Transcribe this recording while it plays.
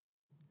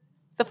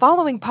The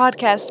following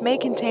podcast may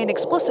contain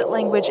explicit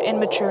language and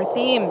mature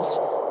themes.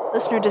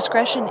 Listener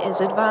discretion is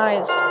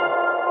advised.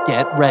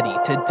 Get ready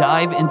to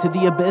dive into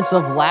the abyss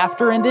of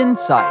laughter and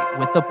insight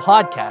with the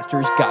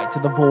Podcaster's Guide to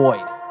the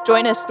Void.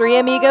 Join us three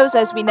amigos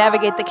as we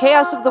navigate the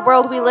chaos of the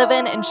world we live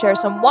in and share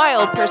some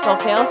wild personal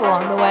tales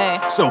along the way.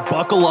 So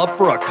buckle up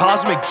for a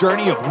cosmic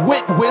journey of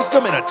wit,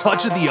 wisdom, and a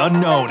touch of the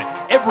unknown.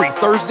 Every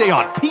Thursday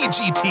on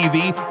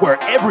PGTV,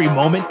 where every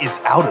moment is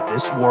out of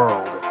this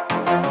world.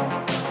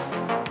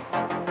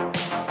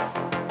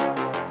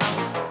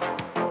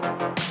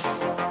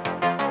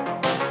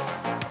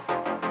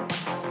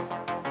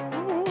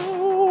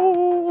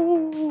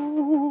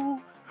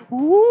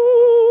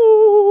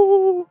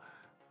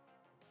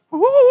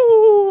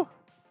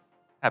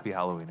 Happy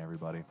Halloween,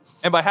 everybody.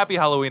 And by happy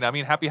Halloween, I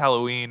mean happy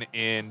Halloween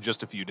in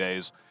just a few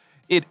days.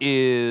 It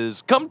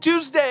is Come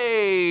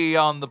Tuesday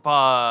on the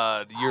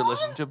pod. You're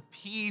listening to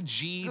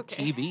PGTV.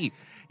 Okay.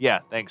 Yeah,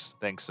 thanks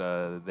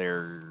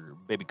there,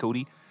 baby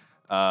Cody.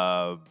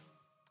 But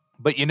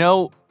you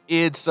know,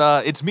 it's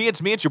me,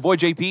 it's your boy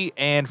JP,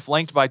 and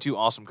flanked by two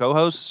awesome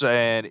co-hosts,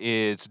 and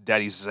it's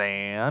Daddy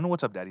Zan.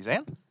 What's up, Daddy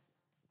Zan?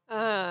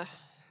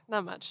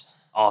 Not much.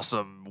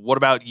 Awesome. What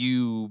about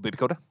you, baby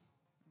Coda?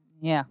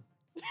 Yeah.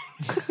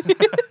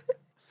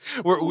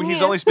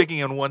 He's only speaking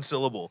in one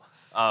syllable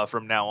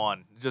from now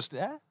on. Just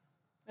yeah.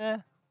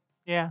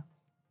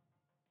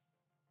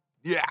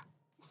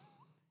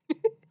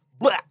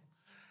 Blah.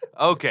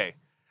 Okay.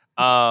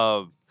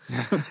 Blah,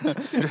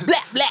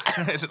 blah.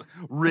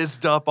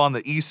 Rizzed up on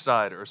the east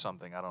side or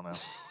something. I don't know.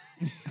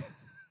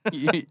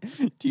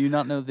 Do you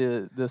not know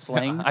the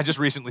slangs? I just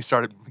recently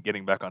started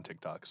getting back on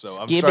TikTok, so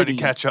I'm starting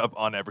to catch up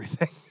on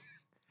everything.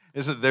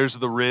 There's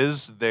the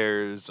Riz.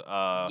 There's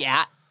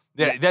yeah.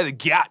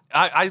 Yeah,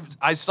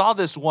 I saw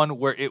this one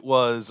where it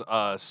was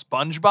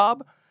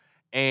SpongeBob,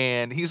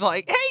 and he's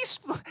like,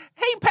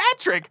 "Hey,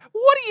 Patrick,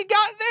 what do you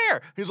got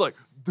there?" He's like,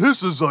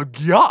 "This is a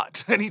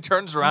yacht," and he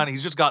turns around, and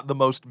he's just got the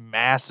most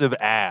massive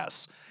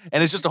ass,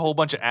 and it's just a whole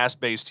bunch of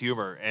ass-based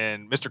humor.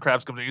 And Mr.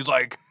 Krabs comes in, he's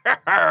like,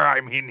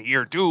 "I'm in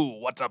here too.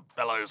 What's up,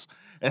 fellas?"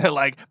 And they're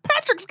like,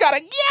 "Patrick's got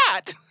a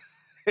yacht."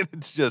 And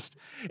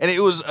it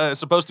was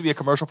supposed to be a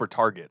commercial for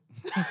Target.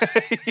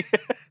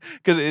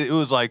 Because it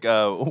was like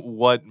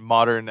what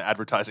modern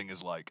advertising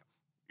is like.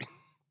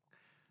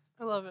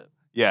 I love it.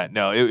 Yeah,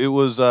 no, it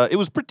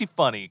was pretty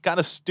funny, kind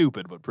of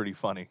stupid, but pretty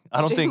funny.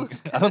 I don't think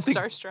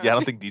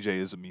DJ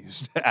is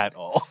amused at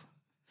all.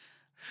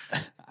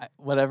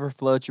 Whatever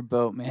floats your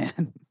boat,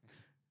 man.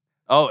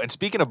 Oh, and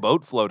speaking of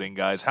boat floating,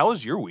 guys, how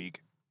was your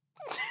week?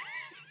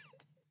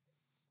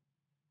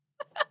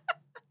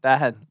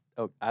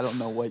 I don't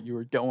know what you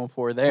were going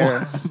for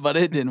there, but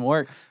it didn't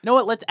work. You know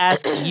what? Let's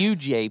ask you,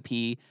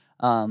 JP.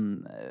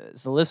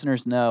 As the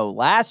listeners know,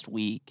 last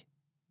week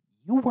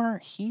you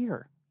weren't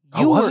here.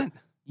 I wasn't.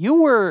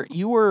 You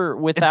were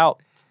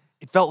without.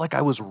 It felt like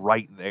I was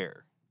right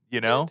there.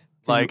 You know,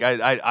 like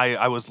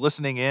I was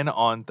listening in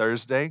on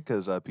Thursday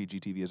because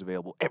PGTV is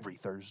available every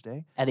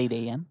Thursday at 8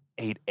 a.m.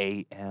 8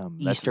 a.m.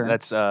 Eastern.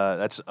 That's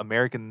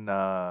American.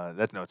 No,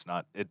 it's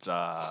not. It's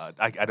I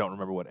don't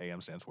remember what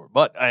AM stands for.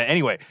 But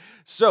anyway,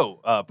 so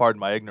pardon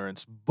my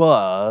ignorance.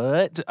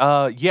 But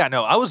yeah,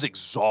 no, I was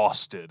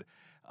exhausted.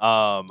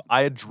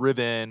 I had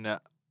driven.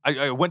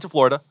 I went to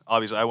Florida.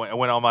 Obviously, I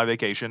went on my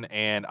vacation,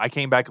 and I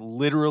came back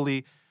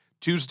literally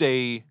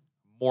Tuesday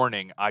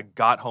morning. I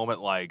got home at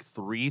like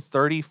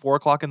 3:30, 4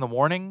 o'clock in the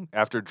morning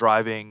after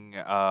driving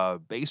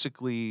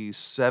basically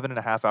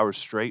 7.5 hours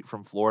straight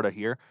from Florida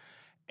here.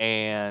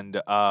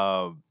 And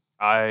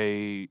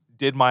I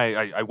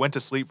went to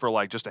sleep for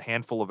like just a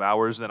handful of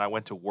hours. Then I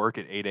went to work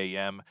at 8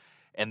 a.m.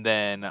 And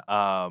then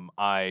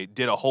I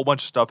did a whole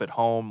bunch of stuff at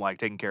home, like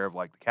taking care of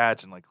like the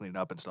cats and like cleaning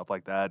up and stuff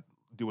like that,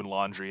 doing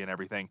laundry and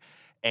everything.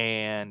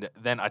 And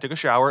then I took a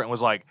shower and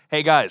was like,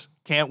 "Hey guys,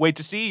 can't wait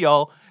to see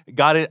y'all."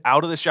 Got it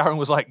out of the shower and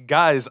was like,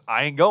 "Guys,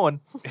 I ain't going.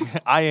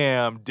 I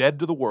am dead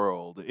to the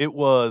world." It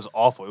was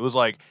awful. It was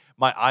like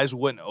my eyes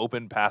wouldn't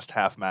open past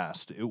half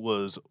mast. It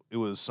was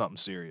something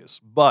serious.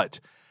 But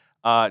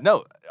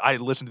no, I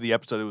listened to the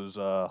episode. It was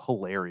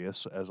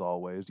hilarious as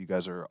always. You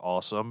guys are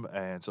awesome,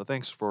 and so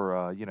thanks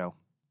for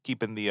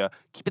keeping the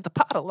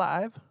pot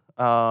alive.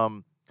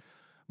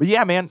 But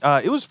yeah, man,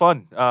 it was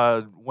fun.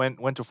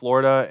 Went to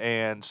Florida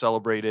and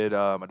celebrated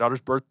my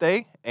daughter's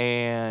birthday.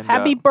 And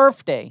happy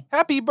birthday!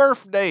 Happy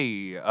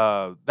birthday!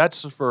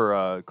 That's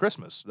for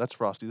Christmas. That's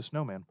Frosty the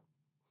Snowman.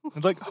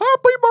 It's like,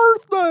 happy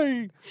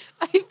birthday!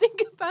 I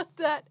think about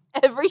that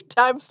every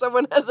time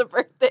someone has a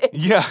birthday.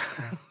 Yeah.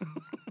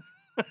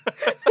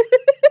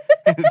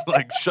 It's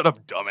like, shut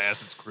up,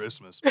 dumbass. It's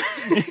Christmas.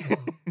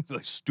 It's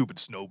like, stupid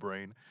snow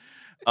brain.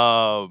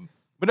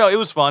 But no, it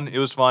was fun. It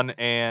was fun.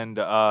 And,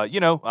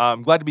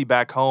 I'm glad to be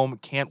back home.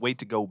 Can't wait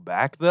to go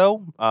back,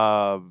 though.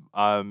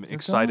 I'm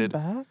excited.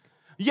 Going back?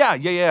 Yeah.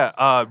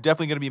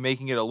 Definitely going to be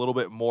making it a little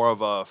bit more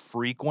of a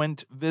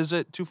frequent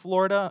visit to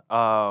Florida.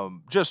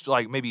 Just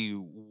like maybe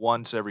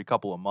once every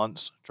couple of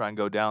months, try and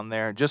go down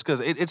there. Just because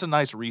it's a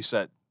nice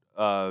reset,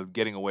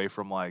 getting away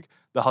from like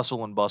the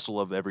hustle and bustle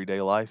of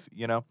everyday life,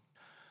 you know?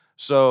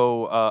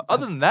 So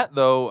other than that,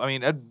 though, I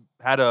mean, Ed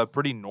had a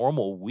pretty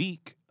normal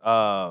week.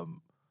 Yeah.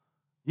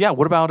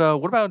 What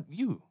about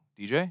you,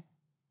 DJ?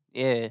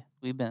 Yeah,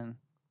 we've been.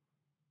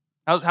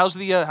 How's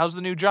the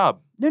new job?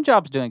 New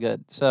job's doing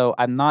good. So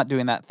I'm not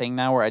doing that thing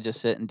now where I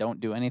just sit and don't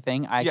do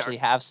anything. I Yeah. actually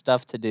have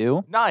stuff to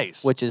do,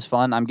 Nice. which is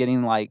fun. I'm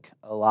getting like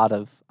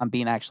I'm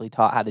being actually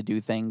taught how to do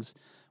things,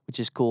 which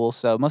is cool.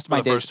 So most of for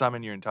my the days. first time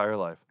in your entire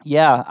life.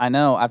 Yeah, I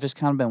know. I've just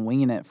kind of been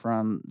winging it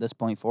from this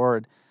point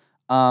forward.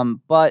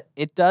 But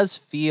it does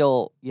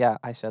feel. Yeah,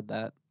 I said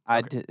that.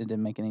 Okay. It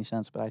didn't make any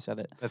sense, but I said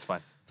it. That's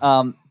fine.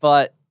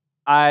 But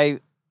I'm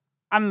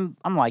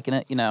liking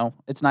it. You know,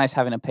 it's nice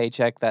having a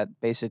paycheck that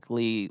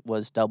basically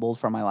was doubled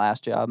from my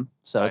last job.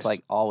 So it's Nice.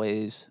 like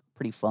always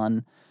pretty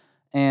fun.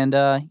 And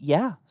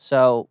yeah,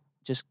 so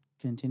just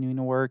continuing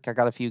to work. I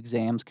got a few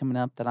exams coming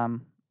up that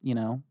I'm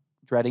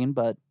dreading,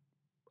 but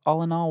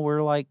all in all,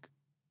 we're like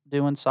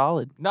doing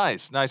solid.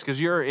 Nice,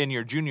 because you're in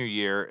your junior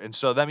year, and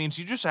so that means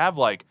you just have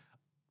like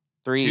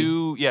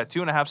 3.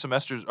 2.5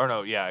 semesters. Or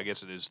no, yeah, I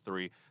guess it is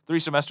 3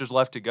 semesters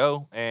left to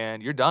go,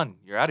 and you're done.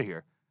 You're out of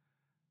here.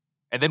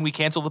 And then we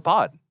cancel the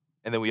pod,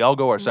 and then we all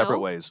go our separate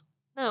No. ways,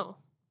 No.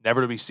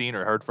 never to be seen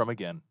or heard from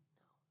again.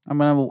 I'm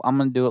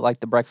gonna do it like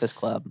the Breakfast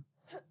Club.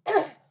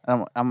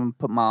 I'm gonna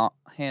put my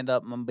hand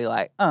up. I'm gonna be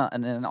like,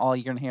 and then all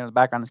you're gonna hear in the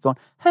background is going,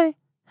 hey,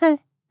 hey,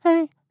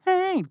 hey,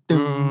 hey.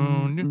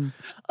 Boom.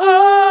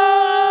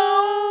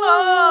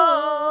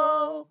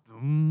 Oh,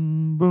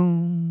 boom,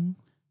 boom,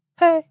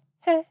 Hey,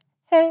 hey,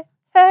 hey,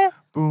 hey.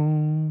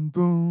 boom,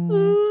 boom,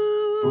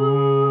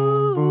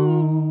 boom,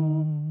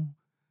 boom.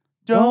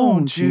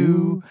 Don't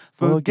you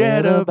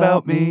forget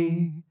about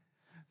me.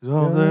 We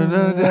still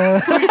never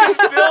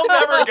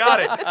got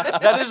it.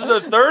 That is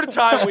the third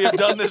time we have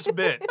done this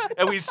bit,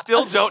 and we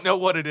still don't know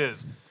what it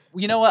is.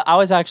 You know what? I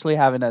was actually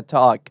having a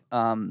talk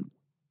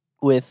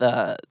with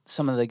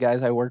some of the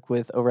guys I work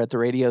with over at the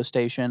radio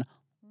station.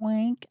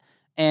 Wink.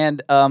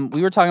 And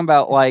we were talking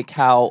about like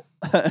how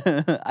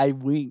I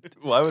winked.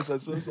 Why was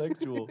that so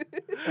sexual?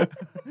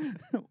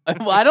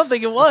 Well, I don't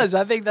think it was.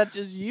 I think that's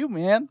just you,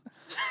 man.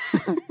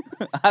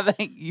 I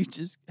think you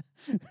just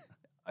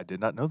I did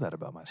not know that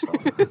about myself.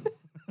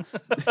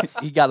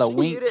 you got a You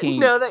wink didn't kink.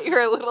 know that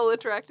you're a little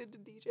attracted to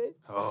DJ?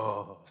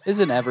 Oh.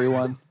 Isn't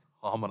everyone?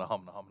 Humana.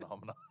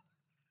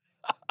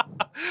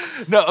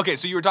 No, okay,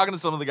 so you were talking to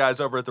some of the guys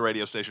over at the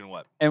radio station,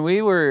 what? And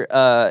we were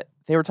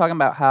they were talking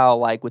about how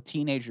like with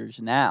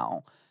teenagers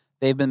now,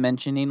 they've been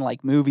mentioning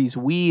like movies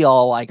we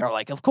all like are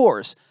like, of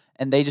course,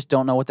 and they just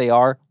don't know what they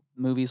are.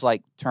 Movies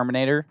like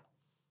Terminator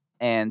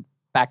and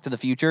Back to the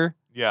Future.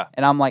 Yeah.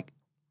 And I'm like,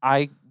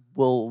 I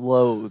will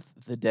loathe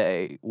the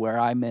day where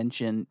I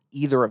mention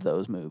either of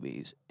those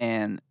movies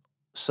and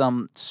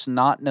some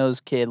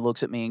snot-nosed kid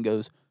looks at me and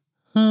goes,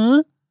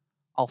 huh?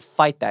 I'll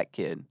fight that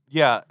kid.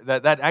 Yeah,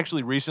 that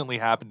actually recently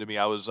happened to me.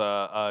 I was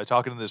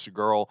talking to this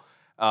girl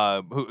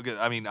who,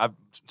 I mean, I've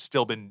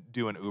still been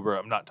doing Uber.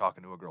 I'm not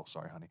talking to a girl.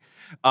 Sorry, honey.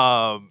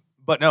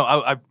 But no,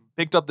 I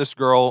picked up this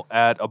girl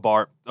at a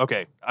bar.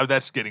 Okay,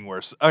 that's getting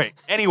worse. All right,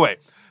 anyway.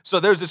 So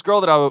there's this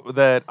girl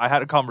that I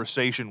had a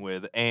conversation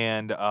with,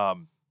 and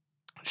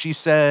she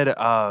said,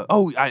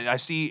 I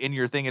see in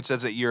your thing it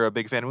says that you're a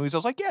big fan of movies. I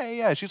was like,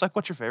 yeah. She's like,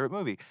 what's your favorite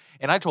movie?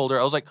 And I told her,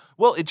 I was like,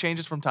 well, it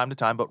changes from time to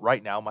time, but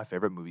right now my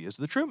favorite movie is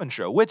The Truman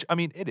Show, which, I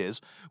mean, it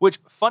is. Which,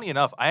 funny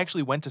enough, I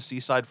actually went to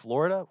Seaside,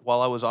 Florida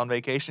while I was on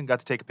vacation, got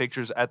to take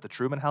pictures at the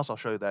Truman House. I'll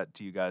show you that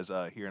to you guys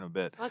here in a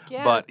bit. Fuck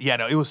yeah. But yeah,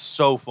 no, it was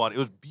so fun. It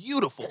was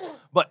beautiful.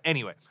 But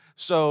anyway,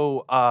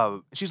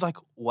 so she's like,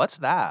 what's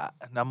that?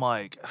 And I'm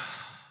like...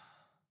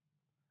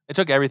 It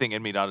took everything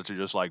in me not to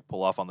just like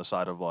pull off on the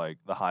side of like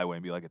the highway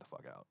and be like, get the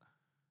fuck out,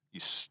 you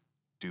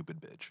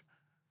stupid bitch.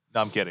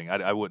 No, I'm kidding.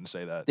 I wouldn't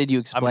say that. Did you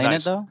explain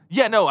nice. it though?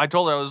 Yeah, no, I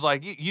told her, I was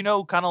like,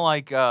 kind of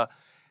like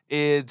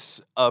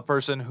it's a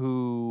person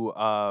who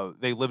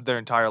they lived their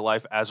entire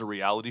life as a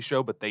reality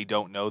show, but they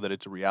don't know that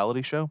it's a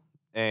reality show.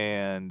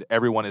 And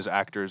everyone is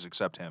actors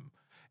except him.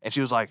 And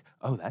she was like,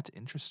 oh, that's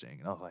interesting.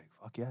 And I was like,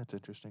 fuck yeah, it's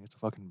interesting. It's the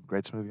fucking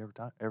greatest movie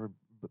ever.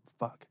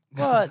 Fuck.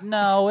 What?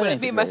 No, it Would ain't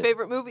it be the my greatest.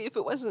 favorite movie if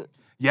it wasn't?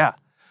 Yeah.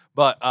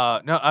 But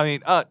no, I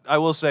mean, I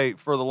will say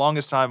for the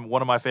longest time,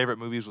 one of my favorite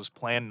movies was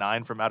Plan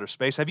 9 from Outer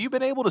Space. Have you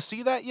been able to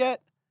see that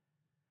yet?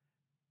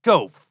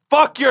 Go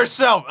fuck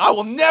yourself. I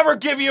will never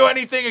give you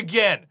anything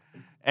again.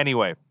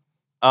 Anyway,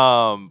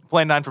 Plan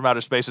 9 from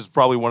Outer Space is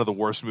probably one of the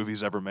worst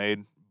movies ever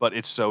made, but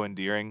it's so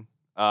endearing.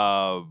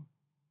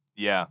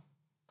 Yeah.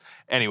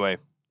 Anyway,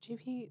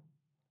 GP,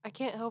 I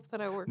can't help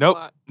that I work Nope. a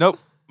lot. nope.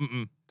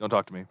 Mm-mm. Don't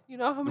talk to me. You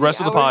know how many The rest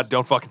of the hours- pod,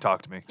 don't fucking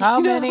talk to me. How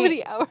you know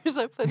many- how many hours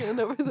I put in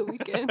over the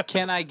weekend?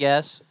 Can I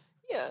guess?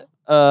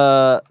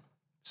 Yeah.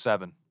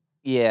 7.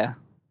 Yeah.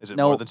 Is it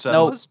No, more than 7?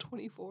 no. Almost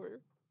 24.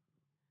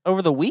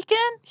 Over the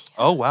weekend?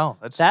 Oh, wow.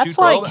 That's That's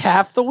 212. like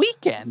half the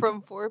weekend.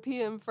 From 4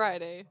 p.m.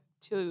 Friday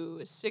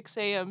to 6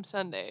 a.m.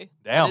 Sunday.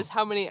 Damn. That is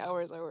how many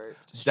hours I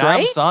worked.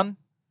 Damn, Straight? son.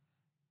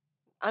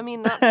 I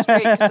mean, not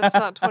straight because it's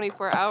not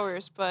 24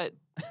 hours, but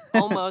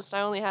almost.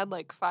 I only had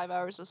like 5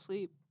 hours of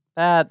sleep.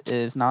 That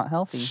is not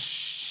healthy.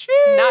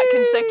 Not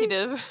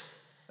consecutive.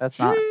 That's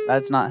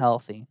not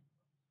healthy.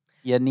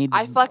 You need.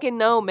 I fucking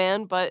know,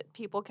 man, but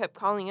people kept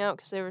calling out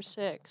because they were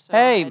sick, so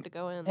Hey, I had to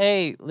go in.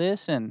 Hey,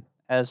 listen.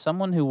 As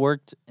someone who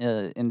worked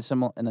in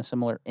a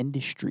similar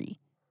industry,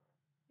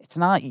 it's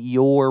not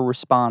your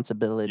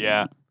responsibility.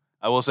 Yeah.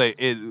 I will say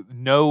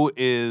no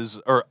is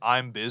or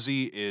I'm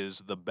busy is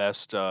the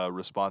best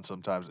response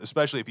sometimes,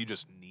 especially if you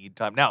just need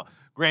time. Now,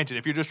 granted,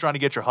 if you're just trying to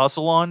get your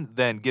hustle on,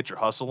 then get your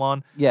hustle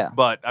on. Yeah.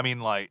 But I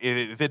mean, like,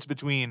 if it's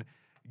between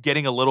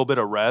getting a little bit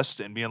of rest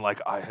and being like,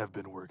 I have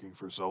been working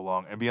for so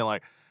long, and being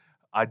like,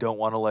 I don't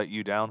want to let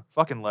you down,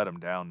 fucking let them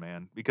down,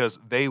 man, because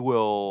they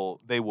will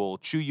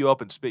chew you up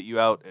and spit you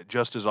out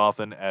just as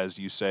often as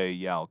you say,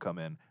 yeah, I'll come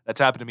in.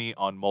 That's happened to me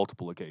on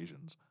multiple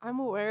occasions. I'm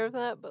aware of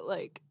that, but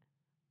like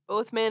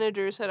both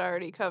managers had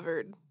already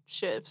covered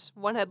shifts.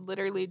 One had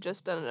literally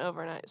just done it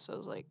overnight, so I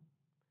was like,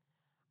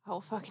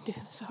 I'll fucking do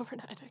this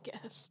overnight, I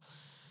guess.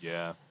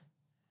 Yeah,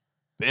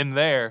 been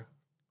there.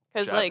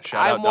 Because Shout- like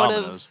shout out I'm one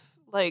Domino's.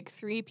 of like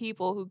 3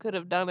 people who could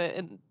have done it,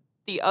 and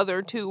the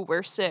other 2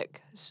 were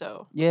sick.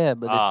 So Yeah,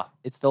 but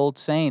it's the old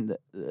saying that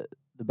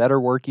the better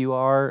work you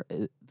are,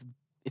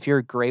 if you're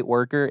a great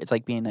worker, it's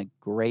like being a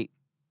great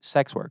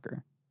sex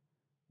worker,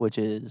 which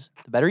is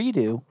the better you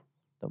do,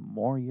 the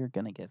more you're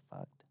gonna get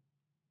fucked.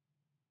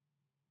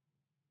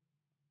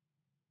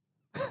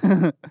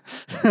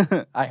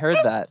 I heard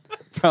that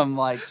from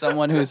like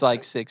someone who's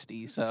like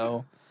 60.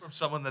 So From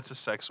someone that's a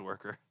sex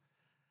worker.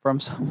 from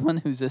someone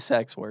who's a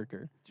sex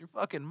worker, Your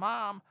fucking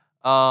mom.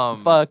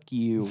 fuck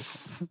you.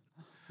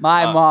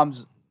 My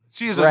mom's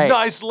She's Right. a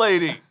nice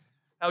lady.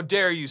 How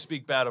dare you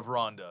speak bad of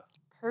Rhonda?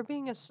 her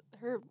being being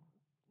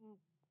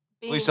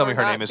Please tell me or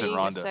her not name isn't being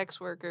Rhonda. a sex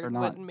worker Or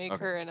not. wouldn't make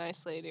Okay. her a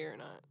nice lady or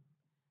not.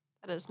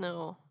 That is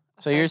no.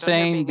 So you're effect on her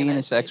saying being a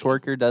nice sex lady.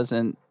 worker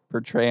doesn't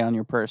portray on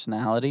your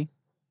personality?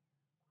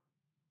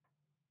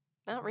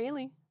 Not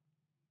really.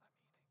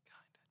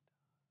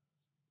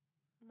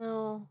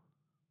 No.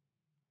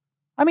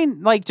 I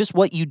mean, like just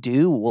what you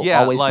do will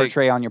Yeah, always like-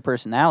 portray on your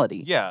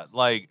personality. Yeah,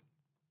 like,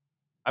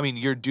 I mean,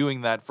 you're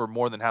doing that for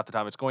more than half the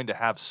time. It's going to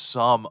have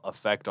some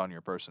effect on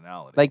your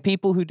personality. Like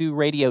people who do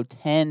radio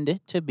tend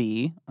to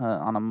be,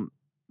 on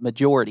a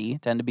majority,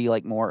 tend to be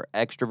like more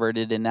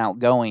extroverted and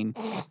outgoing.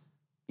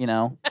 You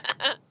know,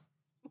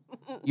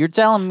 you're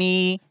telling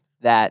me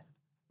that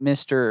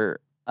Mr.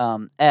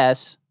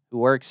 S, who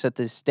works at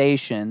this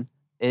station,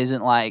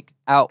 isn't like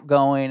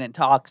outgoing and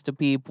talks to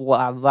people.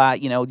 Blah, blah,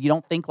 you know, you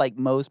don't think like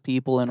most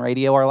people in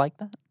radio are like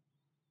that?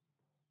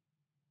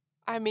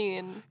 I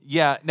mean,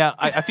 yeah, now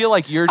I feel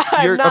like you're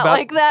I'm not about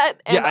like that,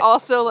 and Yeah, I-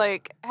 also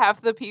like half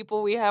the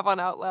people we have on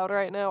Out Loud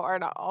right now are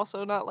not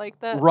also not like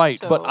that. right,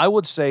 but so- I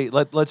would say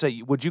let's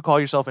say, would you call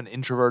yourself an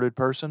introverted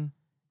person?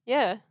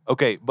 yeah.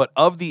 Okay, but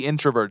of the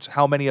introverts,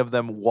 how many of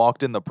them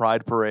walked in the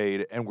Pride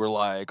Parade and were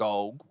like,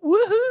 "Oh,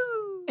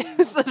 woohoo!" It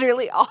was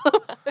literally all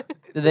of us.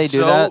 Did they do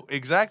so, that?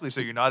 Exactly.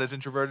 So you're not as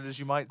introverted as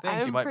you might think.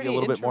 You I'm might be a pretty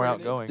little bit more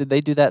introverted. outgoing. Did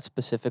they do that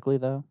specifically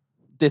though?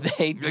 Did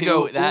they do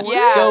go, that?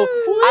 Yeah, Go,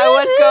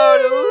 I was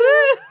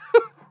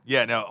going.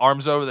 Yeah, no,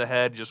 arms over the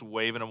head, just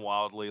waving them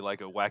wildly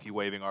like a wacky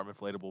waving arm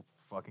inflatable.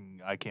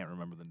 Fucking, I can't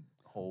remember the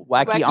whole.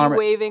 Wacky arm.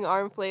 waving,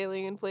 arm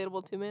flailing,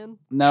 inflatable 2-man.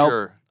 No,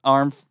 Sure.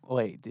 arm.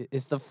 Wait,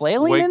 is the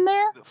flailing Wait, in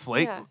there?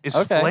 Yeah. Is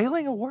Okay.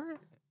 flailing a word?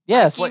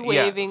 Yes. Fla- Wacky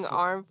yeah, waving, fl-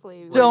 arm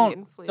flailing,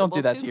 Don't inflatable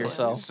do that to 2-man.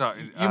 yourself.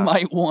 Sorry, You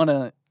might want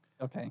to.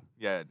 Okay.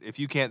 Yeah, if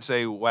you can't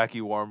say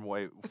wacky warm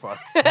wave, fuck,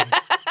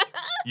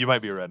 you might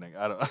be a redneck.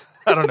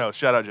 I don't know.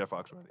 Shout out Jeff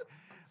Foxworthy.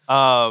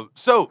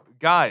 So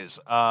guys,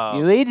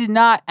 You did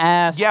not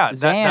ask. yeah,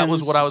 that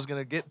was Zans- what I was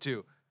gonna get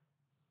to.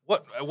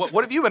 What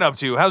have you been up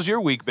to? How's your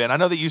week been? I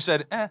know that you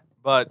said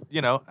but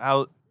you know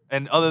how,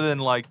 and other than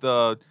like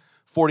the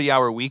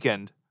 40-hour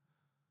weekend.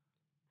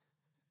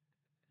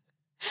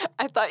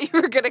 I thought you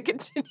were gonna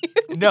continue.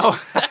 No,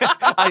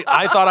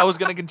 I thought I was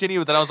gonna continue,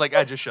 but then I was like,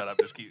 just shut up,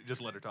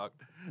 just let her talk.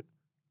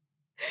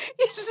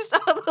 You just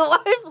on the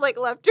live like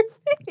left your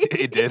face.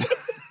 It did.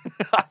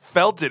 I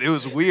felt it. It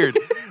was weird.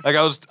 Like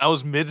I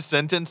was mid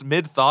sentence,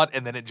 mid thought,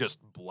 and then it just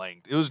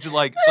blanked. It was just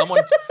like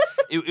someone.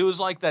 It was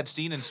like that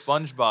scene in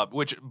SpongeBob,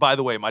 which, by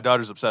the way, my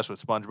daughter's obsessed with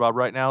SpongeBob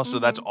right now, so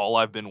that's all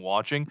I've been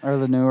watching. Are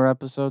the newer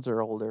episodes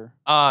or older?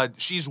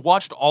 She's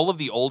watched all of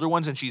the older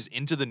ones, and she's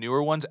into the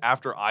newer ones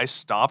after I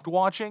stopped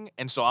watching,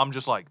 and so I'm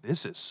just like,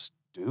 this is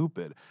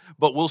stupid.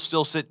 But we'll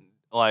still sit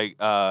like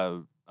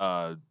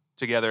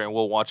together, and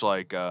we'll watch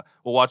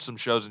some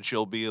shows, and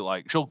she'll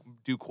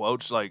do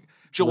quotes, like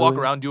she'll walk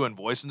Really? around doing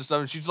voice and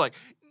stuff, and she's like,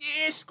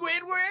 yeah,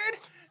 Squidward,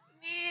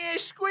 yeah,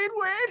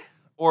 Squidward,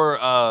 or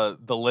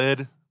the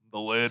lid.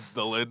 Like,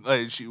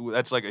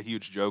 that's like a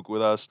huge joke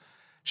with us.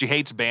 She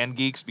hates Band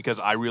Geeks because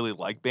I really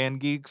like Band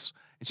Geeks,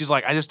 and she's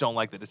like, I just don't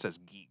like that it says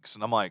geeks,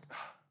 and I'm like,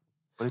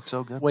 but it's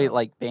so good. Wait, though."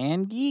 like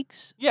band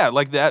geeks? Yeah,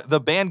 like the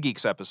Band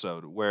Geeks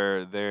episode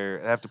where they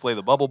have to play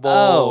the Bubble Bowl.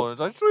 Oh. And it's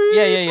like, sweet,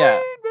 Yeah.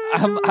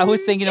 sweet I was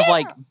baby, thinking of yeah.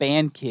 like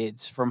band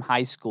kids from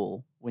high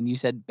school when you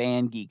said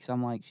band geeks.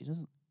 I'm like, she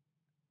doesn't.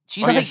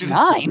 She's Oh, yeah, like she-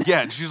 9.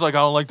 Yeah, and she's like, I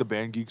don't like the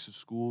Band Geeks at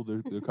school.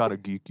 They're kind of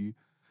geeky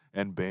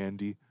and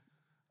bandy.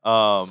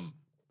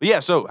 But yeah.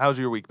 So how's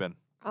your week been?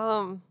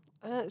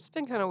 It's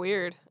been kind of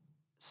weird.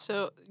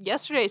 So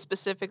yesterday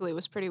specifically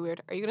was pretty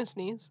weird. Are you gonna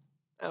sneeze?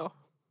 Oh,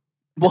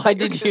 Why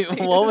you're did gonna you?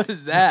 say What this.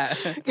 was that?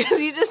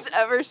 because you just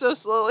ever so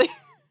slowly.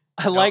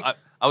 I No, like.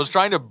 I was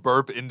trying to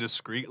burp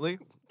indiscreetly,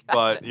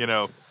 but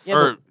Gotcha. Yeah,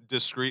 or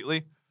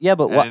discreetly. Yeah,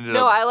 but and what? ended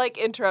No, up- I like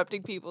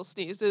interrupting people's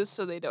sneezes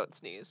so they don't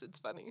sneeze. It's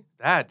funny.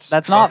 that's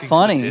not fucking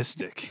funny.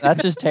 Sadistic.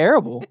 That's just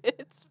terrible.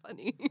 It's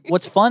funny.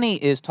 What's funny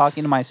is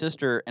talking to my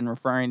sister and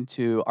referring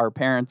to our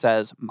parents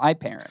as my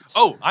parents.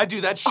 Oh, I do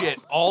that shit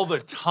all the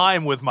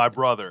time with my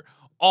brother.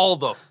 All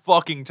the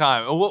fucking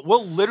time.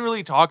 We'll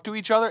literally talk to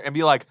each other and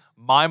be like,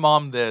 my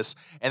mom this.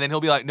 And then he'll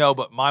be like, no,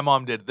 but my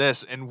mom did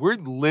this. And we're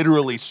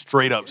literally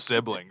straight up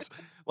siblings.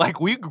 Like,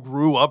 we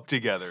grew up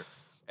together.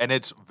 And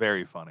it's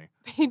very funny.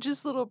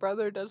 Paige's little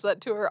brother does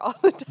that to her all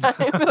the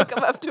time. He'll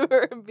come up to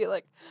her and be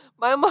like,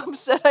 "My mom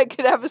said I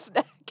could have a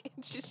snack,"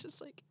 and she's just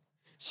like,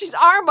 "She's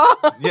our mom."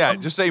 Yeah,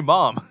 just say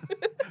mom.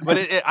 But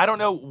I don't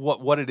know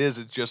what it is.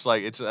 It's just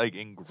like, it's like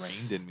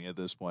ingrained in me at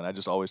this point. I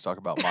just always talk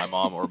about my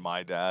mom or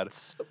my dad.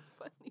 It's so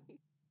funny.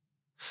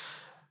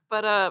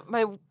 But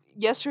my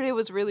yesterday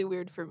was really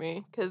weird for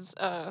me because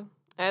I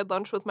had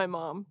lunch with my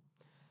mom.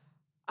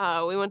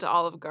 We went to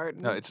Olive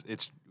Garden. No,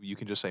 it's you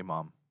can just say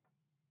mom.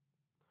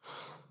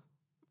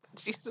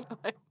 She's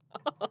my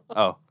mom.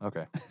 Oh,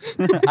 okay.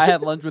 I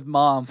had lunch with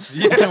mom.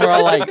 Yeah. And we're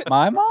all like,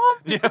 my mom?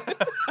 Yeah.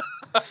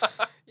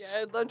 Yeah, I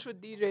had lunch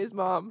with DJ's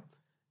mom.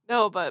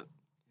 No, but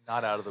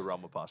Not out of the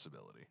realm of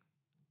possibility.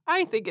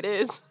 I think it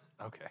is.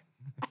 Okay.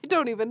 I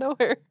don't even know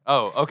her.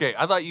 Oh, okay.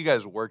 I thought you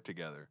guys worked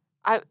together.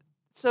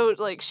 So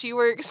like she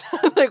works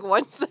on like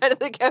one side of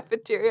the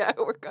cafeteria, I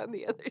work on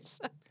the other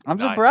side. I'm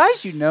Nice.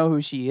 surprised you know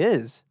who she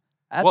is.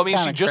 That's Well, I mean,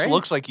 she kinda just crazy.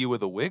 looks like you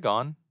with a wig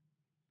on.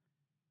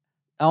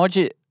 I want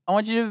you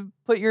to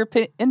put your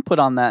input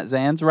on that,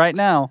 Zans, right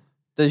now.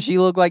 Does she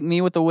look like me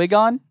with a wig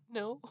on?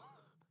 No.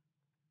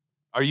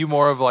 Are you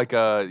more of like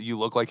you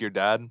look like your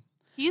dad?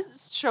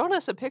 He's shown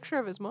us a picture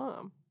of his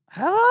mom.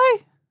 Have I?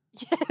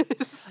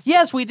 Yes.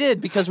 Yes, we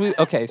did because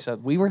so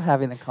we were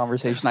having a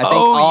conversation. I think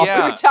Oh, off,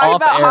 yeah. We were talking off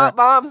about air. hot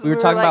moms. We were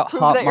and talking like, about prove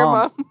hot that your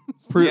mom. mom.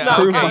 Pro- Yeah,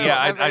 prove okay, mom.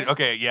 yeah,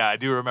 okay, yeah, I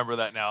do remember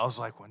that now. I was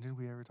like, when did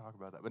we ever talk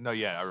about that? But no,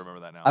 yeah, I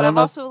remember that now. I But don't I've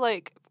know. also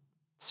like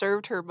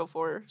served her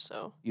before,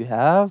 so You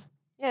have?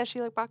 yeah,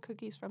 she like bought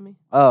cookies from me.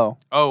 Oh,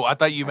 Oh, I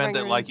thought you I meant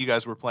that ring like ring. you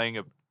guys were playing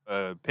a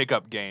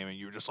pickup game and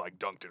you were just like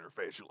dunked in her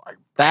face. You're like,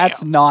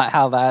 that's bam. not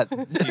how that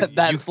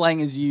You-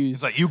 slang is It's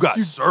used. like you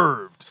got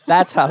served.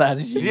 That's how that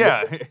is used.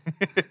 Yeah.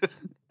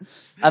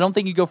 I don't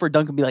think you go for a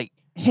dunk and be like,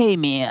 "Hey,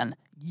 man,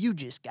 you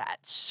just got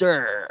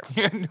served."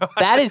 Yeah, no,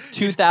 That is you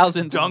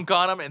 2000. dunk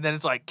on him, and then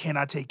it's like, can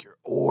I take your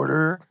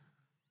order?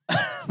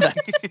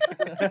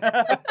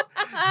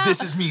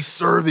 This is me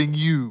serving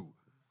you.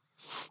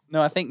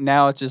 No, I think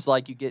now it's just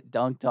like you get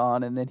dunked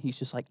on, and then he's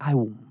just like, "I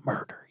will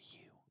murder you."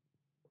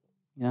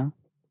 You know,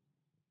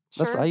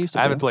 that's Sure. what I used to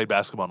I do. haven't played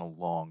basketball in a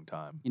long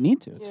time. You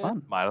need to. It's Yeah.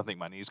 fun. I don't think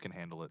my knees can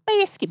handle it.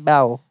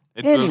 Basketball.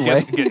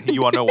 Anyway.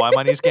 You want to know why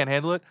my knees can't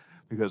handle it?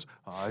 Because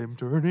I'm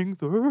turning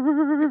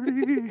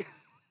 30.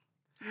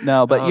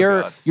 No, but Oh,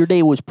 your God. your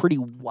day was pretty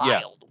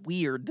wild,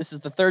 weird. This is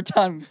the third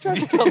time you've tried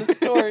to tell the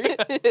story.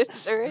 It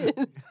sure is.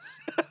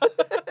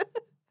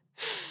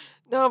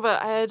 No,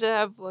 but I had to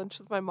have lunch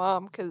with my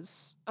mom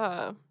because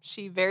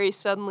she very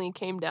suddenly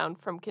came down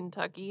from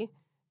Kentucky,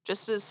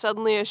 just as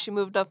suddenly as she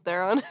moved up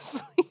there.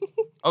 Honestly.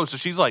 Oh, so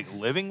she's like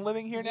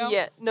living here now?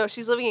 Yeah. No,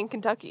 she's living in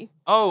Kentucky.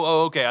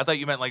 Oh, okay. I thought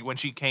you meant like when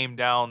she came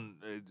down.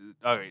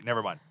 Okay,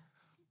 never mind.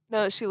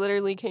 No, she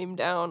literally came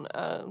down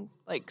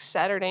like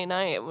Saturday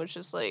night and was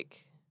just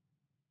like,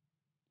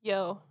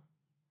 "Yo,"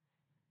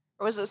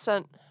 or was it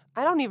Sun?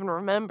 I don't even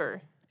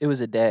remember. It was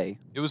a day.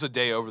 It was a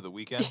day over the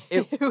weekend.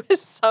 It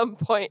was some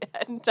point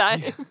in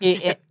time.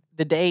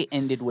 The day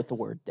ended with the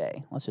word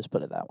day. Let's just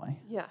put it that way.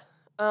 Yeah.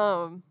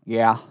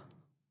 Yeah.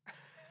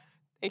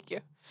 Thank you.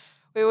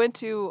 We went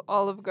to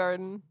Olive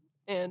Garden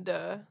and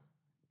it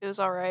was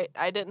all right.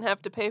 I didn't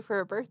have to pay for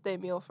a birthday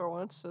meal for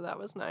once, so that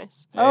was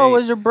nice. Oh, Hey. it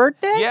was your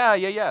birthday?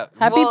 Yeah.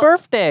 Happy Well-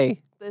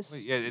 birthday. This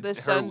Wait, yeah, this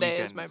her Sunday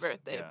is weekend my is-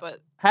 birthday, yeah.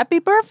 but Happy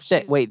birthday.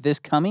 She's- Wait, this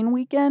coming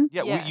weekend?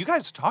 Yeah, Yeah. you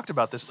guys talked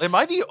about this. Am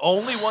I the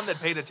only one that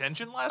paid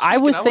attention last week? I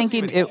And was wasn't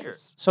thinking even it here.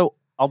 So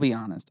I'll be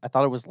honest. I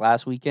thought it was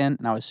last weekend,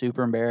 and I was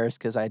super embarrassed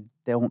because I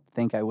don't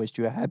think I wished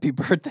you a happy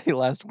birthday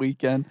last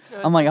weekend. no,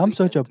 I'm it's like, this I'm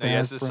such a weekend. No, bad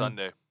yes, this friend.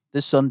 Sunday.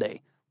 This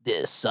Sunday.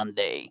 This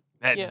Sunday.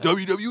 At Yeah.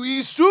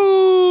 WWE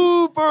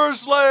Super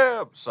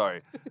Slam.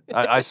 Sorry,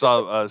 I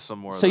saw some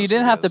more. So you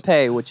didn't have to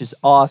pay, which is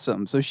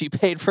awesome. So she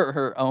paid for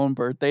her own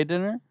birthday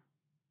dinner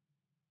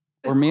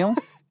or meal,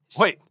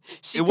 Wait.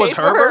 She It paid was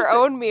for her her birthday?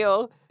 own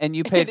meal. and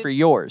you paid for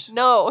yours.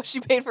 No, she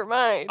paid for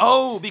mine.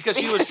 Oh, because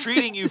she was Because-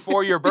 treating you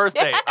for your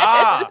birthday. Yes.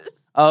 Ah,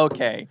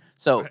 Okay.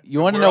 So you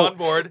want to we're know? on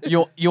board. You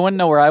want to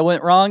know where I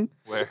went wrong?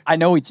 Where? I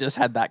know we just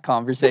had that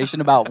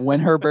conversation about when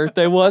her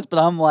birthday was, but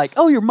I'm like,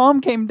 oh, your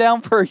mom came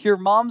down for your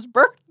mom's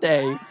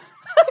birthday.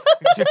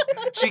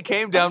 She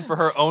came down for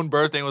her own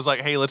birthday and was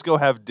like, "Hey, let's go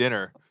have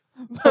dinner."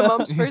 My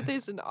mom's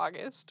birthday's in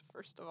August,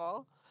 first of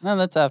all. No,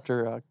 that's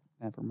after.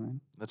 Never mind.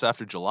 That's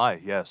after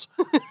July. Yes.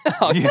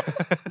 I Yeah.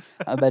 was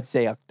about to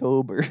say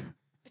October.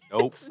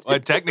 Nope.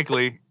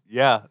 Technically,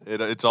 yeah,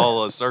 it's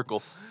all a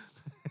circle.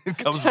 It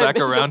comes Time back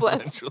is a around flat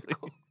eventually.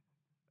 circle.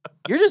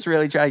 You're just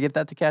really trying to get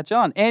that to catch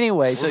on.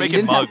 Anyway, We're so you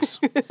making didn't, have, mugs.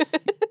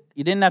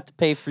 you didn't have to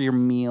pay for your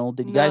meal.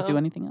 Did you guys do No.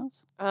 anything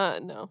else?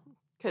 No,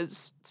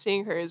 because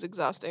seeing her is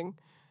exhausting.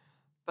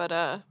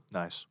 But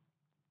Nice.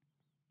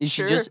 Is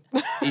sure. she just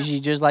is she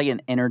just like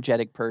an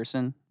energetic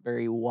person?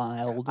 Very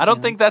wild. I don't you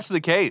know? think that's the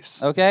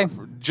case. Okay.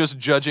 Just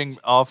judging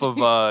off of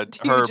Do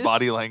you her just-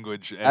 body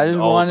language and I just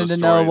all wanted of the to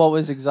stories. know what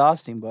was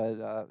exhausting,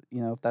 but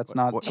if that's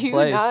not what- the do you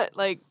place. not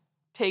like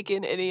take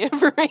in any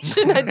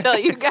information I tell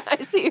you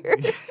guys here?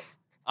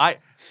 I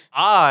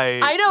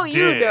know you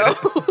did. know.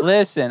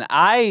 Listen,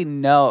 I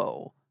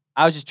know.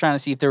 I was just trying to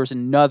see if there was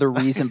another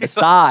reason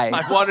besides.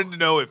 I wanted to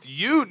know if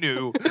you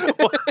knew.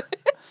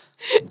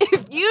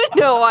 If you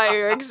know why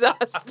you're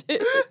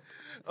exhausted.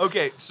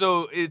 Okay,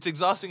 so it's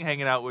exhausting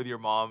hanging out with your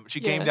mom. She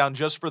came Yeah. down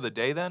just for the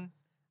day then?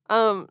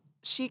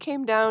 She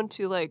came down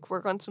to like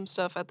work on some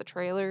stuff at the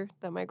trailer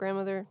that my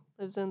grandmother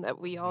lives in, that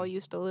we all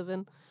used to live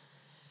in.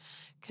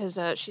 Because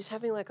she's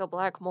having like a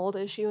black mold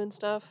issue and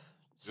stuff.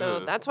 So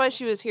Ugh. that's why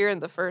she was here in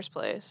the first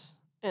place.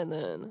 And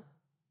then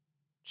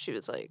she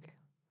was like,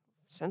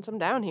 send some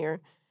down here.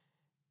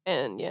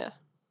 And yeah.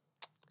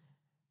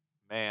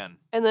 Man.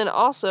 And then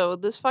also,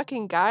 this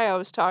fucking guy I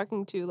was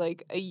talking to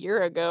like a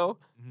year ago,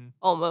 Mhm.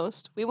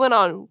 almost. We went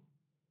on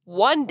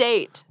one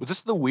date. Was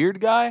this the weird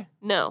guy?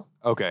 No,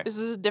 Okay. this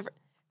was different.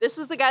 This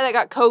was the guy that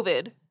got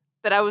COVID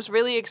that I was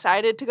really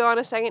excited to go on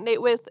a second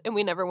date with, and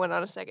we never went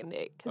on a second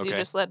date because he Okay.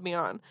 just led me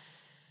on.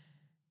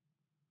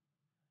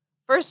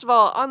 First of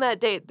all, on that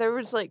date, there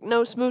was like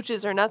no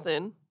smooches or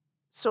nothing.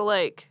 So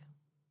like,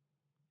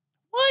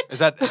 What? Is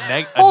that a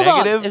Hold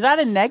negative? on. Is that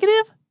a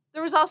negative?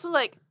 there was also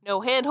like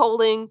no hand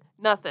holding,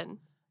 nothing.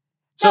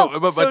 So, No,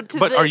 but, so but, to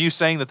but are the- you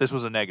saying that this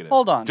was a negative?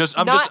 Hold on.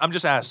 I'm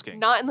just asking.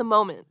 Not in the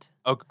moment,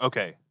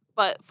 Okay.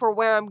 but for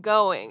where I'm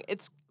going,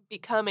 it's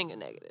becoming a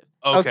negative.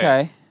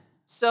 Okay.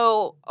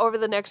 So over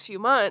the next few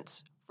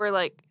months, we're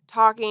like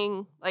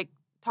talking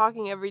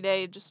every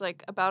day, just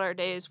like about our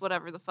days,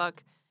 whatever the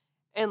fuck,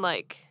 and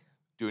like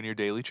Doing your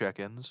daily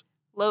check-ins.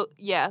 low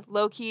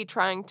key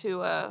trying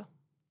to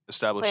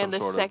Establish plan some the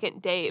sort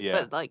second date, yeah.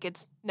 but like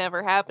it's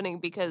never happening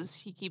because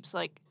he keeps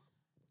like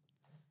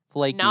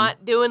Flaky.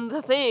 not doing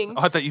the thing.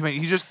 of. I thought you meant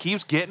he just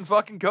keeps getting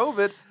fucking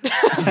COVID.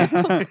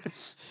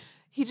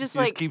 He just He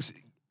like just keeps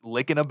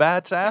licking a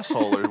bat's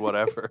asshole or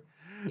whatever.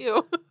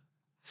 you.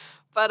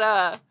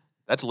 But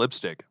That's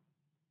lipstick.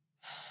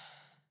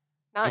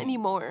 not Like,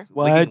 anymore.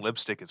 What? Licking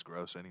lipstick is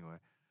gross anyway.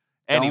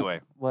 Don't-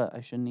 Anyway, What?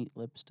 I shouldn't eat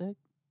lipstick?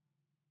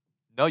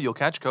 no, you'll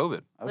catch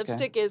COVID. Okay.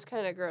 Lipstick is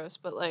kind of gross,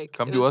 but like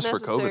Come it to was us for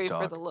COVID necessary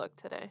talk. the look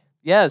today.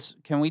 Yes.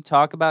 Can we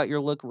talk about your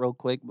look real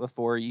quick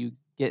before you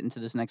get into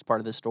this next part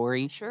of the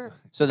story? Sure.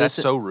 So That's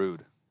this so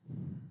rude.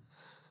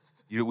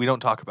 We don't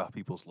talk about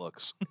people's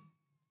looks.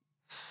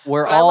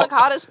 we're But I all look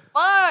hot as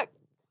fuck.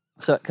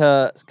 so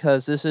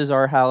cause this is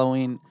our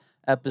Halloween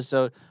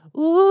episode.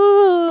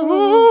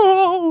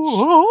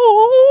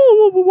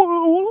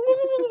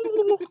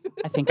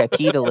 I think I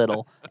peed a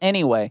little.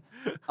 Anyway,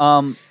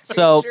 Are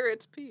so you sure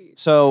it's Pete?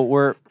 so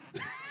we're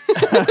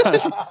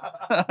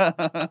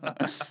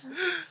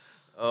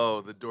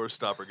Oh, the door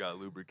stopper got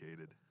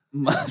lubricated.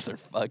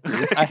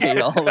 motherfuckers. I hate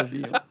all of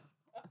you.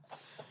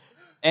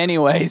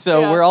 Anyway,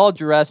 so Yeah. we're all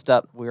dressed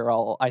up.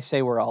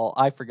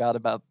 I forgot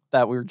about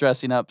that. We were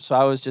dressing up. So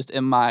I was just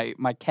in my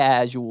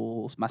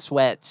casuals, my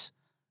sweats,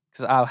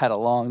 because I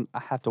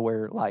have to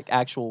wear like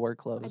actual work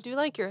I clothes. do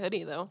like your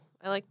hoodie though.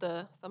 I like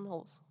the thumb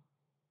holes.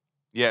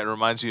 Yeah, it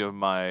reminds me of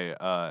my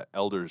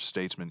elder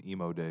statesman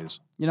emo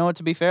days. You know what?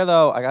 To be fair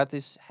though, I got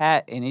this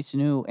hat and it's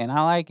new and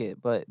I like it,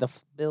 but the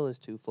bill is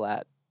too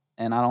flat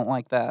and I don't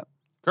like that.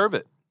 Curve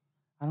it.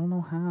 I don't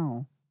know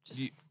how.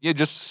 Just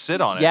Just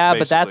sit on it. Yeah,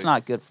 but that's basically.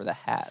 not good for the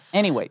hat.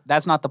 Anyway,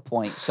 that's not the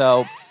point.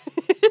 So,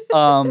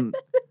 but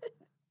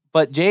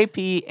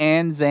JP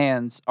and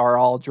Zans are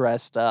all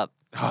dressed up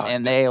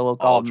and they look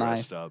all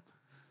nice. dressed up.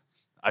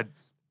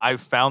 I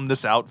found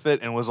this outfit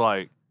and was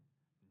like,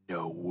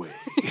 no way.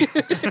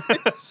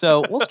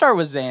 So we'll start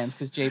with Zans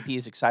because JP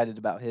is excited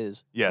about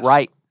his. Yes.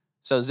 Right.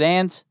 So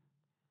Zans,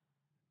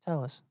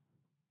 tell us.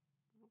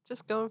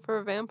 just going for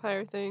a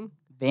vampire thing.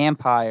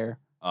 Vampire.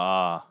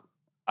 I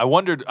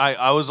wondered.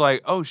 I was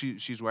like, oh,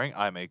 she's wearing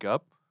eye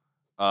makeup.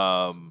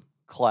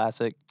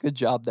 Classic. Good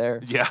job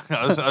there. Yeah.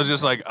 I was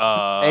just like,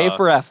 A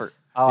for effort.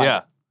 I like yeah.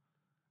 it.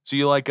 So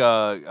you like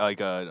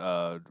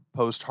a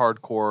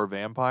post-hardcore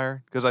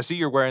vampire? Because I see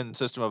you're wearing the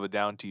System of a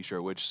Down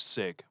T-shirt, which is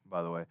sick,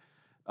 by the way.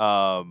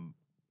 But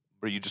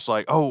are you just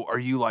like, oh, are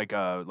you like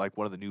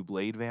one of the new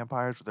Blade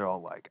vampires? Where they're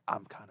all like,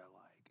 I'm kind of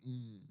like,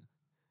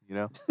 you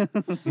know?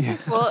 Yeah.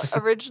 Well,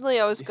 originally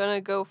I was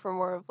gonna go for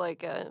more of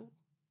like a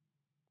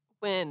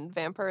when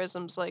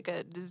vampirism's like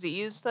a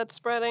disease that's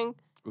spreading,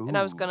 and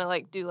I was Ooh, gonna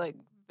like do like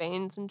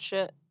veins and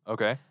shit.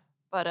 Okay.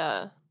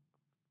 But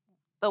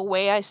the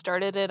way I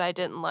started it, I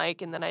didn't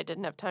like, and then I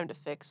didn't have time to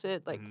fix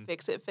it, like Mhm.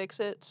 fix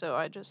it. So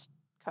I just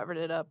covered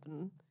it up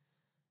and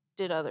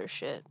did other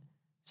shit.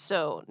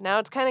 So now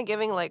it's kind of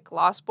giving like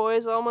Lost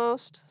Boys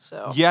almost.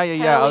 So Yeah.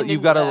 kinda leaned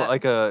You've into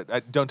got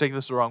that. don't take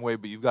this the wrong way,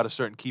 but you've got a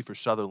certain Kiefer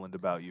Sutherland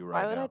about you Why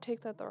right would now. I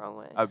take that the wrong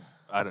way?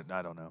 I don't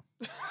know.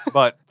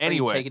 But Are you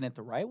anyway, taking it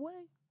the right way?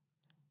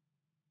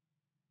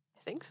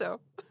 I think so.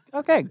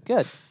 Okay,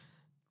 good.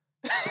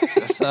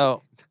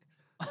 So,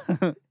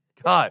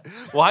 God,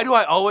 why do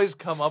I always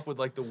come up with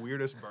like the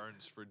weirdest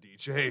burns for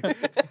DJ?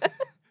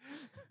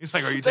 He's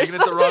like, "Are you There's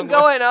taking it the wrong something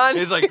going on. way?"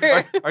 He's like,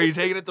 here. are you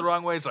taking it the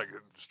wrong way?" It's like the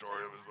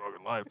story of his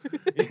fucking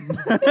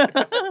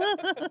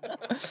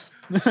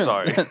life.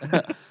 Sorry.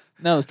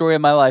 No, the story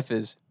of my life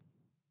is.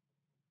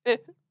 Eh.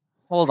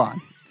 Hold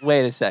on.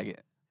 Wait a second.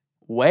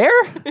 Where?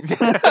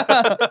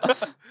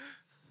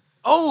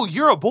 Oh,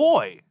 you're a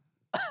boy.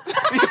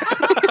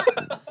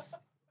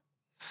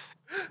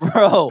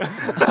 Bro.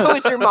 Oh,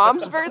 it's your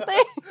mom's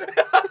birthday?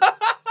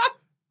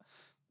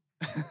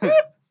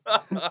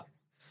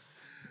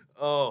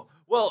 Oh,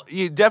 well,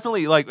 you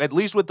definitely like at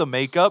least with the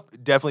makeup,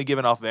 definitely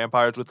giving off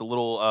vampires with the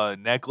little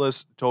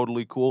necklace,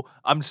 totally cool.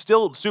 I'm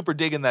still super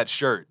digging that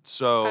shirt.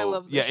 So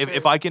love this yeah, shirt.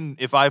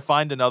 if I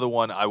find another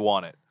one, I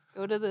want it.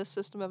 Go to the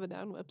System of a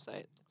Down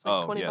website. It's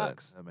like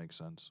 $20. That makes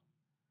sense.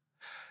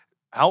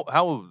 How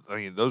I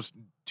mean those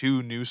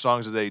 2 new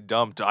songs that they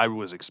dumped, I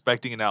was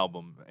expecting an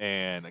album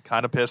and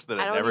kind of pissed that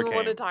it I don't never even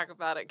want to came. talk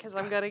about it because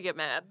I'm gonna get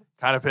mad.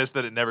 Kind of pissed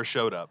that it never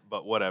showed up,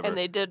 but whatever. And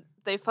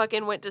they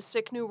fucking went to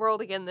Sick New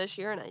World again this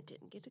year, and I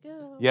didn't get to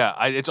go. Yeah,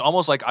 it's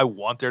almost like I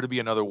want there to be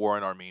another war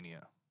in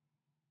Armenia.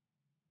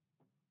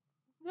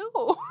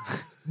 No.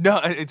 No,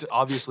 it's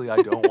obviously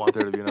I don't want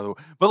there to be another war.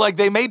 But like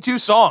they made 2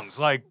 songs.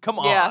 Like, come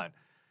Yeah.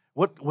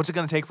 on. What's it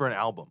gonna take for an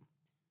album?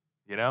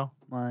 You know?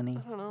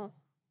 Money. I don't know.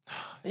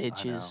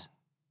 Bitches.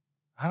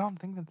 I don't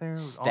think that they're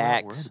all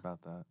that worried Stacks.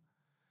 about that.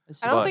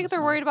 This I is don't But- think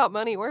they're worried about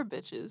money or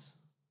bitches.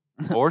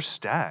 Or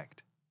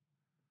stacked.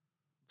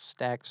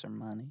 Stacks are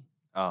money.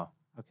 Oh.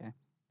 Okay.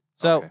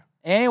 So Okay.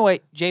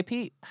 anyway,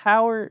 JP,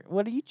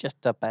 what are you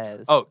just up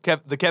as? Oh,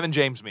 the Kevin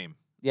James meme.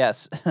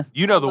 yes.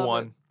 You know I the love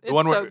one. it. The It's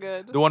one so where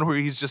good. the one where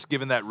he's just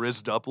giving that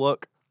rizzed up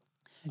look.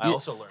 I You-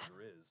 also learned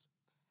Riz.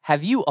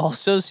 Have you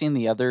also seen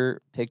the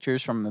other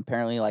pictures from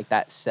apparently like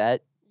that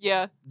set?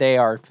 Yeah, They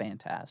are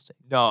fantastic.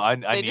 No, I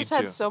they need just to.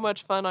 had so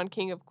much fun on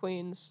King of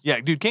Queens.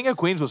 Yeah, dude, King of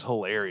Queens was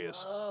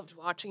hilarious. Loved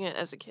watching it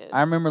as a kid. I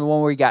remember the one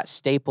where he got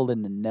stapled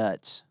in the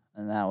nuts,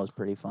 and that was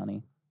pretty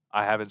funny.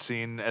 I haven't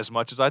seen as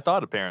much as I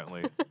thought,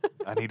 apparently.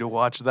 I need to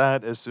watch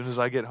that as soon as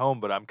I get home,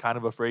 but I'm kind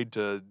of afraid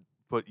to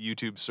put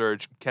YouTube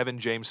search Kevin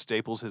James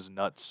staples his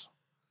nuts.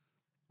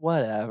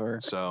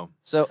 Whatever. So,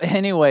 So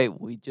anyway,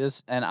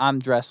 and I'm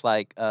dressed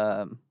like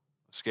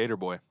Skater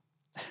Boy.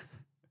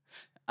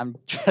 I'm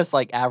dressed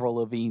like Avril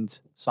Lavigne's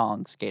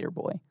song "Skater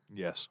Boy."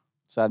 Yes.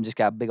 So I've just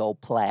got a big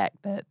old plaque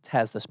that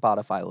has the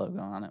Spotify logo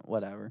on it.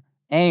 Whatever.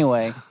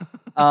 Anyway,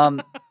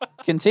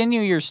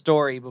 continue your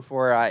story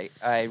before I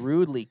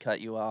rudely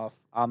cut you off.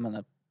 I'm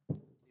gonna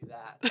do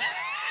that.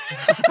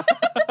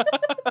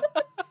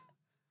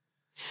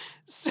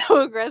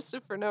 So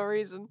aggressive for no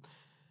reason.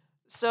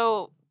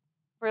 So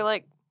we're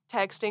like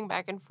texting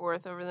back and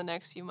forth over the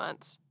next few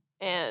months.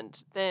 And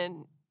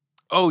then,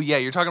 Oh, yeah,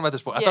 you're talking about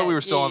this point. I Yeah, thought we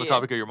were still yeah, on the yeah.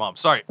 topic of your mom.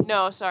 Sorry.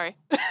 no, sorry.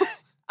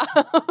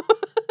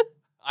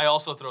 I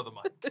also throw the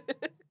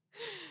mic.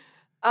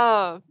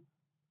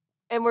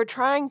 And we're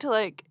trying to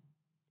like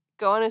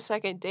go on a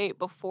second date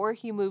before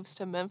he moves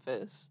to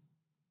Memphis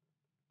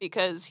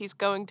because he was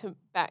going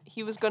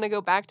to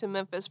go back to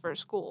Memphis for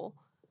school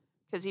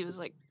because he was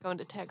like going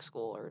to tech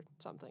school or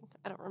something.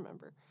 I don't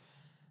remember.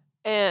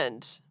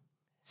 And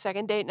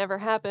second date never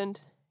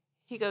happened.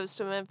 He goes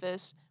to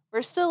Memphis.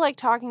 We're still like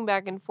talking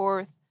back and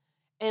forth.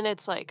 And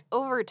it's like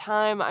over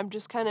time, I'm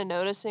just kind of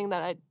noticing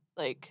that I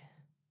like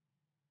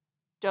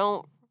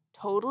don't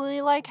totally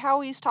like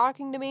how he's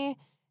talking to me.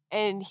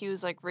 And he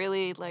was like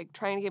really like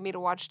trying to get me to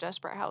watch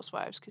Desperate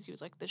Housewives because he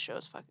was like, this show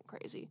is fucking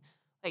crazy.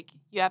 Like,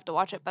 you have to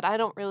watch it. But I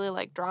don't really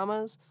like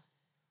dramas.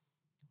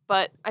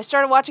 But I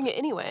started watching it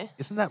anyway.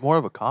 Isn't that more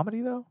of a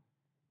comedy, though?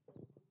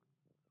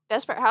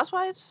 Desperate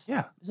Housewives?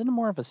 Yeah. Isn't it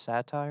more of a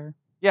satire?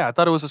 Yeah, I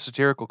thought it was a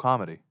satirical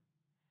comedy.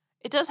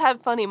 It does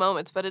have funny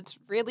moments, but it's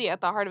really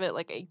at the heart of it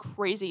like a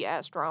crazy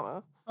ass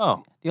drama.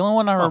 Oh. The only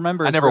one I Huh.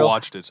 remember. I is never Real-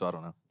 watched it, so I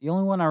don't know. The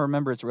only one I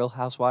remember is Real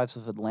Housewives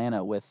of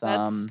Atlanta with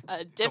That's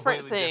a different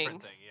Completely thing.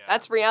 different thing, yeah.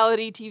 That's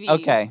reality TV.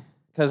 Okay,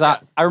 because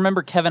Yeah. I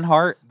remember Kevin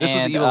Hart. This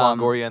was and, Eva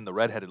Longoria and the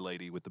redheaded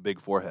lady with the big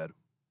forehead.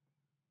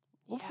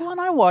 The Yeah. one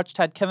I watched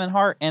had Kevin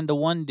Hart and the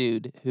one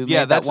dude who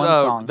Yeah, made that's that one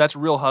song. that's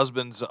Real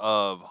Husbands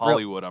of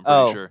Hollywood, I'm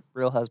pretty sure.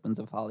 Real Husbands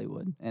of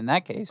Hollywood. In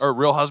that case, Or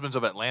Real Husbands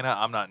of Atlanta,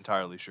 I'm not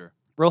entirely sure.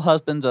 Real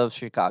Husbands of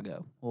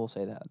Chicago. We'll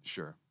say that.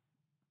 Sure.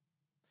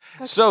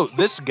 Okay. So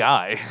this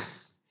guy,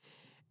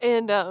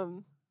 And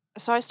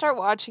so I start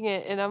watching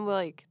it and I'm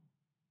like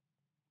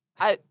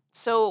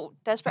so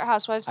Desperate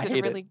Housewives I did a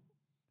hate it. really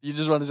You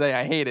just want to say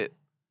I hate it.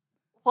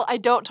 well, I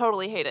don't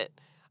totally hate it.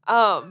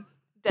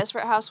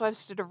 Desperate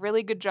Housewives did a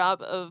really good job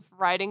of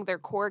writing their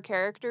core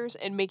characters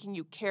and making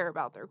you care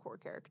about their core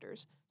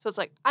characters. So it's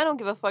like, I don't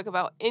give a fuck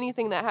about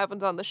anything that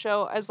happens on the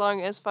show as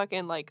long as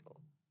fucking like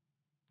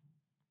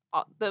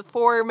the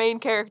 4 main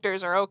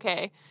characters are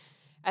okay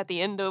at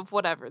the end of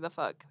whatever the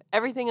fuck.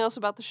 Everything else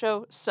about the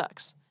show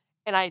sucks.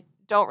 And I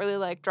don't really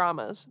like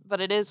dramas, but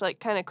it is like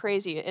kind of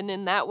crazy. And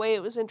in that way,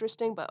 it was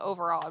interesting. But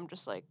overall, I'm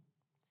just like,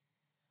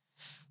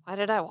 why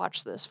did I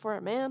watch this for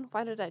a man?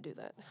 Why did I do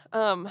that?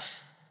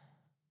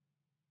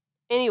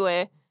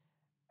 Anyway,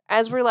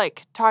 as we're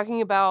like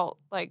talking about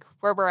like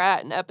where we're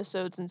at in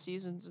episodes and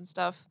seasons and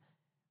stuff,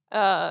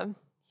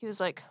 he was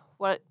like,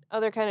 what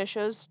other kind of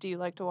shows do you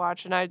like to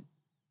watch? And I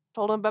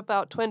told him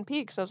about Twin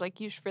Peaks. I was like,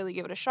 you should really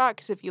give it a shot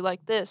because if you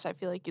like this, I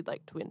feel like you'd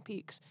like Twin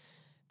Peaks.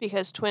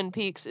 Because Twin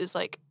Peaks is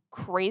like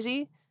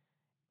crazy.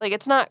 Like,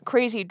 it's not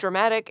crazy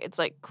dramatic, it's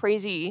like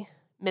crazy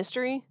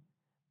mystery,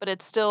 but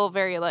it's still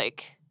very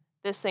like,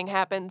 this thing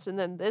happens and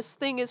then this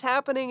thing is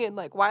happening and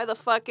like, why the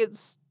fuck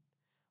is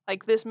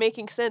like this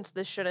making sense?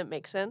 This shouldn't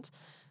make sense.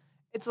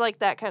 It's like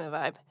that kind of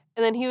vibe.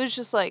 And then he was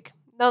just like,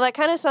 no, that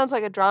kind of sounds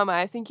like a drama.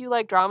 I think you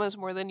like dramas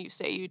more than you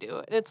say you do.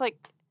 And it's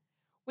like,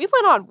 we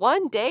went on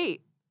 1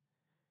 date.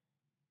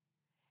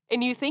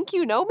 And you think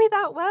you know me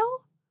that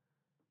well?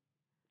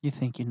 You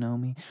think you know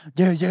me?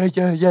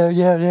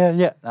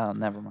 Yeah. Oh,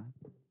 never mind.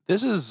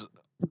 This is,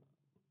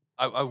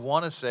 I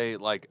want to say,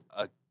 like,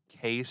 a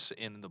case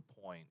in the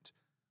point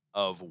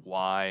of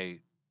why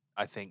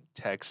I think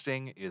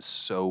texting is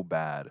so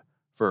bad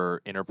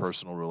for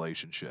interpersonal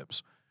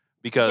relationships.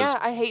 Because Yeah,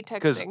 I hate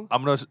texting.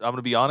 I'm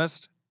gonna be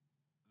honest,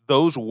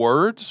 those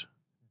words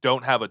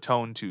don't have a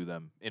tone to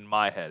them in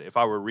my head if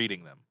I were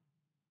reading them.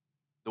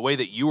 The way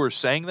that you were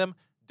saying them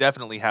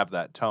definitely have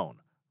that tone,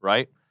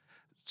 right?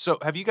 So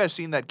have you guys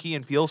seen that Key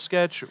and Peele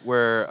sketch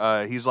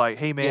where he's like,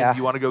 "Hey man, Yeah.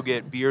 you want to go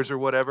get beers or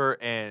whatever?"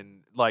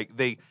 And like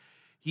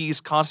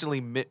he's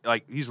constantly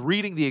he's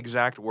reading the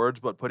exact words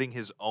but putting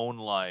his own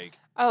like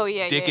Oh,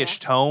 yeah, dickish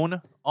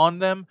tone on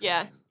them.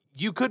 yeah.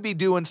 You could be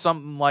doing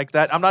something like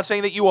that. I'm not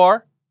saying that you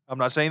are.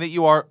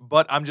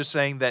 But I'm just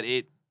saying that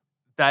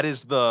that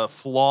is the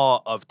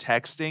flaw of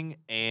texting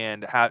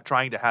and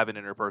trying to have an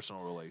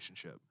interpersonal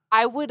relationship.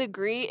 I would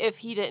agree if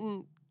he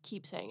didn't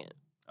keep saying it.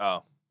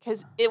 Oh.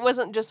 Because it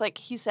wasn't just like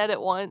he said it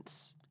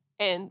once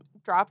and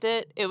dropped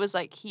it. It was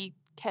like he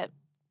kept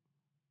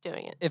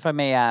doing it. If I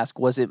may ask,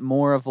 was it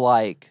more of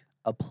like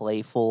a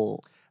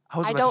playful? I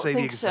was I about to don't say the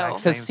think so. exact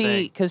same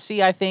thing. Because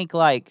I think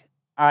like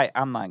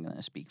I'm not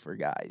gonna speak for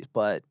guys,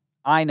 but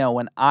I know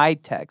when I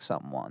text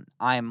someone,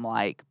 I'm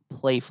like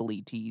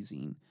playfully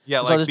teasing. Yeah,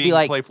 So like I'll just be being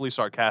like- playfully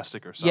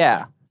sarcastic or something.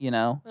 Yeah, I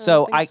don't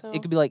So think so.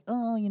 it could be like,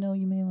 oh, you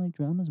may like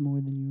dramas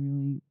more than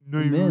you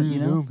really admit, you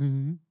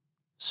know.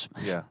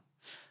 Yeah.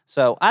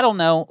 So I don't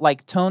know,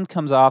 like tone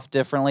comes off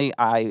differently.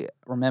 I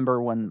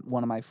remember when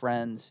one of my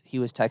friends, he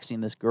was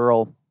texting this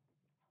girl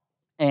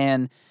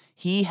and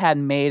he had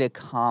made a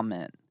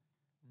comment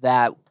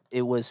that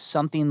it was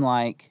something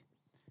like,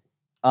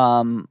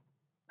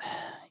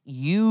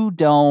 you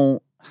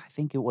don't, I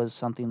think it was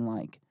something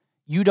like,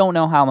 you don't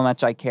know how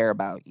much I care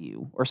about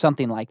you or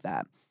something like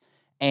that.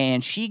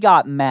 And she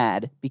got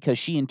mad because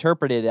she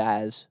interpreted it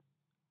as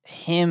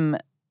him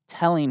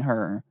telling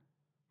her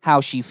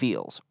how she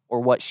feels or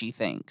what she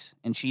thinks.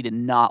 And she did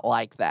not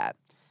like that.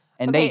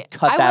 And they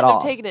cut I that wouldn't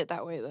off. have taken it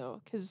that way,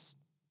 though, because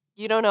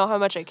you don't know how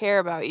much I care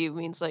about you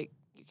means, like,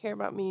 you care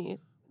about me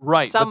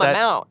Right. some but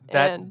amount,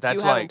 that- and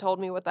that's you haven't like- told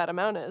me what that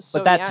amount is. So,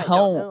 But that yeah, I don't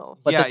tone, know.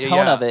 but Yeah, the yeah,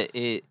 tone yeah. of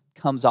it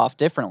comes off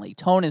differently.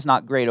 Tone is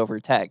not great over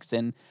text,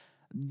 and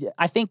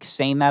I think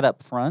saying that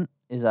up front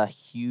is a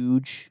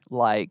huge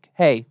like,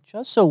 hey,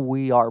 just so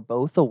we are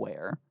both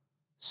aware,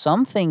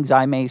 some things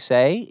I may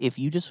say, if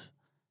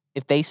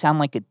they sound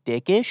like a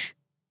dickish,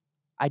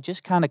 I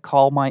just kind of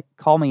call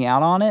me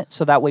out on it,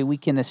 so that way we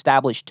can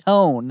establish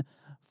tone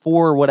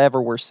for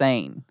whatever we're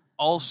saying.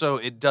 Also,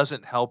 it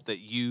doesn't help that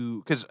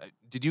because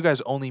did you guys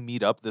only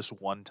meet up this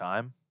one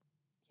time?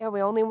 Yeah,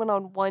 we only went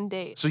on 1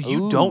 date. So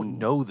you Ooh. don't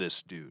know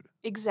this dude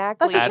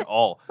Exactly. at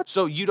all.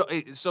 So you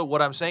don't. So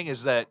what I'm saying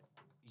is that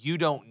you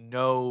don't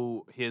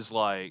know his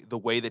like the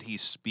way that he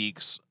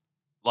speaks,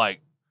 like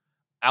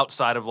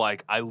outside of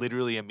like I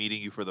literally am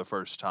meeting you for the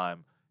first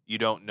time. You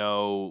don't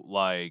know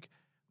like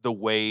the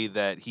way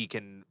that he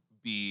can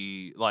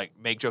be like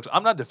make jokes.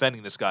 I'm not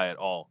defending this guy at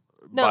all,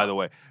 by No. the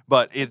way.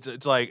 But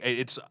it's like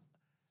it's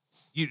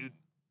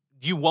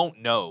you won't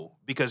know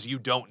because you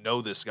don't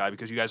know this guy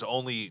because you guys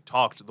only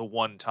talked the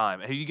one time.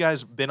 Have you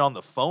guys been on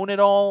the phone at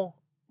all?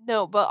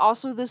 No, but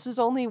also this is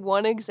only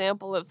one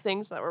example of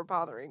things that were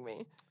bothering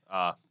me.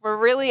 Uh, We're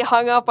really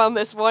hung up on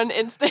this one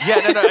instance.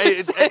 yeah, no.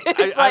 It's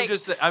I'm like,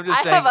 just saying. I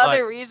Like, have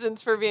other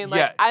reasons for being like,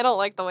 Yeah. I don't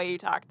like the way you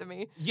talk to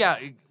me. yeah,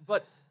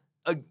 but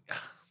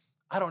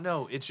I don't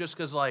know. It's just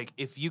because like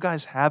if you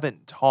guys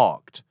haven't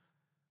talked,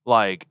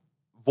 like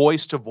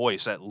voice to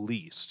voice at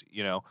least,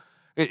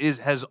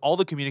 has all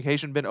the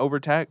communication been over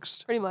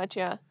text? Pretty much,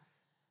 yeah.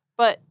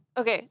 But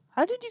okay,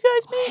 How did you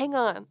guys meet? hang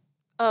on.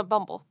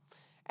 Bumble.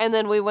 And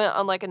then we went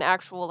on like an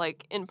actual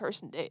like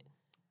in-person date.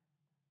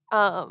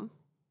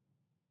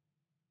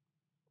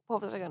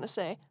 What was I gonna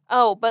say?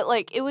 Oh, but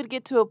like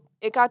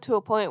it got to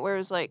a point where it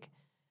was like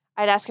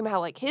I'd ask him how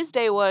like his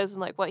day was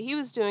and like what he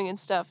was doing and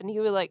stuff, and he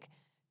would like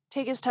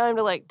take his time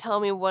to like tell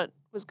me what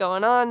was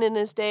going on in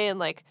his day and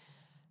like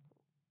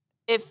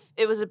if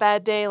it was a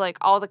bad day, like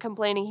all the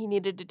complaining he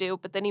needed to do,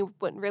 but then he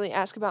wouldn't really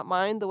ask about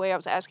mine the way I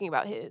was asking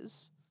about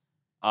his.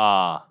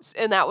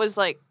 And that was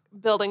like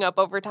building up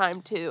over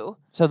time too.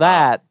 So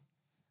that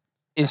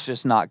is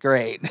just not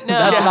great. No.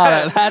 That's Yeah.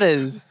 not. That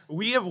is.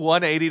 We have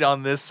 180'd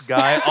on this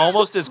guy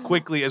almost as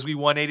quickly as we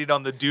 180'd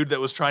on the dude that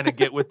was trying to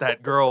get with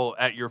that girl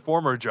at your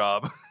former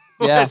job.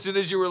 Yeah. As soon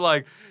as you were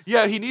like,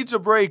 yeah, he needs a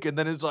break. And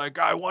then it's like,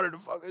 I wanted to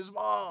fuck his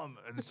mom.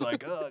 And it's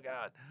like, oh,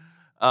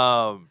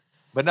 God.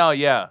 But no,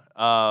 yeah.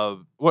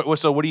 So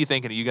what are you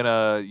thinking? Are you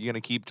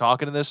gonna keep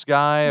talking to this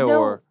guy or?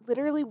 No,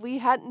 literally, we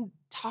hadn't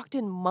talked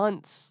in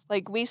months.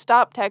 Like, we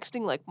stopped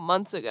texting like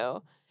months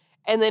ago.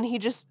 And then he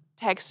just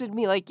texted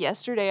me like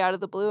yesterday out of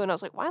the blue. And I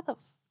was like, why the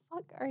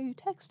fuck are you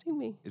texting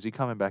me? Is he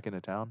coming back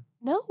into town?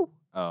 No.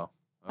 Oh.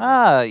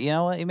 okay. You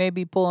know what? He may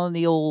be pulling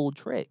the old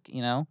trick.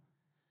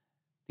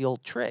 The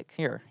old trick.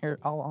 Here.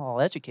 I'll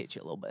educate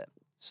you a little bit.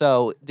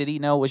 So, did he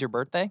know it was your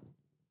birthday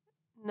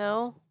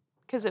No.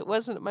 Because it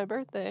wasn't my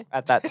birthday.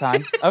 at that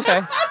time?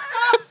 Okay.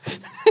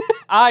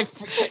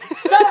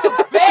 Son of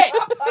a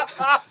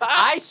bitch!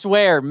 I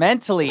swear,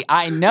 mentally,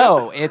 I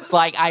know. It's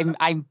like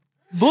I'm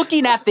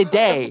looking at the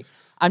day.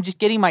 I'm just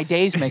getting my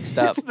days mixed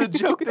up. It's the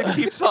joke that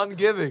keeps on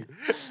giving.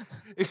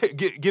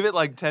 Give it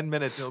like 10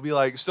 minutes. It'll be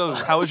like, so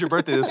how was your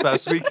birthday this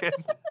past weekend?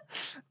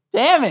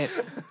 Damn it.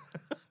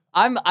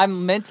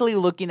 I'm mentally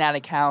looking at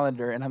a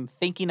calendar and I'm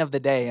thinking of the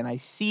day and I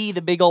see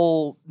the big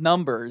old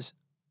numbers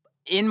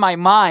in my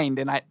mind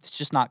and it's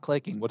just not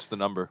clicking. What's the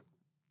number?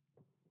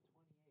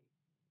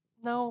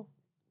 No.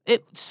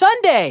 It's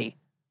Sunday.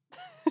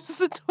 It's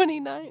the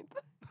 29th.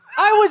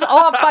 I was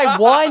off by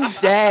one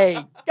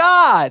day.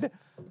 God.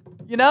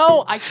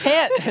 I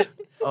can't.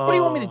 What do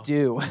you want me to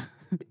do?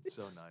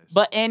 So nice.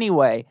 But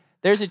anyway,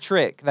 there's a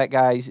trick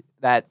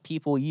that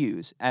people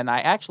use, and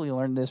I actually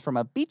learned this from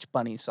a Beach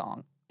Bunny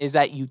song, is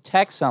that you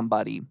text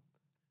somebody.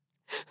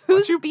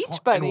 Who's Beach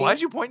Bunny? And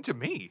why'd you point to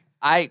me?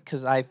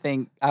 Because I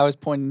think I was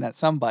pointing at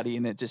somebody,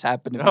 and it just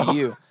happened to be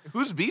you.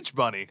 Who's Beach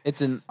Bunny?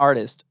 It's an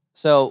artist.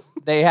 So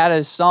they had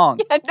a song.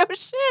 Yeah, no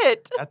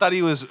shit. I thought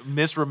he was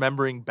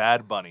misremembering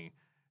Bad Bunny.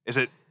 Is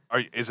it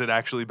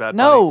actually Bad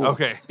No. Bunny?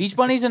 Okay. Beach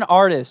Bunny's an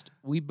artist.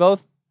 We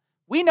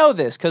know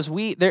this because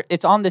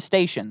it's on the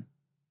station.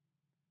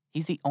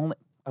 He's the only.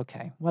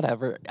 Okay,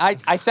 whatever.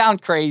 I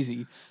sound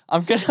crazy.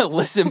 I'm gonna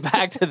listen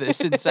back to this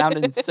and sound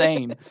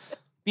insane.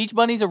 Beach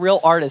Bunny's a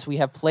real artist. We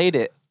have played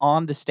it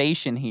on the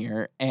station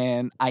here,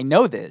 and I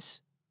know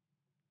this.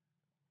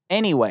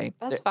 Anyway,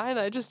 That's fine.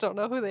 I just don't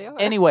know who they are.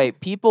 Anyway,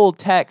 people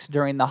text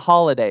during the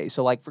holidays.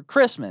 So, like for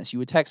Christmas, you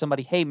would text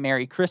somebody, "Hey,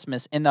 Merry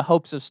Christmas," in the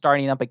hopes of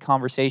starting up a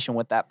conversation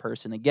with that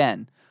person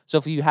again. So,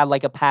 if you had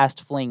like a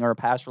past fling or a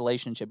past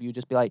relationship, you would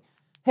just be like,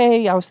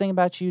 "Hey, I was thinking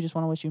about you. Just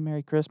want to wish you a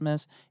Merry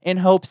Christmas," in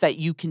hopes that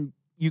you can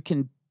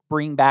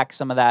bring back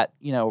some of that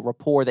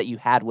rapport that you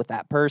had with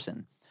that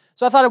person.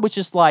 So, I thought it was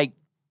just like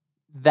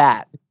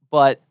that.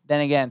 But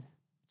then again,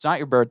 it's not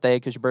your birthday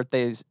because your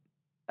birthday is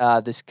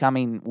this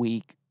coming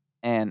week.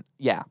 And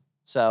yeah,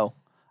 so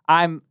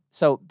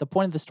the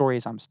point of the story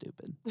is I'm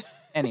stupid.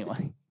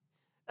 Anyway,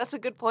 That's a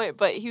good point.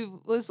 But he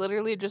was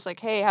literally just like,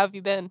 hey, how have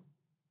you been?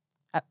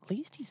 at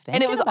least he's thinking.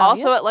 And it was about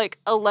also you. at like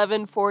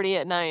 11:40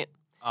 at night.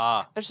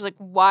 I was just like,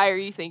 why are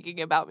you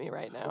thinking about me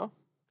right now?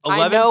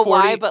 I know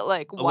why, but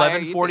like, why are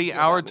you 11:40 thinking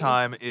our about me?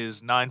 time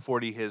is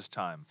 9:40 his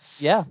time.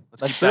 Yeah,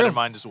 Let's that's keep that true. in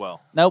mind as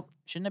well. Nope,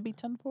 shouldn't it be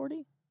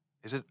 10:40?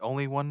 Is it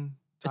only one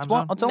time It's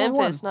one. zone? It's only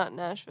Memphis, one. not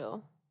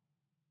Nashville.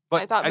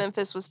 But I thought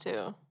Memphis was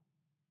 2.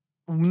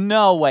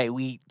 No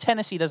way.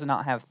 Tennessee does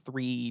not have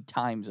 3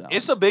 time zones.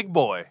 It's a big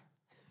boy.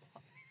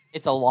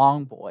 It's a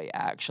long boy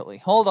actually.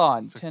 Hold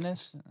on,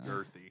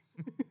 Girthy.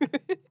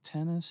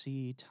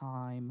 Tennessee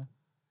time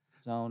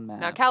zone map.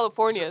 Now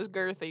California is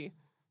girthy.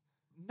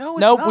 No,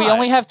 it's Nope, not. we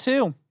only have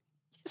 2.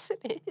 Yes,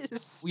 it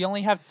is. We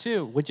only have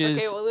 2, which is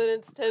Okay, well then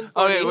it's 10:40.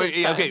 Okay, wait,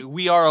 his time. okay.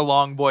 We are a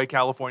long boy.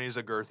 California's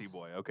a girthy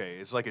boy. Okay,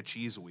 it's like a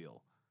cheese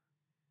wheel.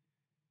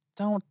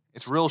 don't.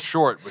 It's real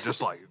short, but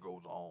just like it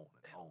goes on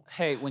and on.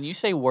 Hey, when you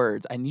say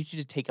words, I need you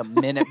to take a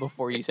minute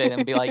before you say them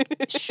and be like,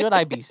 should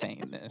I be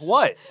saying this?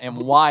 What? And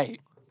why?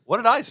 What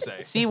did I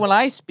say? See, when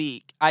I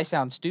speak, I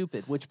sound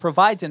stupid, which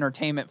provides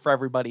entertainment for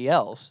everybody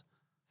else.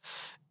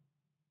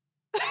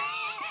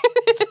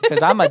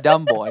 Because I'm a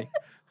dumb boy.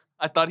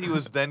 I thought he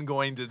was then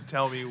going to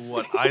tell me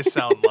what I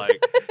sound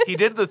like. He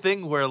did the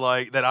thing where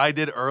that I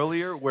did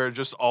earlier, where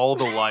just all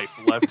the life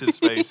left his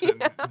face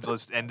and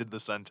just ended the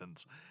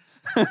sentence.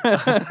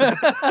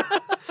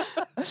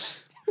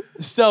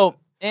 So,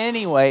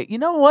 anyway, you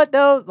know what,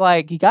 though?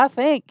 Like, you got to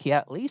think. Yeah,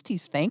 at least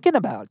he's thinking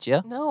about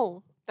you.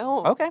 No,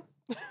 don't. Okay.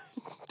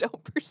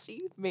 Don't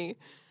perceive me.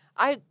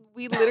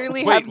 We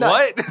literally Wait, have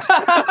not.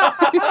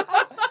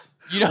 what?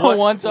 You don't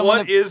want someone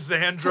What to, is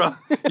Xandra?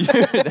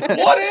 you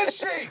What is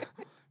she?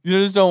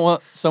 just don't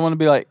want someone to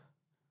be like,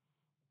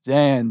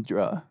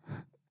 Xandra.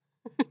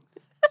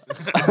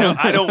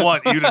 I don't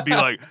want you to be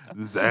like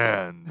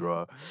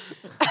Xandra.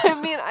 I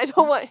mean, I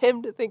don't want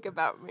him to think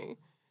about me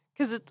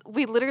because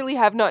we literally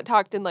have not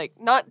talked in like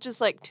not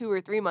just like 2 or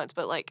 3 months,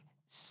 but like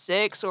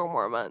 6 or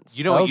more months.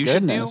 You know what Oh, you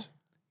should do? goodness.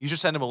 You should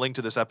send him a link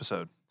to this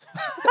episode.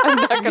 I'm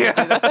not gonna do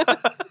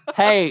that.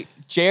 Hey,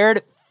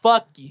 Jared,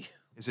 fuck you.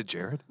 Is it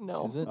Jared?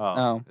 No. Is it? Oh,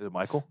 No. Is it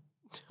Michael?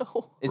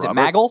 No. Is Robert?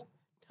 it Maggle?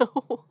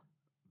 No.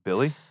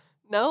 Billy?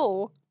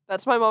 No.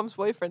 That's my mom's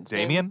boyfriend's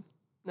name. Damien?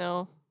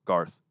 No.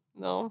 Garth?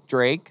 No.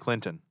 Drake?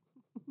 Clinton?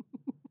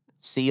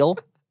 Seal?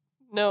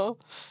 No.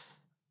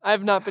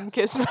 I've not been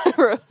kissed by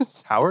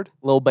Rose. Howard?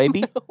 Lil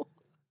Baby?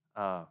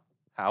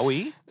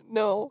 Howie?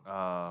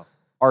 No.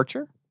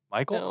 Archer?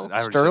 Michael? No.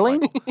 I already said Sterling?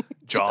 Michael.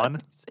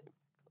 John?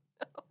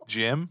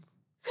 Jim?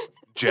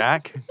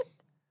 Jack?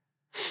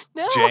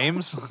 No.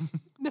 James?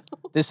 No.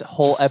 This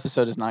whole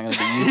episode is not going to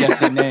be you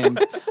guessing names.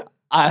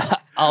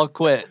 I'll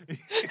quit.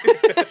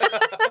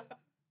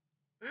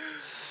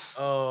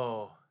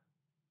 Oh.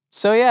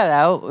 So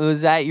yeah,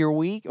 was that your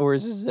week, or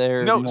is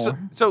there No, more?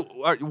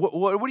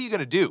 what are you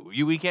gonna do?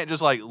 We can't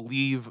just like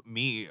leave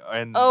me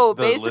and Oh,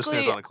 the listeners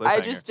basically, on a cliffhanger. I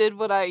just did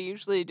what I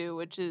usually do,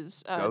 which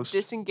is Ghost?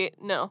 disengage.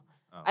 No,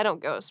 Oh. I don't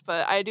ghost,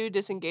 but I do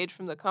disengage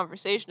from the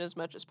conversation as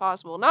much as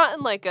possible. Not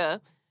in like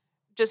a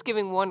just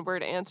giving one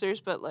word answers,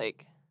 but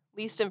like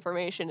least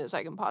information as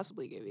I can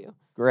possibly give you.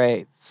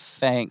 Great,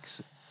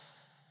 thanks.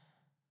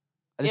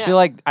 I just Yeah. feel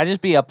like I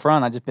just be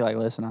upfront. I just be like,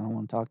 listen, I don't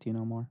want to talk to you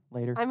no more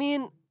later. I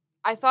mean,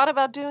 I thought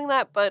about doing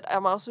that, but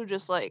I'm also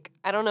just like,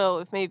 I don't know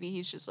if maybe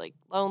he's just like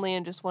lonely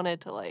and just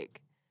wanted to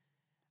like,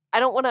 I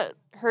don't want to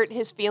hurt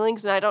his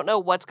feelings, and I don't know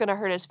what's going to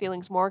hurt his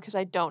feelings more because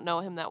I don't know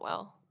him that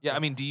well. Yeah, I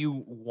mean, do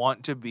you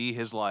want to be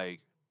his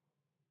like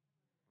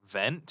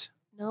vent?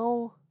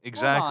 No.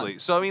 Exactly.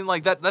 So I mean,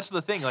 like that's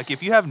the thing. Like,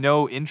 if you have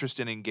no interest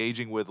in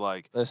engaging with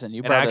like, Listen,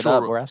 you an brought it actual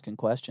up. re- We're asking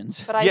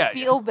questions. But I Yeah,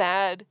 feel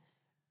bad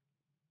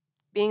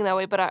being that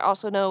way, but I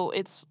also know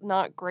it's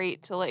not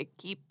great to like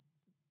keep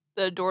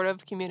the door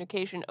of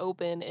communication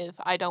open if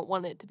I don't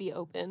want it to be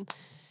open.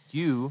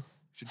 you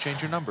should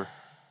change your number.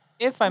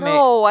 If I may,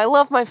 No, I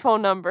love my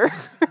phone number.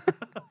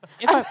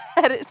 if I've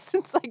I, had it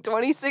since like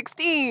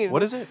 2016.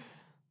 What is it?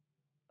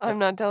 I'm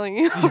not telling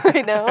you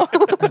right now.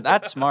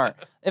 that's smart.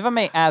 If I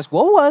may ask,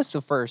 what was the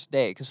first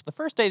date? Because the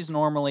first date is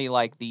normally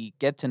like the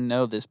get to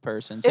know this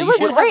person. So It you was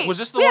should great. Was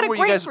this the We had one a where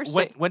you great guys first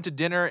went date. went to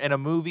dinner and a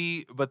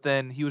movie, but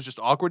then he was just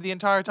awkward the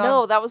entire time?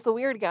 No, that was the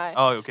weird guy.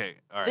 Oh, okay.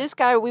 All right. This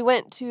guy, we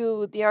went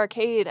to the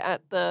arcade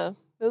at the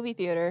movie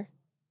theater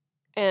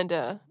and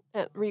at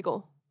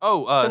Regal.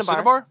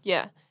 Cinnabar?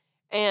 Yeah.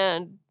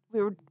 And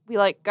we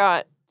like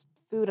got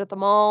food at the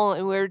mall,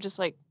 and we were just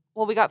like,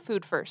 well, we got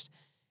food first.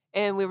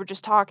 And we were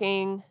just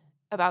talking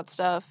about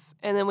stuff,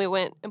 and then we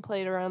went and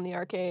played around the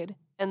arcade.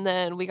 And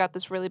then we got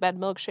this really bad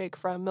milkshake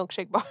from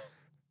Milkshake Bar.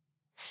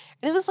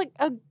 And it was like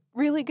a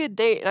really good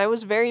date, and I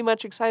was very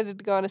much excited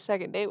to go on a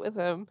second date with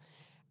him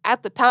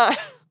at the time.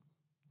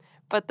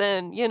 But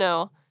then,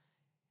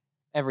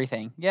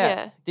 everything.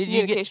 Yeah. Did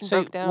you get communication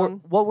so broke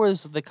down. what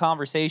was the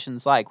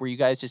conversations like? Were you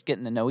guys just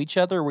getting to know each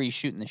other, or were you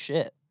shooting the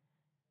shit?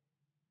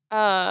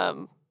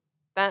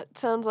 That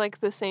sounds like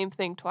the same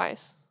thing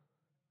twice.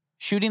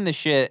 Shooting the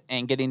shit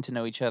and getting to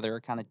know each other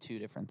are kind of two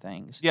different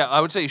things. Yeah,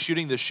 I would say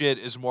shooting the shit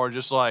is more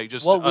just like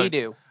What we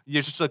do.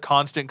 It's just a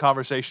constant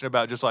conversation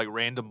about just like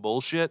random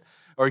bullshit,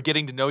 or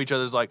getting to know each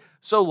other is like,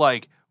 so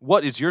like,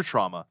 what is your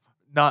trauma?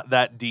 Not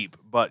that deep,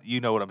 but you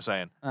know what I'm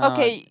saying.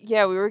 Okay,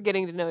 yeah, we were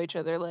getting to know each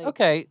other. Like,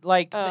 Okay,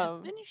 like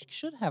then you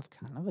should have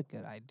kind of a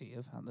good idea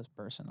of how this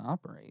person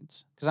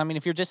operates. Because I mean,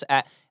 if you're just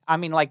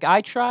like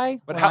I try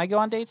But when how- I go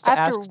on dates to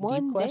After ask one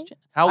deep date? questions.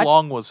 How I-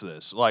 long was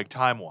this, like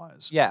time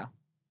wise? Yeah,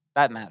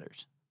 that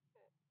matters.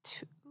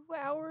 2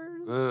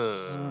 hours,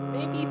 Ugh.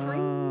 maybe 3.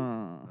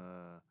 Mm.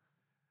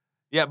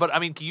 Yeah, but I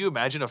mean, can you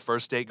imagine a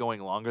first date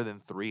going longer than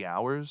 3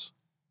 hours?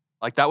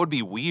 Like that would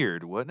be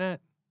weird, wouldn't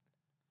it?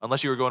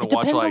 Unless you were going It to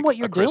watch depends on like what a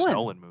you're Chris doing.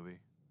 Nolan movie.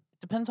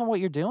 Depends on what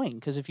you're doing.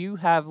 Because if you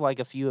have like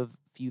a few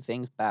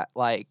things back,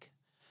 like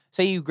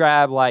say you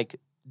grab like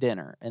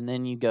dinner and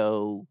then you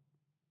go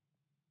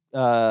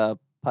putt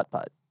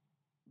putt,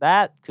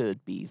 that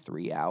could be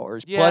 3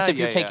 hours. Plus, Yeah, if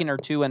you're yeah. taking her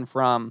to and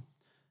from,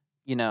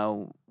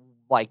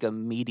 like a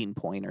meeting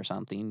point or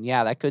something,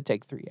 yeah, that could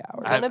take 3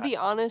 hours. I- I'm gonna be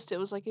honest, it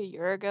was like a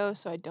year ago,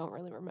 so I don't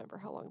really remember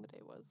how long the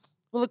date was.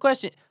 Well, the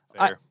question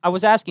Fair. I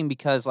was asking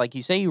because, like,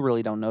 you say you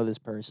really don't know this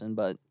person,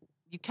 but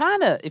you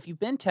kind of, if you've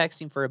been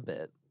texting for a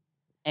bit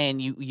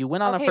and you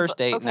went on a first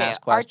date and asked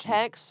our questions.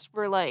 texts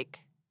were like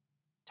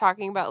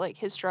talking about like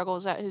his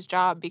struggles at his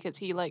job because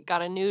he like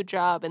got a new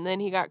job and then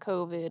he got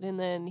COVID and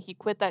then he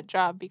quit that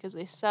job because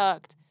they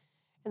sucked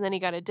and then he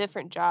got a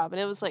different job,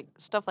 and it was like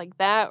stuff like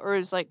that, or it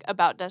was like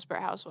about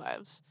Desperate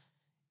Housewives.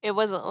 It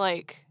wasn't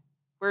like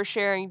we're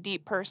sharing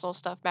deep personal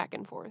stuff back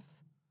and forth.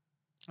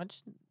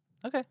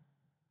 Okay,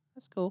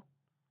 that's cool.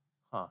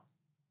 Huh. I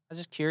was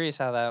just curious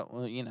how that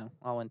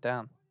all went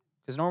down.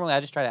 Because normally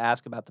I just try to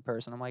ask about the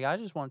person. I'm like, I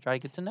just want to try to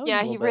get to know you. Yeah,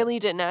 a he little bit. really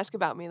didn't ask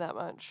about me that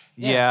much.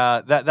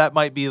 Yeah, that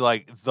might be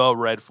like the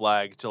red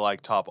flag to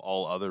like top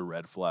all other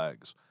red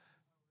flags.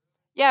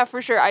 Yeah,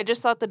 for sure. I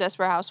just thought the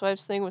Desperate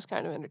Housewives thing was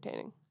kind of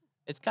entertaining.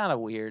 It's kind of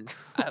weird.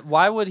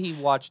 Why would he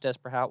watch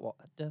Desperate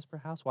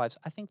Housewives?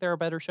 I think there are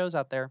better shows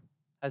out there.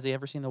 Has he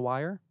ever seen The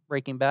Wire,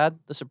 Breaking Bad,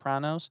 The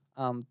Sopranos,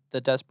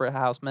 The Desperate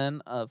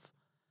Housemen of?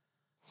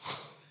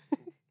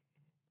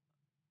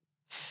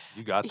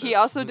 You got this. He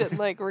also didn't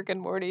like Rick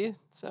and Morty,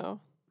 so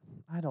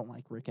I don't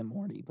like Rick and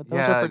Morty, but those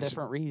Yeah, are for it's-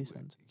 different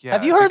reasons. yeah,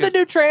 Have you heard the because-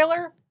 new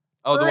trailer?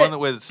 Oh, the for one it. that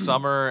with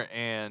Summer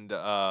and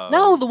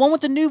No, the one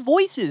with the new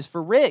voices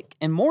for Rick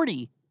and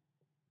Morty.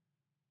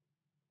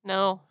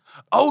 no.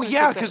 Oh I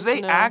yeah, think because that-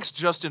 they no. axed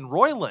Justin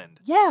Roiland.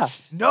 Yeah.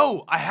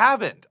 No, I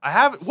haven't.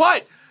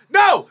 What?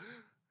 No,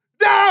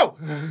 no.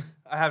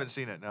 I haven't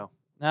seen it. No.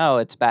 No,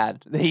 it's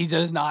bad. He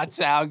does not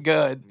sound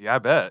good. Yeah, I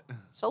bet.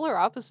 Solar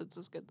Opposites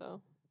is good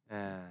though.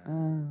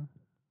 The-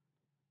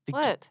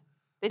 What?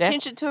 They that-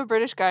 changed it to a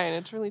British guy, and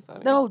it's really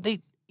funny. No,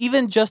 they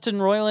even Justin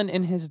Roiland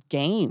in his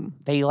game,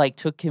 they like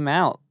took him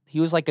out.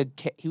 He was like a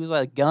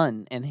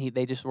gun, and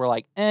they just were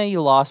like,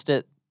 you lost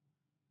it.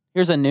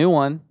 Here's a new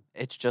one.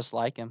 It's just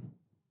like him,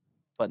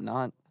 but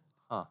not.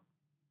 Huh.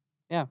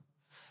 Yeah.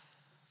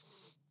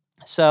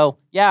 So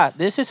yeah,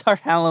 this is our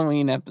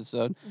Halloween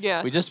episode.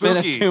 Yeah. We just spent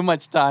Spooky. too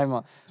much time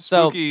on.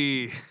 So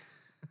Spooky.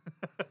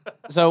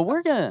 so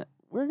we're gonna.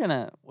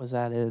 Was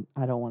that it?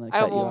 I don't want to. I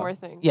cut have you one off. more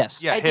thing.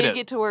 Yes. Yeah, I hit did it.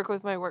 get to work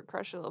with my work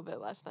crush a little bit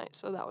last night,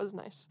 so that was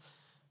nice.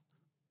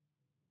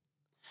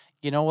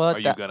 You know what? Are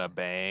you That- gonna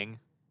bang?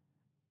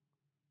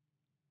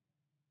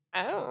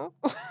 I don't know.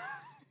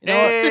 you know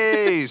what?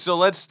 Hey, so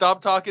let's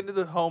stop talking to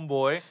the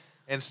homeboy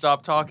and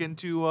stop talking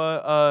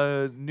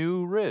to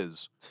new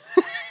Riz.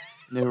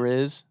 New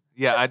Riz.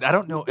 Yeah, I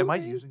don't know. Am I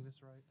using this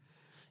right?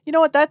 You know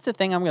what? That's the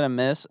thing I'm gonna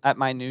miss at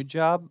my new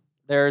job.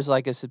 There's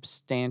like a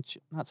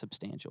not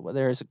substantial, but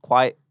there's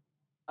quite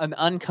an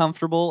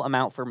uncomfortable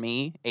amount for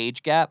me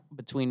age gap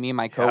between me and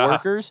my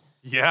coworkers.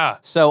 Yeah.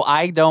 So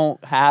I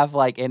don't have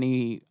like I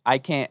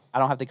don't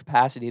have the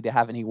capacity to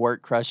have any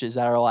work crushes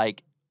that are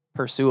like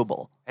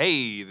pursuable. Hey,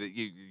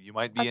 you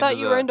might be. I thought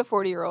into you were into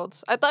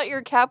 40-year-olds. I thought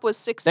your cap was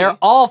 60. They're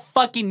all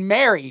fucking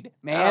married,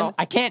 man. Oh.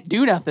 I can't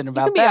do nothing you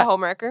about can be that. a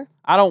homewrecker.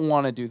 I don't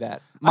want to do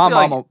that. I My feel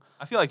like- mom.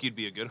 I feel like you'd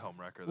be a good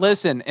homewrecker. Though.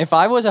 Listen, if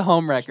I was a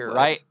homewrecker, would.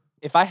 right?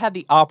 If I had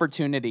the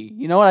opportunity,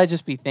 you know what I'd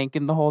just be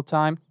thinking the whole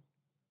time?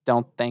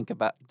 Don't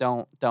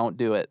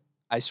do it.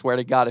 I swear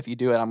to God, if you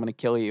do it, I'm gonna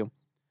kill you.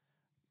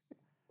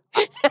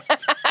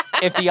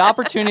 If the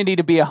opportunity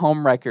to be a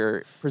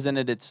homewrecker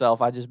presented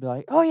itself, I'd just be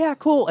like, oh yeah,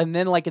 cool. And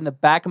then like in the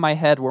back of my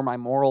head where my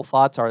moral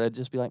thoughts are, I'd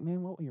just be like,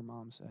 man, what would your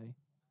mom say? Your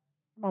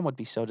mom would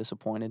be so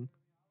disappointed.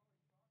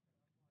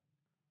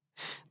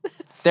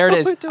 There it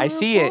is. I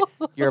see it.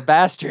 You're a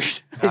bastard.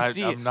 I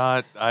see it. I'm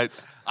not.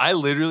 I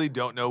literally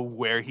don't know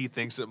where he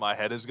thinks that my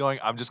head is going.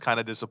 I'm just kind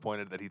of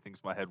disappointed that he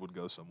thinks my head would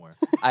go somewhere.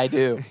 I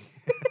do.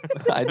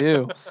 I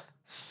do.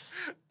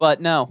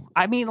 But no,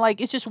 I mean, like,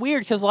 it's just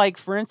weird because, like,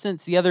 for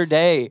instance, the other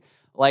day,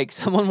 like,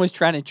 someone was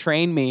trying to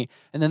train me,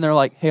 and then they're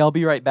like, hey, I'll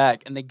be right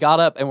back. And they got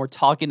up and were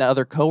talking to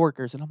other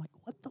coworkers, and I'm like,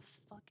 what the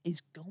fuck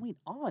is going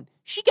on?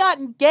 She got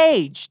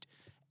engaged.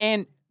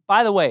 And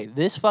by the way,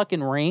 this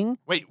fucking ring,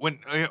 Wait,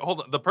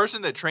 hold on. The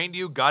person that trained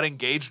you got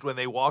engaged when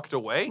they walked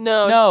away?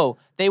 No, no,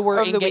 they were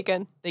over the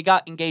weekend. They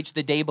got engaged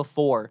the day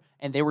before,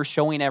 and they were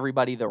showing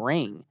everybody the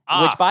ring,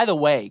 Ah. which, by the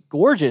way,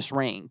 gorgeous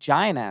ring,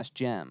 giant ass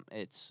gem.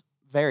 It's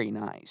very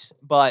nice.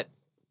 But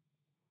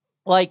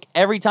like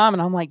every time,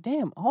 and I'm like,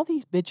 damn, all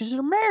these bitches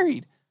are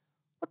married.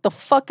 What the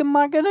fuck am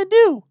I gonna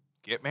do?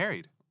 Get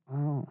married.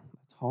 Oh,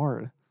 it's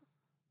hard.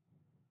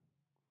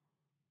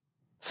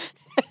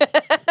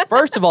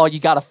 First of all, you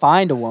got to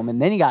find a woman,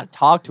 then you got to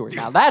talk to her.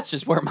 Now that's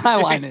just where my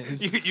line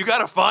is. you got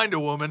to find a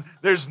woman.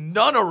 There's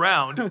none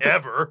around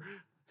ever.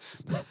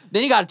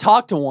 Then you got to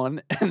talk to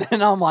one, and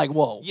then I'm like,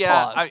 whoa,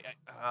 Yeah,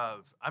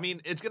 pause. I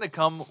mean, it's gonna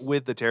come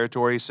with the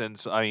territory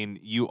since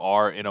you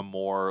are in a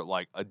more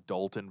like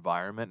adult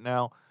environment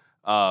now.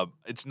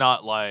 It's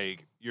not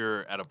like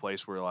you're at a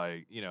place where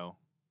like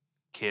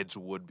kids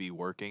would be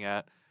working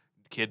at.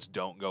 Kids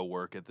don't go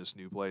work at this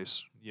new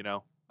place,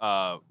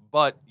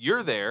 but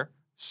you're there,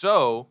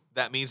 so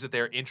that means that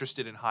they're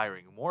interested in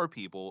hiring more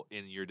people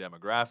in your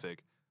demographic.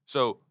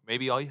 So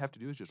maybe all you have to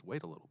do is just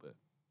wait a little bit.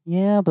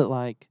 Yeah, but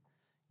like,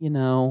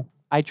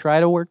 I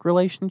tried a work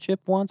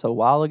relationship once a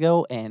while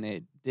ago, and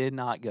it did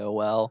not go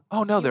well.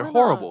 Oh no, You they're went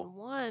horrible. on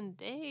one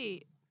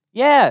date.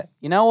 Yeah,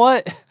 you know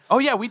what? Oh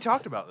yeah, we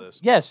talked about this.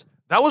 Yes.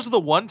 That was the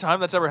one time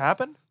that's ever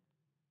happened.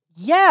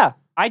 Yeah,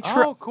 I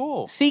tried. Oh,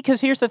 cool. See, because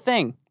here's the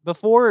thing.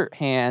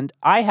 Beforehand,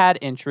 I had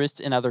interests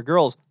in other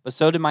girls, but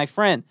so did my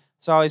friend.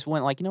 So I always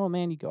went like, you know what,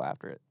 man, you go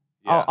after it.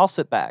 Yeah. I'll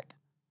sit back.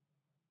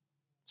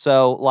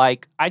 So,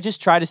 like, I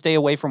just try to stay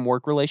away from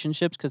work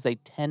relationships because they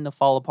tend to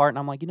fall apart. And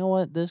I'm like, you know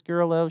what, this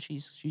girl, though,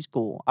 she's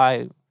cool.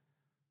 And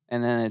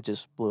then it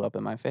just blew up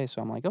in my face.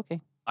 So I'm like,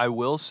 okay. I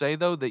will say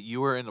though that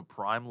you are in a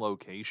prime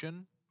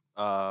location.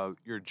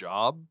 Your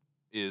job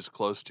is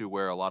close to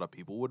where a lot of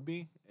people would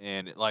be,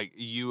 and like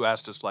you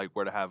asked us like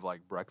where to have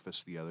like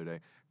breakfast the other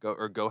day.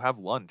 Go have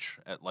lunch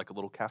at like a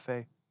little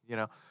cafe.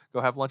 Go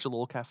have lunch at a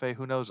little cafe.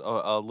 Who knows?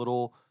 A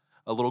little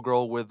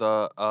girl with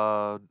what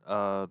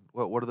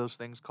are those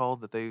things called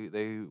that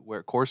they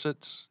wear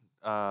corsets?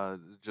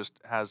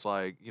 Just has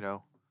like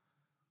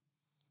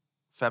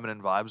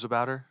feminine vibes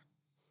about her.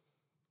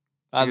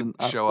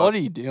 show what up. are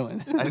you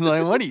doing? Like,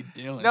 what are you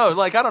doing? No,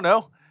 like I don't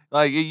know.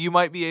 Like you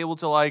might be able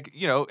to like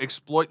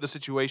exploit the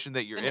situation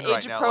that you're An in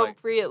right now. Like,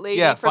 age-appropriate lady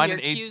yeah, from find your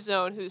an age- Q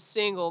zone who's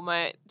single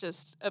might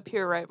just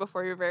appear right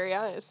before your very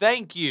eyes.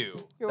 thank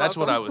you. You're That's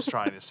what I welcome. was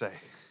trying to say.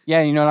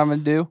 Yeah, you know what I'm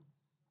gonna do?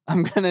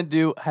 I'm gonna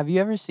do. Have you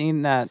ever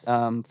seen that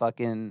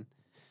fucking?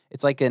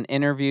 It's like an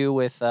interview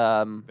with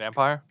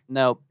Vampire?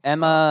 no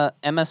Emma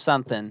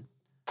something,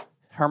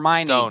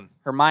 Hermione Stone.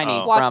 Hermione Oh.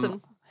 from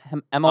Watson.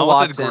 Emma I almost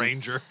Watson. said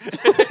Granger.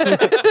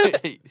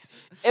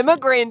 Emma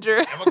Granger.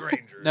 Emma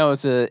Granger. No,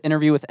 it's an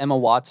interview with Emma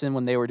Watson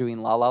when they were doing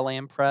La La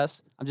Land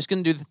press. I'm just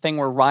gonna do the thing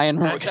where Ryan.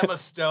 That's Emma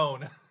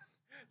Stone.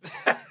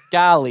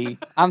 Golly,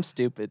 I'm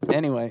stupid.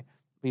 Anyway,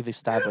 we've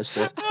established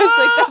this. I was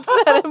like, that's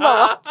not Emma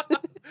Watson.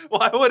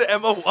 Why would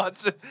Emma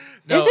Watson?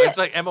 No, Is it? it's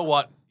like Emma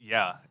Watson.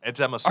 Yeah, it's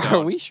Emma Stone.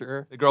 Are we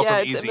sure? The girl yeah,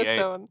 from it's Easy Emma A.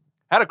 Stone.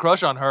 Had a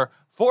crush on her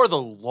for the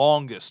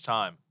longest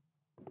time.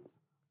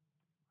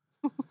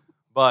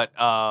 But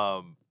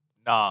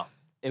nah.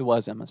 It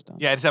was Emma Stone.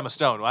 Yeah, it's Emma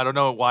Stone. I don't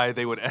know why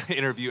they would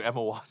interview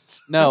Emma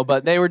Watson. No,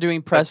 but they were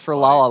doing press That's for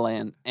funny. La La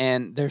Land,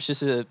 and there's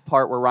just a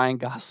part where Ryan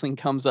Gosling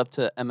comes up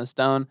to Emma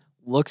Stone,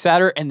 looks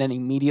at her, and then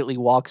immediately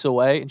walks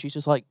away, and she's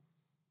just like,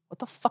 "What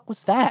the fuck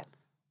was that?"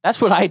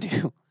 That's what I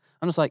do.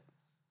 I'm just like,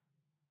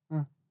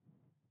 huh.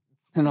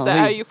 And Is I'll that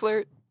how leave. you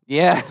flirt?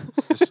 Yeah.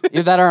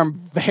 Either that or I'm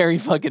very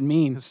fucking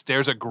mean.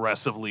 Stares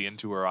aggressively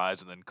into her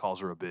eyes and then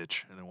calls her a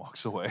bitch and then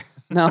walks away.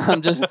 No,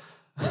 I'm just.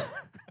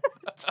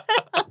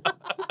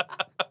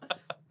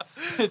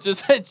 it's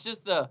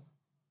just the.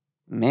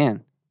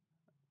 Man.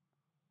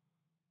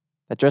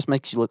 That dress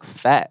makes you look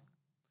fat.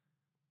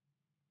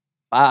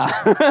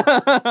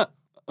 Bye.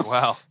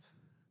 Wow.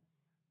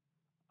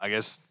 I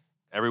guess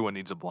everyone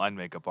needs a blind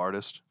makeup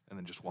artist and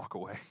then just walk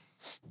away.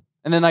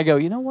 And then I go,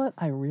 you know what?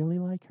 I really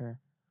like her.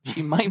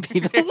 She might be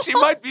the She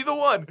might be the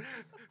one. Do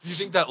you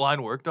think that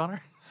line worked on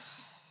her?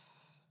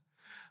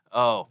 Oh.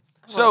 I wanna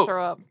So,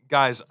 throw up.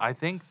 guys, I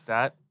think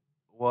that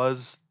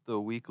was the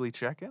weekly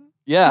check-in.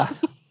 Yeah.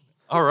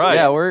 All right.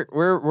 Yeah,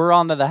 we're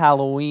on to the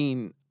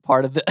Halloween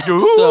part of the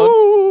episode.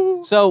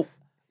 Ooh. So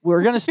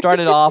we're gonna start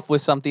it off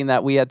with something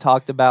that we had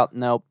talked about.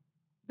 Nope.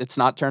 It's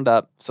not turned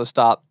up, so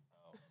stop.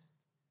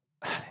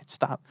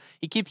 Stop.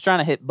 He keeps trying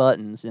to hit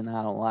buttons and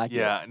I don't like it.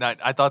 Yeah, and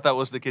I thought that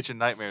was the kitchen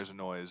nightmares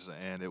noise,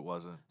 and it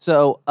wasn't.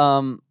 So,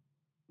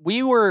 we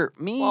Womp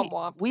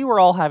womp. were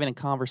all having a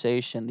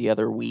conversation the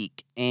other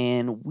week,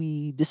 and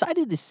we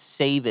decided to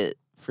save it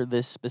for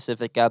this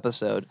specific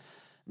episode.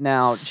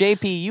 Now,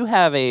 JP, you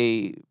have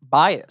a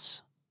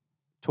bias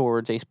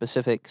towards a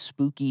specific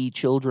spooky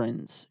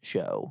children's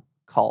show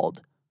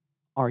called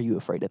 "Are You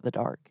Afraid of the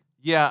Dark?"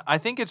 Yeah, I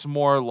think it's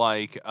more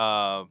like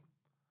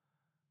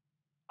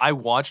I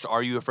watched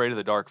Are You Afraid of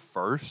the Dark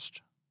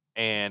first,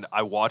 and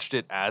I watched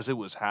it as it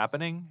was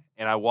happening,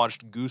 and I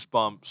watched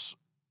Goosebumps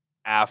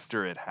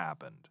after it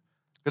happened.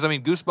 Because, I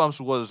mean, Goosebumps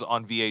was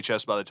on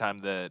VHS by the time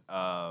that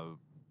Are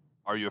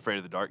You Afraid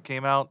of the Dark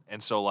came out,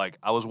 and so, like,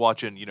 I was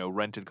watching,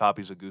 rented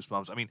copies of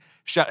Goosebumps. I mean,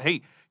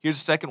 hey, here's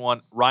the second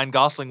one. Ryan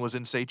Gosling was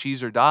in Say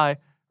Cheese or Die,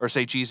 or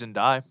Say Cheese and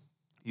Die.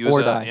 He was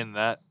Or Die. in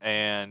that,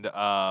 and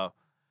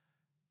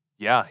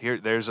yeah,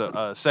 there's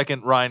a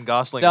second Ryan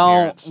Gosling Don't.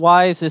 appearance.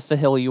 Why is this the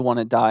hill you want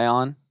to die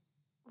on?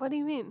 What do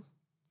you mean?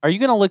 Are you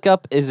gonna look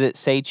up? Is it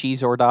Say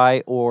Cheese or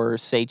Die or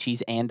Say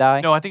Cheese and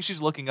Die? No, I think she's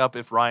looking up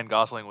if Ryan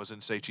Gosling was in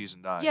Say Cheese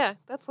and Die. Yeah,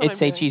 that's what it's I'm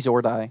Say doing. Cheese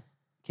or Die.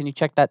 Can you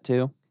check that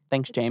too?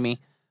 Thanks, It's- Jamie.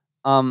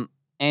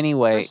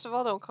 Anyway, First of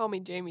all, don't call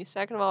me Jamie.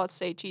 Second of all, it's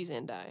say cheese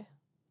and die.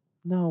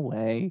 no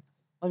way.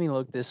 Let me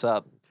look this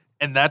up.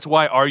 And that's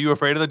why Are You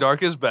Afraid of the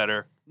Dark is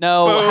better.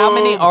 No, how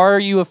many Boom. Are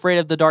You Afraid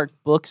of the Dark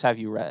books have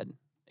you read?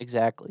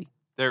 Exactly.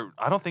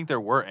 I don't think there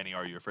were any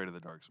Are You Afraid of the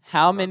Dark.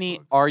 How Dark many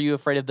books. Are You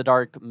Afraid of the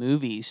Dark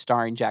movies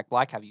starring Jack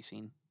Black have you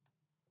seen?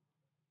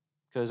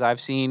 Because I've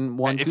seen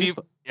one. If you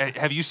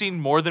have you seen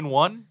more than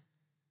one?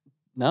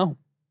 No.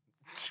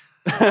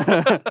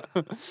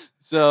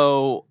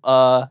 So,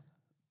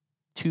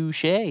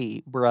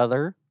 touche,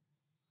 brother.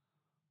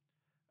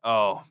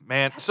 Oh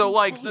man! That's So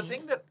like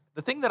insane.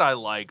 the thing that I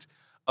liked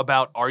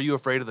about Are You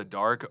Afraid of the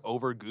Dark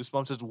over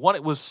Goosebumps is one,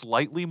 it was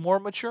slightly more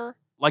mature.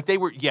 Like they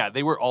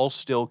were all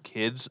still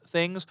kids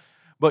things,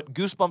 but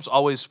Goosebumps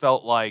always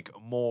felt like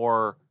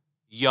more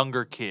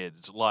younger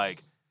kids,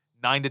 like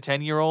 9 to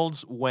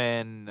 10-year-olds.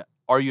 When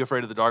Are You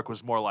Afraid of the Dark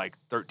was more like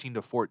 13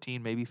 to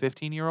 14, maybe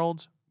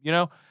 15-year-olds.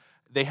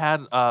 They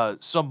had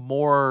some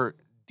more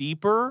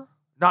deeper.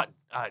 Not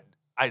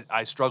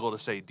I struggle to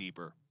say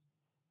deeper,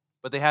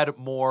 but they had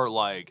more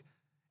like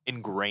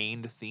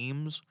ingrained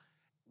themes.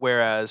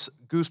 Whereas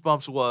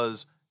Goosebumps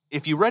was,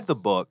 if you read the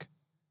book,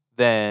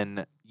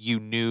 then you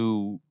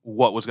knew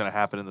what was going to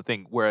happen in the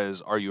thing.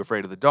 Whereas Are You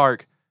Afraid of the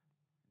Dark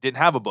didn't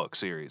have a book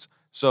series.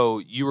 So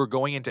you were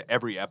going into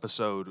every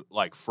episode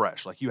like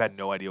fresh. Like you had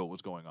no idea what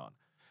was going on.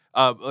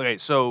 Okay,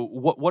 so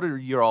what are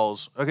your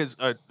all's... Okay,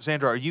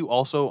 Sandra, are you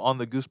also on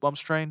the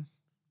Goosebumps train?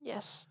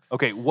 Yes.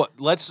 Okay,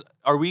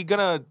 are we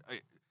gonna...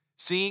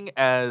 seeing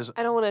as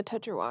I don't want to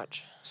touch your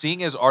watch.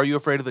 Are You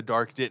Afraid of the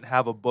Dark didn't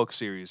have a book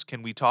series,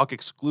 can we talk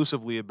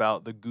exclusively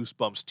about the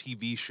Goosebumps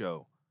TV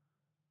show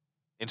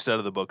instead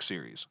of the book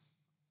series?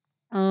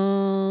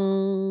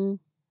 Mm,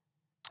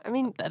 I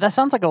mean, that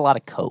sounds like a lot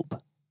of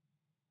cope.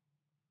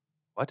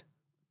 What?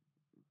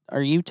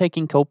 Are you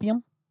taking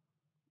copium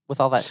with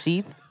all that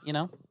seed? You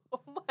know.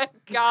 oh my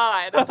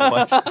god.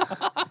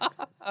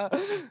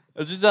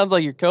 It just sounds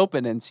like you're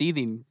coping and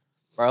seething,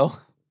 bro.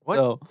 What?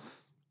 So,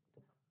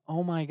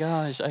 oh my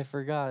gosh, I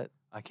forgot.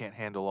 I can't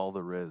handle all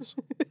the Riz.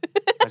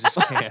 I just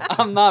can't.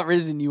 I'm not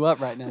raising you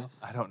up right now.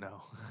 I don't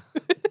know.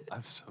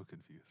 I'm so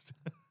confused.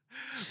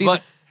 See,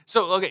 But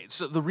so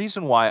the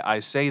reason why I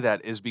say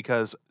that is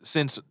because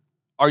since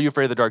Are You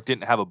Afraid of the Dark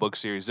didn't have a book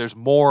series, there's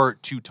more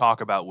to talk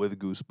about with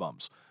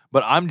Goosebumps.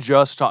 But I'm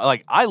just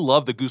like, I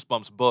love the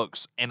Goosebumps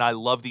books and I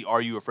love the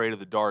Are You Afraid of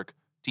the Dark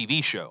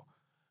TV show.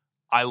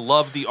 I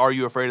love the Are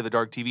You Afraid of the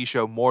Dark TV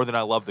show more than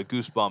I love the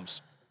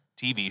Goosebumps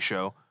TV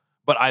show.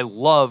 But I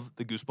love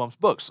the Goosebumps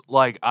books.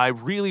 Like, I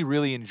really,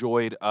 really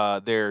enjoyed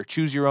their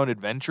Choose Your Own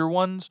Adventure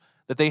ones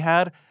that they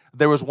had.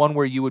 There was one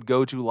where you would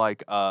go to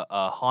like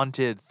a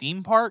haunted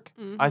theme park,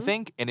 I Mhm.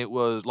 think, and it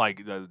was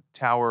like the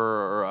Tower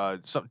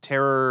or some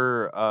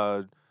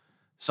terror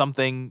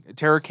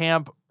terror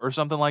camp or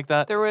something like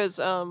that. There was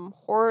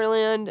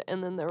Horrorland,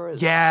 and then there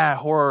was Yeah,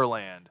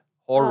 Horrorland,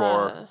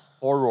 uh,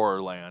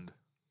 Horrorland.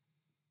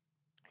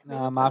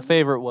 my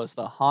favorite was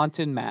the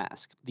Haunted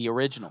Mask, the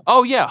original.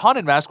 Oh yeah,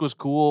 Haunted Mask was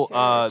cool. The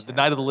Night of the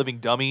Terror. Living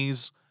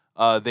Dummies,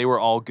 they were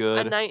all A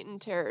good. Night in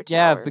Terror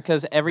Yeah, Tower.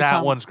 because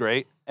That one's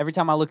great. every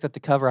time I looked at the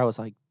cover, I was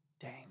like,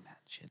 "Dang, that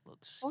shit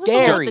looks What was the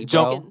one with scary." the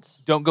bro.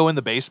 chickens? Don't go in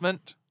the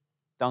basement.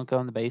 Don't go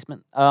in the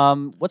basement.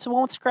 What's the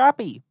one with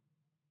Scrappy?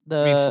 The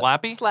You mean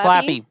Slappy?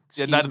 Slappy? Yeah,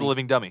 Excuse Night of the me.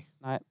 Living Dummy.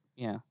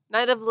 Yeah.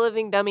 Night of the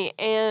Living Dummy,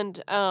 and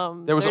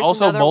There was there's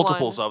also another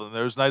multiples one. of them.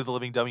 There was Night of the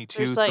Living Dummy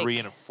 2, There's, 3,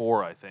 like- and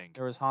 4, I think.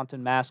 There was Haunted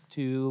Mask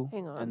 2.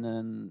 Hang on. And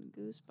then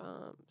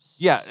Goosebumps.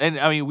 Yeah, and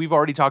I mean we've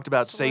already talked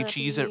about Say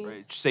Cheese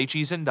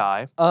Slappy. and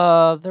Die.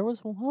 there was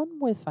one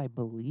with, I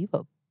believe,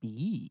 a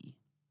bee.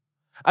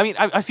 I mean,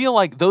 I feel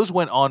like those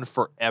went on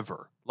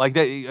forever. Like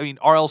that. I mean,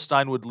 R.L.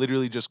 Stein would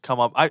literally just come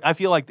up. I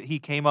feel like he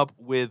came up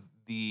with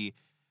the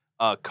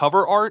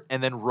cover art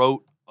and then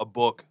wrote a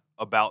book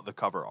about the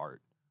cover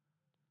art.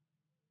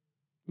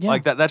 Yeah.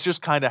 Like that. That's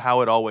just kind of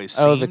how it always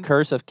seemed. Oh, The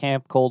Curse of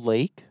Camp Cold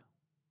Lake.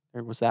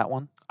 There was that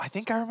one. I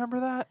think I remember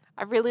that.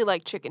 I really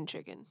like Chicken.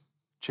 Chicken.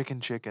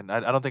 I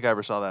don't think I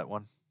ever saw that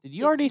one. Did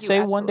you Y- already you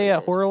say one day at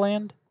absolutely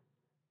Horrorland?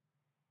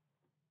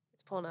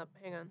 It's pulling up.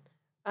 Hang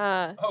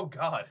on. Oh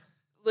God.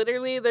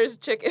 Literally, there's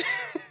chicken.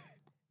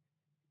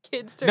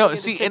 Kids turning No,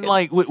 into see, and chickens.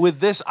 like with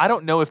this, I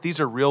don't know if these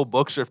are real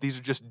books or if these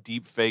are just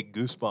deep fake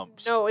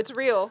Goosebumps. No, it's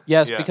real.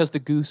 Yes, Yeah. because the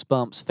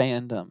Goosebumps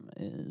fandom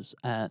is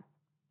at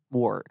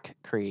work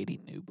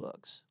creating new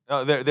books.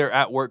 They're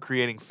at work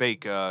creating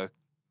fake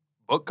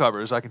book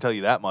covers. I can tell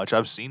you that much.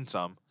 I've seen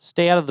some.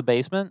 Stay out of the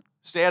basement.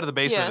 Stay out of the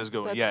basement Yeah, is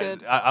going. that's Yeah,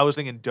 good. I was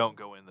thinking don't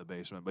go in the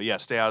basement, but yeah,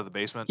 stay out of the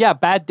basement. Yeah,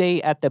 Bad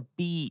Day at the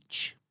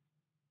Beach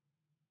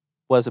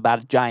was about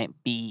a giant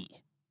bee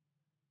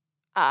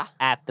Ah,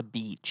 at the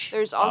beach.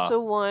 there's also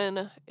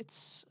one.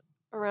 It's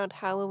around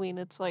Halloween.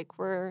 It's like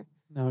where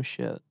No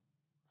shit.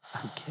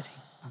 I'm kidding.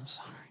 I'm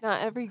sorry.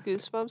 not every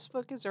Goosebumps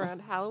book is around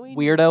Halloween.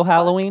 Weirdo Fuck.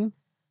 Halloween?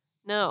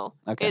 No,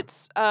 Okay.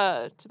 it's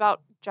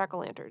about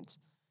jack-o'-lanterns.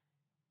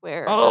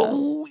 Where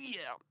Oh,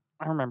 yeah.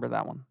 I remember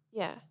that one.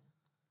 yeah,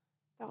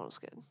 that one was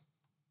good.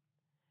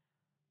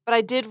 But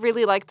I did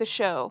really like the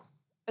show,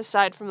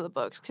 aside from the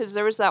books, because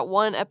there was that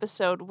one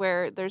episode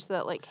where there's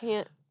that like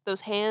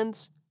those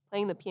hands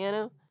playing the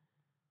piano.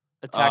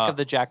 Attack of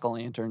the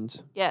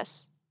Jack-o'-lanterns.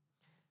 Yes.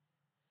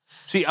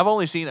 See, I've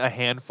only seen a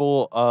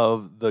handful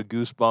of the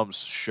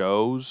Goosebumps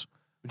shows,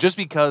 just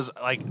because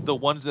like the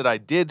ones that I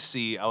did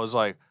see, I was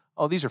like,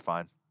 oh, these are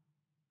fine.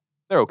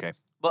 They're okay.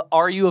 But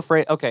are you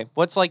afraid? Okay,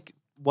 what's like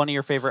one of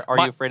your favorite? Are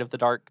My- you afraid of the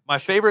dark? My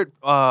favorite,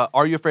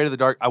 Are You Afraid of the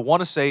Dark? I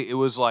want to say it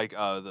was like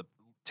the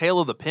Tale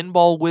of the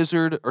Pinball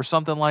Wizard or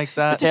something like The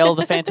that. Tale of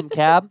the Phantom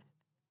Cab.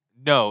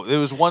 No, it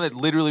was one that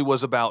literally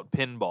was about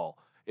pinball.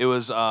 It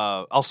was,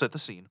 I'll set the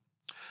scene.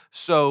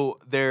 So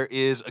there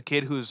is a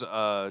kid who's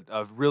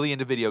really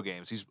into video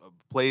games. He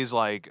plays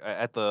like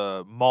at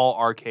the mall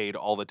arcade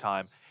all the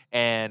time.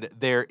 And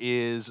there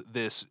is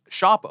this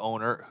shop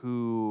owner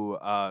who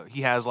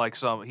he does like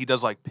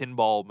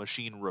pinball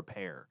machine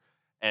repair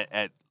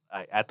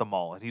at the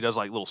mall, and he does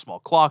like little small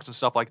clocks and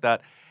stuff like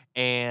that.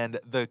 And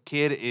the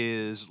kid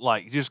is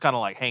like just kind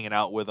of like hanging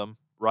out with him,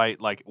 right?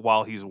 Like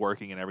while he's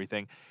working and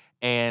everything.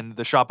 And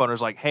the shop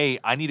owner's like, "Hey,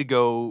 I need to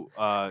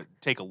go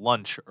take a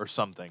lunch or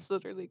something." It's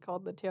literally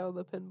called The Tale of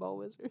the Pinball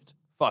Wizard.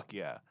 Fuck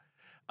yeah.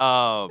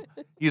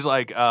 He's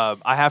like,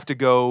 I have to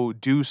go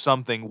do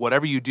something.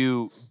 Whatever you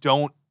do,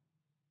 don't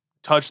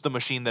touch the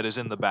machine that is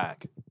in the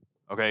back.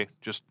 Okay?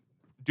 Just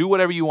do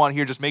whatever you want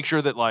here. Just make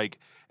sure that like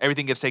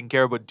everything gets taken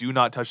care of, but do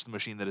not touch the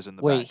machine that is in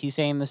the Wait, back. he's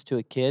saying this to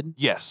a kid?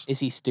 Yes. Is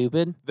he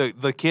stupid?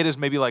 The kid is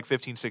maybe like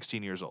 15,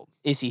 16 years old.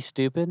 Is he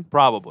stupid?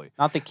 Probably.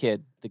 Not the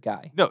kid, the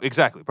guy. No,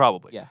 exactly,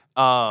 probably. Yeah.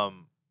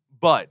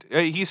 But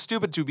he's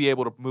stupid to be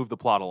able to move the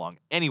plot along.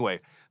 Anyway,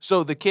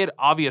 so the kid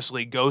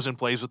obviously goes and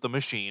plays with the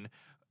machine,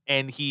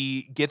 and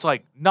he gets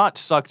like not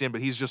sucked in, but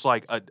he's just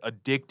like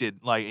addicted.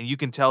 Like, and you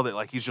can tell that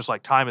like he's just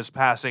like time is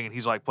passing, and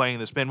he's like playing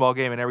this pinball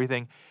game and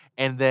everything.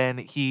 And then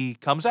he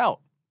comes out.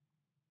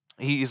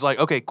 He's like,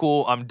 okay,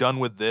 cool, I'm done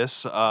with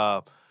this.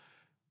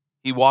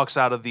 He walks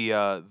out of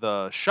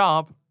the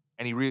shop,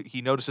 and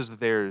he notices that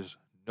there's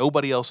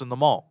nobody else in the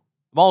mall.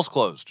 The mall's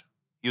closed.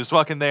 He was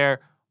fucking there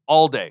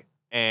all day,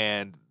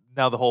 and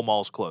now the whole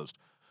mall's closed.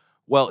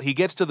 Well, he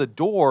gets to the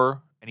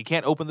door, and he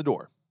can't open the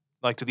door,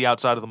 like to the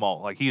outside of the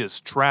mall. Like, he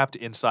is trapped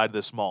inside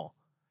this mall.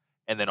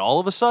 And then all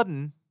of a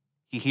sudden,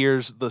 he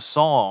hears the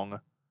song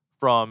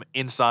from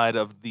inside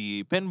of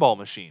the pinball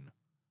machine,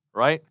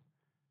 right?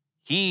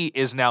 He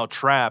is now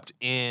trapped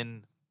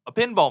in a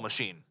pinball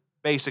machine,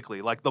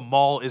 basically. Like, the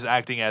mall is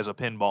acting as a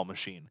pinball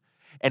machine.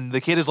 And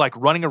the kid is, like,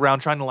 running around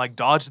trying to, like,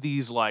 dodge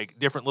these, like,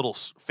 different little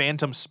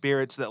phantom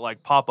spirits that,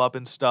 like, pop up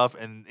and stuff.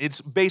 And it's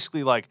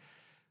basically, like,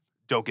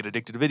 don't get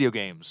addicted to video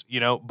games, you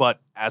know, but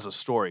as a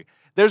story.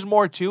 There's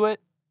more to it,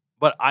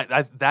 but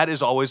I that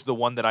is always the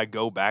one that I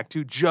go back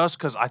to just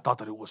because I thought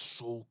that it was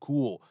so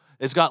cool.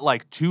 It's got,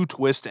 like, 2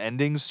 twist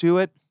endings to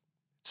it.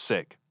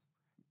 Sick.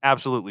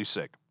 Absolutely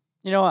sick.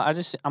 You know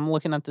what? I'm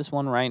looking at this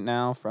one right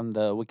now from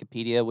the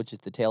Wikipedia, which is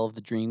the tale of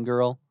the dream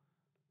girl.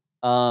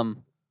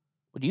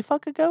 Would you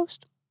fuck a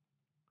ghost?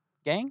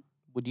 Gang?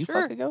 Would you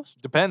Sure. fuck a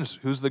ghost? Depends.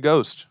 Who's the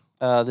ghost?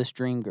 This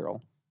dream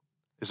girl.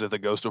 Is it the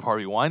ghost of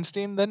Harvey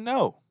Weinstein? Then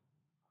no.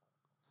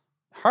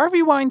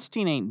 Harvey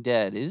Weinstein ain't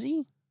dead, is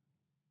he?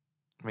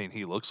 I mean,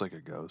 he looks like a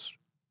ghost.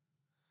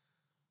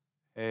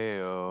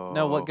 Heyo.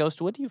 No, what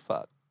ghost would you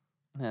fuck?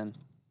 Then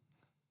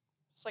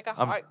It's like a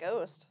I'm- hot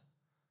ghost.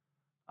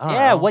 I don't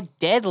yeah, know. what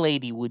dead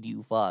lady would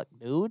you fuck,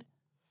 dude?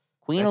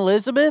 Queen Bet-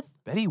 Elizabeth?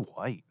 Betty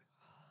White.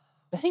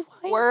 Betty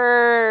White?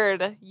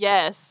 Word.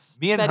 Yes.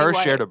 Me and Betty her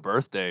White. shared a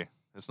birthday.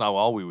 It's not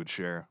all we would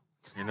share.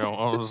 You know what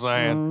I'm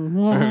saying?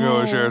 We're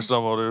going to share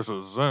some of this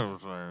with Zim.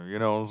 You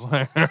know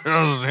what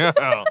I'm saying?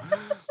 Yeah.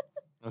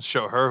 Let's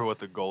show her what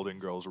the Golden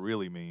Girls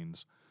really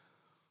means.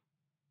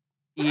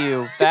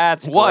 Ew,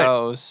 that's What?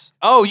 gross.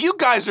 Oh, you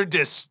guys are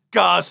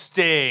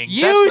disgusting.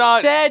 You That's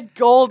not... said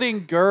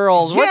Golden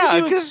Girls. Yeah, what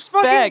did you 'cause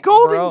fucking expect,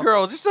 Golden bro?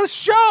 Girls. It's a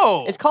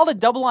show. It's called a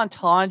double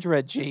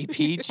entendre, JP.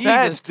 Jesus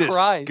That's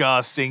Christ.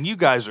 disgusting. You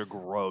guys are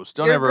gross.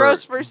 Don't You're ever.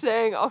 gross for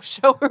saying, I'll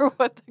show her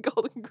what the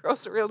Golden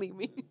Girls really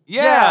mean.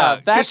 Yeah, Yeah,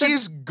 because that's a-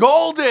 she's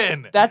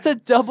golden. That's a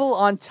double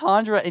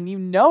entendre, and you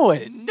know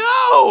it.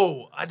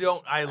 No, I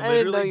don't. I I literally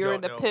didn't know you were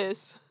don't into know.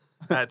 piss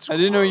That's. I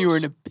didn't know you were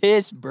gross. in a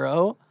piss,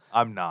 bro.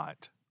 I'm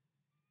not.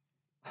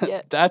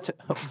 yet. That's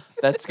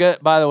good.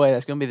 By the way,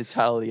 that's gonna be the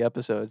title of the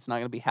episode. It's not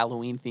gonna be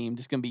Halloween themed.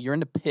 It's gonna be you're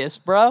into piss,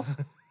 bro.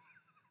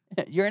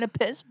 You're in a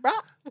piss, bro.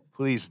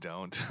 Please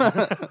don't.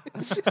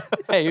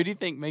 Hey, who do you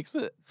think makes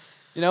it?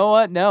 You know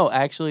what? No,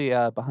 actually,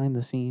 behind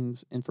the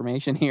scenes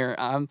information here.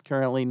 I'm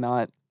currently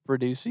not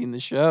producing the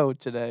show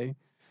today.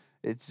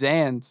 It's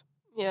Zan's.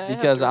 Yeah, I have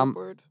because to I'm-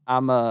 record.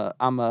 I'm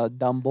a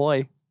dumb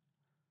boy.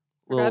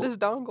 Forgot his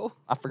dongle.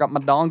 I forgot my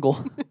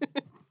dongle.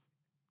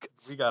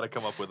 We got to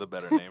come up with a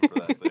better name for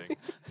that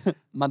thing.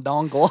 My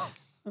dongle.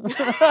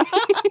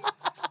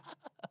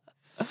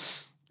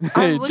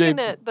 I'm looking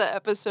at the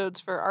episodes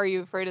for Are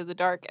You Afraid of the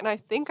Dark, and I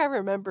think I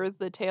remember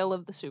the tale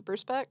of the super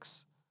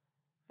specs.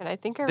 And I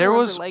think I There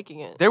remember was- liking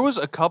it. There was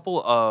a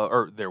couple,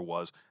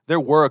 there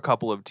were a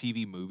couple of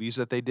TV movies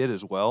that they did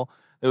as well.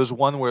 There was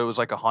one where it was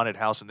like a haunted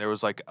house, and there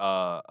was like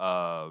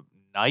a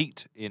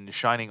knight in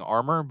shining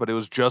armor, but it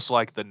was just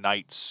like the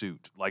knight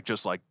suit, like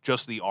just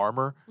the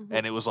armor, Mhm.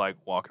 and it was like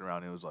walking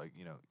around. It was like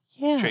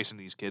Yeah. chasing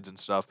these kids and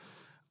stuff.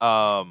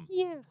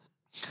 Yeah.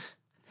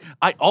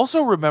 I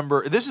also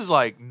remember, this is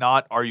like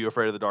not Are You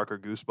Afraid of the Dark or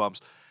Goosebumps,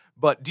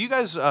 but do you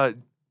guys,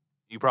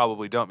 you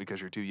probably don't because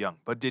you're too young,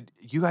 but did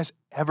you guys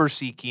ever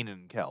see Kenan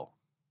and Kel?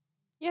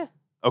 Yeah.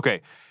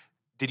 Okay.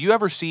 Did you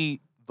ever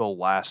see the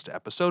last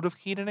episode of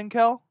Kenan and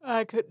Kel?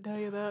 I couldn't tell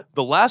you that.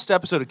 The last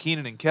episode of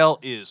Kenan and Kel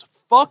is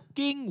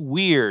fucking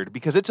weird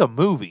because it's a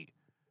movie,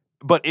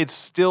 but it's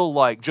still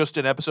like just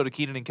an episode of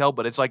Kenan and Kel,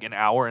 but it's like an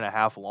hour and a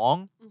half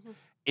long. Mhm.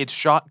 It's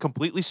shot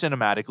completely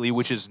cinematically,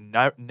 which has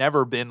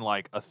never been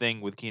like a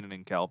thing with Kenan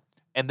and Kel.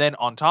 And then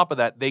on top of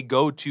that, they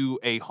go to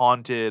a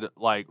haunted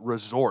like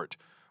resort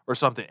or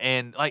something.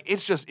 And like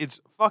it's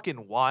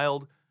fucking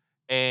wild.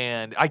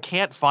 And I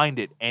can't find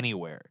it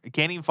anywhere. I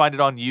can't even find it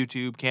on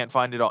YouTube, can't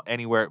find it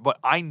anywhere. But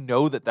I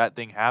know that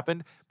thing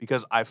happened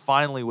because I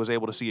finally was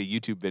able to see a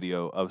YouTube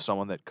video of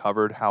someone that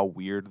covered how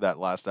weird that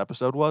last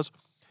episode was.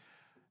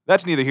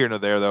 That's neither here nor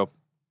there, though.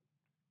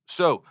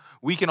 So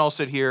we can all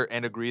sit here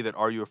and agree that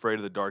Are You Afraid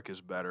of the Dark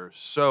is better.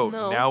 So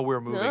No. now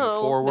we're moving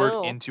No, forward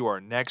no. into our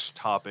next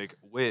topic,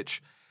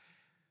 which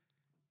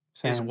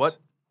is Sans, what?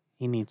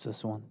 He needs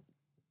this one.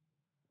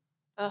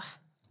 Ugh.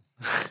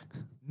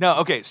 No,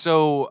 okay.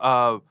 So,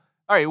 all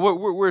right,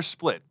 we're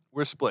split.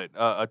 We're split.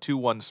 A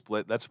 2-1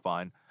 split. That's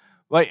fine.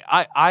 Like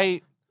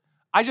I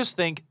just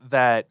think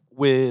that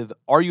with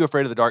Are You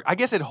Afraid of the Dark, I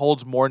guess it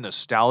holds more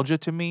nostalgia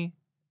to me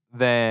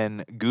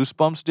than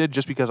Goosebumps did,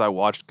 just because I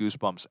watched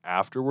Goosebumps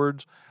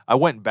afterwards. I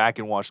went back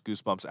and watched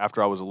Goosebumps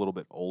after I was a little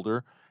bit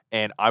older,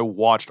 and I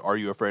watched Are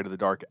You Afraid of the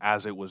Dark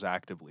as it was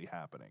actively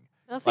happening.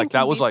 Nothing that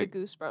can was beat like- the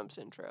Goosebumps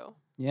intro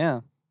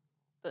Yeah.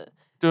 Dun,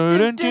 dun,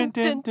 dun, dun,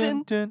 dun, dun.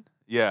 dun, dun.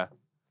 Yeah.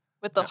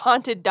 with the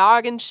haunted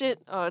dog and shit.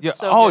 Oh, it's Yeah.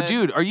 so Oh, good.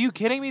 dude, are you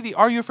kidding me? The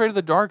Are You Afraid of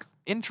the Dark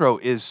intro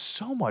is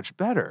so much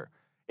better.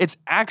 It's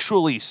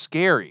actually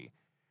scary.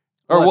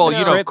 Or, What, well, the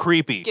you know, crypt-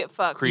 creepy. Get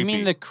fucked. Creepy. You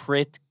mean the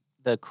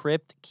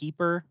Crypt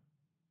Keeper?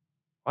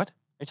 What? Are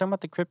you talking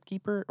about the Crypt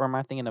Keeper, or am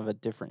I thinking of a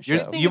different You're-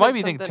 show? thinking you might of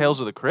be thinking something- Tales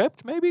of the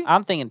Crypt, maybe?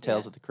 I'm thinking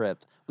Tales Yeah. of the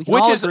Crypt. We can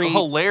Which all is agree.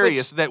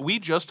 hilarious that we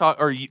just talked,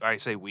 or I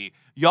say we,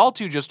 y'all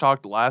two just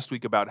talked last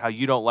week about how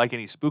you don't like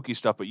any spooky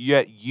stuff, but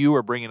yet you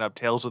are bringing up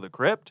Tales of the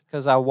Crypt.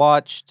 Because I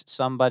watched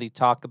somebody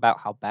talk about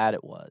how bad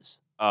it was.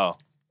 Oh,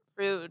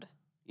 Rude.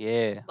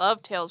 Yeah.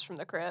 Love Tales from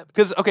the Crypt.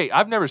 because okay,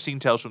 I've never seen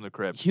Tales from the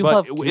Crypt, You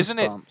but love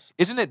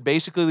isn't it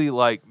basically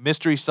like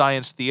Mystery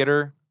Science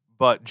Theater,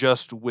 but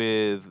just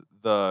with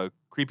the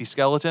creepy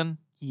skeleton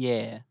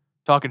Yeah.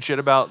 talking shit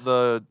about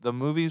the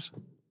movies?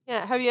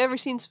 Yeah. Have you ever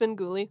seen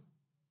Svengoolie?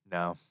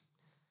 No.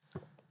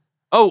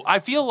 Oh, I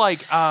feel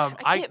like I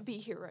can't be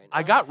here right now.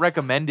 I got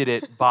recommended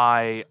it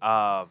by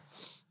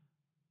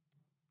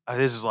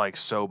this is like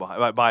so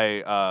behind by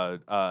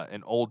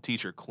an old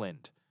teacher,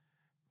 Clint.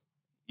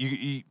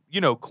 You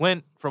know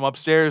Clint from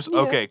upstairs? Yeah.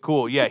 Okay,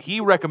 cool. Yeah, he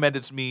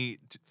recommended me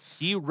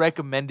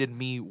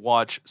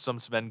watch some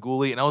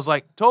Svengoolie, and I was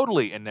like,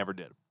 totally, and never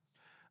did.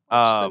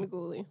 Watch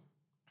Svengoolie.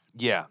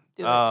 Yeah.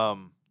 Do it.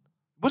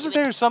 Wasn't Do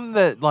it. there something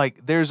that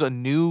like there's a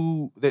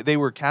new that they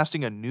were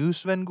casting a new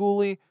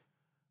Svengoolie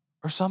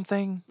or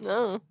something?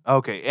 No.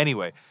 Okay,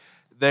 anyway.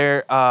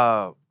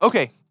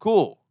 Okay,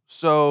 cool.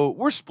 So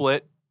we're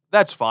split.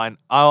 That's fine.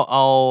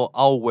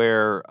 I'll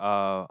wear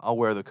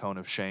the cone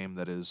of shame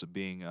that is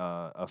being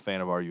a fan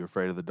of Are You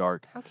Afraid of the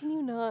Dark. How can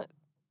you not?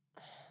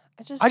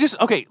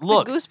 Okay,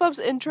 look. The Goosebumps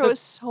intro the- is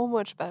so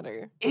much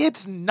better.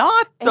 It's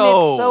not And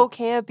though. it's so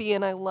campy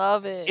and I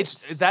love it.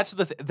 That's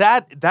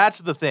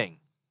the thing.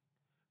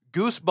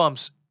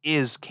 Goosebumps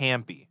is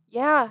campy.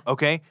 Yeah.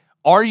 Okay?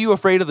 Are You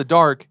Afraid of the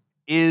Dark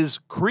is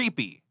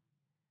creepy.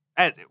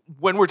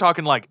 When we're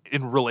talking like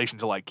in relation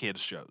to like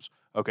kids shows,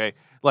 okay?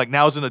 Like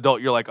now as an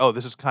adult you're like, "Oh,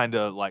 this is kind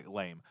of like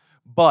lame."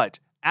 But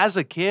as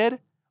a kid,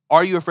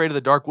 Are You Afraid of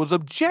the Dark was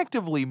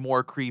objectively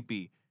more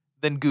creepy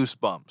than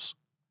Goosebumps.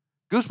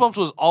 Goosebumps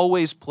was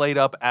always played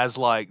up as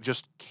like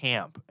just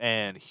camp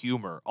and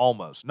humor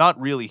almost. Not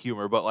really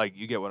humor, but like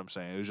you get what I'm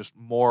saying. It was just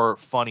more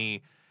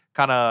funny,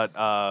 kind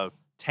of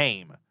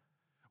tame.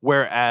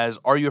 Whereas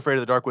Are You Afraid of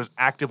the Dark was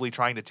actively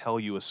trying to tell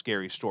you a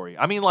scary story.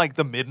 I mean, like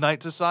the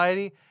Midnight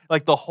Society,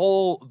 like the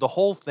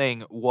whole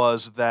thing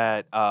was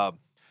that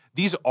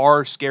these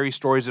are scary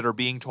stories that are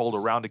being told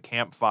around a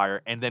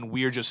campfire, and then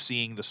we're just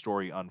seeing the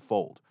story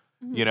unfold.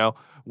 You know,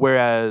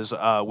 whereas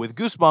with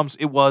Goosebumps,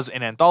 it was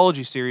an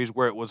anthology series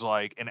where it was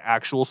like an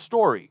actual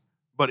story,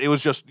 but it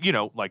was just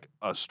like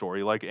a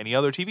story like any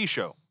other TV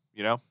show.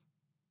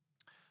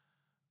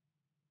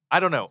 I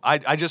don't know.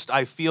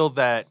 I feel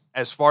that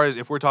as far as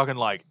if we're talking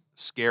like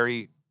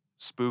scary,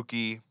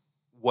 spooky,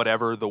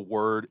 whatever the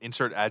word,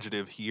 insert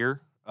adjective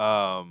here,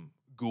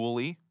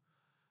 ghouly,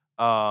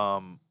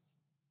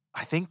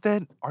 I think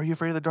that Are You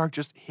Afraid of the Dark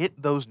just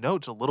hit those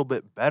notes a little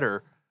bit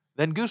better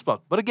than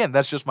Goosebumps. But again,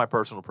 that's just my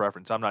personal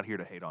preference. I'm not here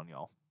to hate on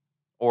y'all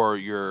or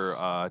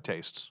your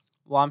tastes.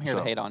 Well, I'm here So-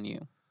 to hate on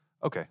you.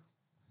 Okay.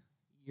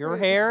 Your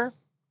Right. hair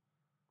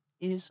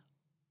is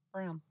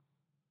brown.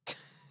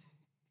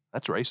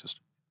 That's racist.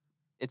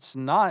 It's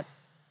not.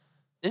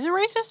 Is it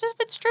racist if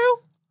it's true?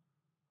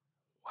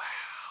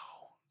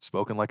 Wow.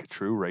 Spoken like a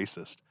true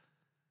racist.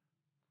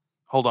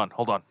 Hold on.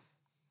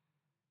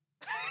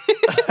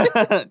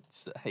 I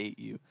hate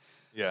you.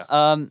 Yeah.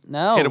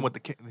 No. Hit him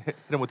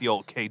with the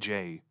old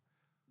KJ.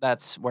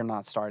 We're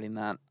not starting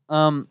that.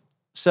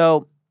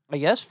 So I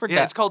guess for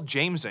Yeah, it's called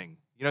Jamesing.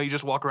 You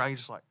just walk around, you're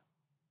just like,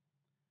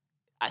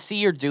 I see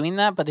you're doing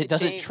that, but it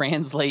doesn't James.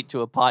 translate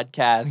to a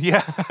podcast.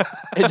 yeah.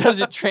 It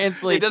doesn't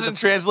translate. It doesn't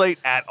translate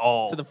at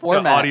all to the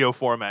format. audio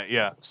format.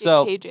 Yeah.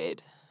 So,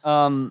 Jade.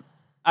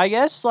 I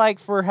guess like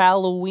for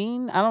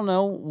Halloween, I don't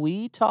know.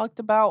 We talked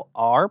about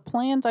our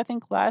plans. I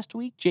think last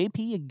week. JP,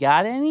 you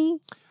got any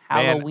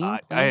Halloween Man,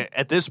 plans?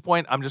 at this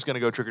point, I'm just gonna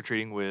go trick or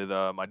treating with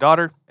my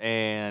daughter,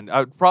 and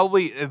I would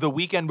probably the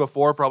weekend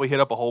before probably hit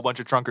up a whole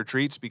bunch of trunk or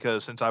treats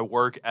because since I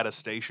work at a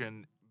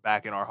station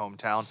back in our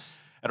hometown,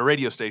 at a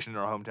radio station in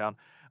our hometown,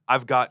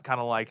 I've got kind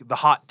of like the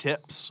hot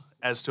tips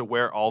as to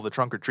where all the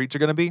trunk or treats are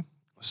gonna be.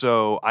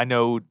 So I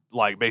know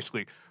like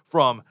basically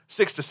from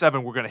 6 to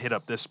 7 we're gonna hit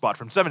up this spot.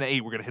 From 7 to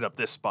 8 we're gonna hit up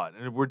this spot,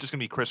 and we're just gonna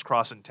be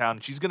crisscrossing town.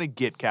 And she's gonna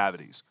get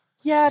cavities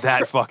yeah,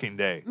 that fucking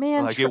day.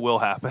 man, Like it will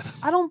happen.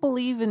 I don't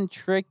believe in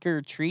trick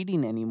or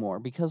treating anymore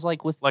because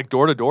like with Like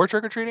door to door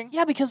trick or treating.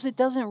 yeah, because it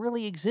doesn't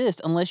really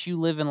exist unless you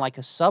live in like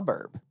a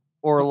suburb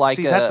or like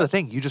See, that's the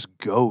thing. You just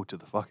go to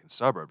the fucking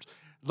suburbs.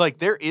 Like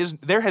there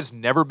has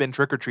never been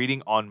trick or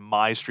treating on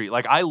my street.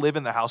 Like I live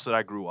in the house that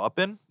I grew up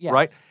in, Yeah.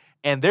 right?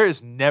 And there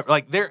is never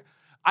like there.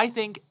 I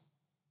think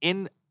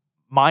in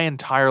my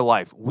entire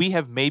life, we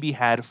have maybe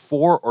had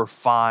 4 or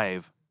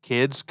 5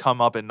 kids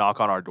come up and knock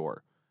on our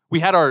door.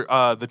 We had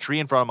the tree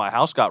in front of my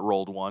house got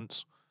rolled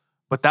once,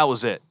 but that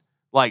was it.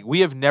 Like, we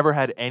have never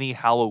had any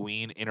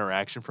Halloween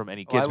interaction from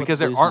any Oh, I kids would because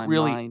there lose aren't my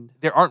really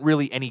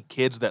mind. any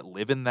kids that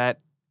live in that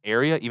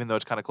area, even though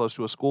it's kind of close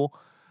to a school.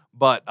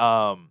 But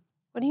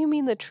What do you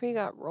mean the tree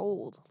got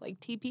rolled?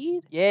 Like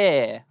TP'd?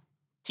 Yeah.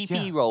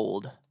 TP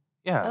rolled.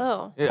 yeah,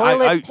 Oh. I-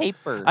 Toilet I-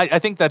 paper. I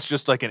think that's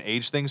just like an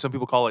age thing. Some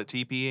people call it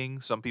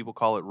TPing. Some people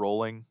call it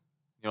rolling.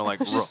 You know, like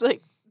Just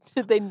like,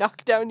 did they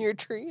knock down your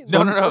tree?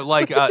 no.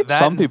 Like that.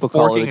 Some and people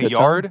call it a forking a good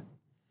yard. time.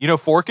 You know,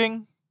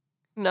 forking.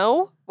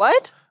 No?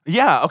 What?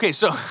 Yeah. Okay.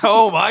 So,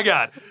 oh my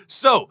God.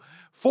 So,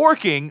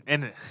 forking,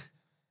 and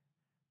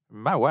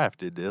my wife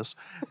did this.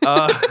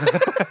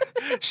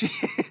 She,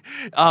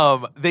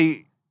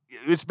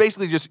 it's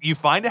basically just you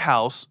find a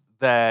house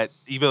that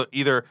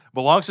either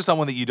belongs to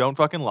someone that you don't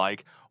fucking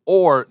like,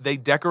 or they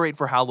decorate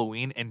for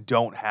Halloween and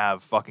don't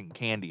have fucking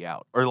candy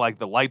out, or like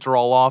the lights are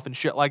all off and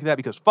shit like that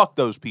because fuck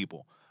those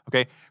people.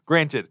 Okay.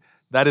 Granted,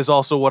 that is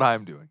also what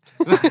I'm doing.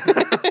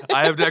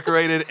 I have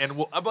decorated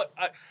but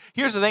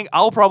here's the thing.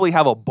 I'll probably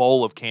have a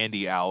bowl of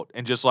candy out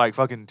and just like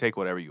fucking take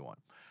whatever you want.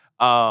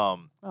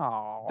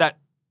 Aw. That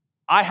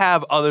I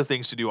have other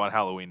things to do on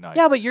Halloween night.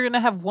 Yeah, but you're gonna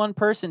have one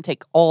person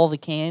take all the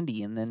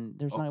candy, and then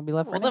there's not gonna be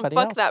left for Well, then anybody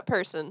fuck else. that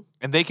person.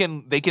 And they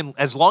can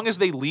as long as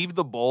they leave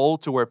the bowl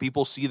to where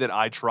people see that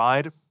I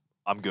tried,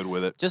 I'm good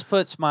with it. Just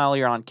put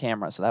Smiley on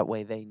camera, so that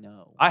way they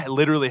know. I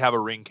literally have a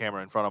Ring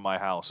camera in front of my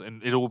house,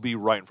 and it will be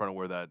right in front of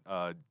where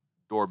that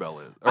doorbell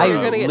is. I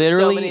You're gonna get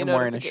literally so many am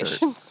wearing a shirt.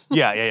 notifications.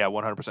 Yeah,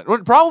 100%. Well,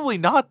 probably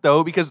not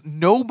though, because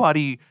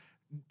nobody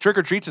trick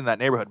or treats in that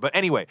neighborhood. But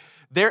anyway,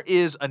 there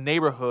is a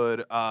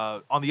neighborhood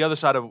on the other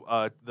side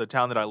of the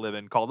town that I live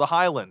in called the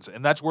Highlands,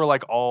 and that's where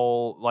like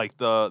all like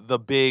the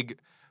big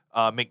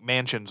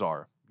McMansions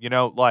are. You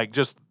know, like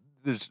just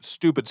this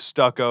stupid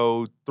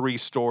stucco 3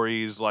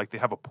 stories. Like they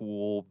have a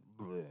pool,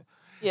 bleh.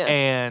 Yeah.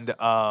 And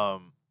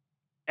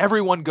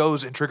everyone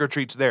goes and trick or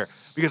treats there.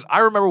 Because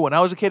I remember when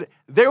I was a kid,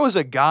 there was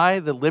a guy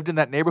that lived in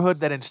that neighborhood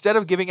that instead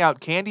of giving out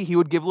candy, he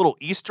would give little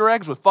Easter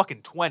eggs with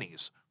fucking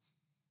 20s.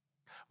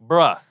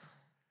 Bruh.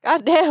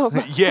 God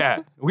damn. Yeah.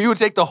 We would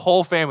take the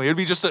whole family. It'd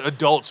be just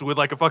adults with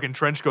like a fucking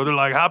trench coat. They're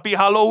like, Happy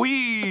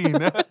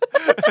Halloween.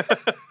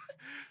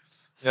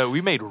 Yeah,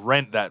 we made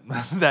rent that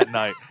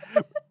night.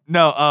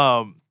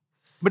 No,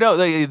 but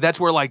no, that's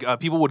where like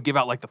people would give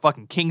out like the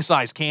fucking king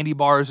size candy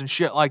bars and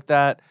shit like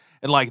that.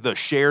 And like the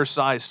share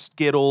size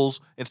Skittles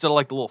instead of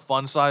like the little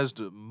fun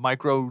sized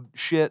micro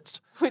shits.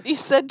 When you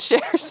said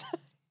shares,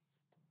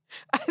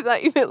 I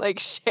thought you meant like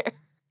share.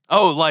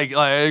 Oh, like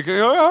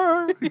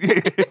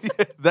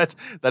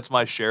that's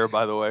my share,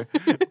 by the way.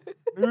 Do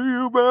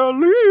you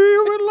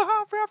believe in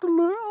life after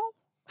love?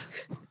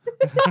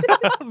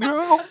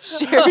 No.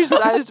 Share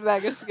sized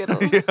bag of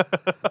Skittles. Yeah.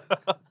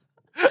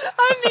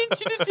 I need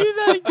you to do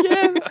that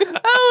again.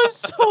 That was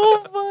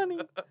so funny.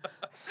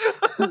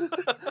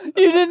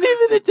 You didn't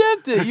even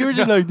attempt it. You were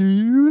just like, do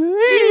you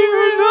believe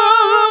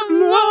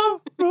in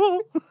love?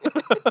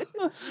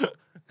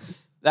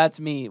 That's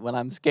me when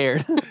I'm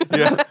scared.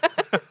 Yeah.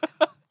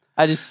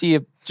 I just see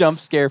a jump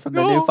scare from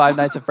the new No. Five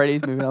Nights at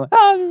Freddy's movie. And I'm like,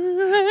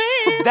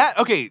 That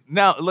okay.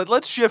 Now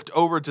let's shift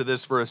over to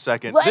this for a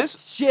second.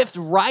 let's shift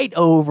right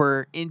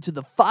over into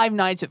the Five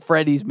Nights at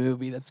Freddy's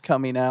movie that's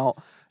coming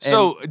out.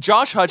 So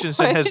Josh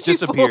Hutchinson Why has did you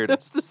disappeared.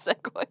 bulldoze the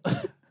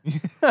segue?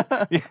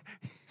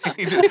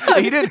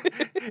 He did.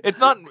 It's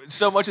not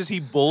so much as he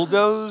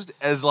bulldozed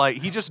as like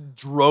he just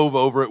drove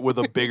over it with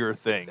a bigger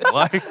thing.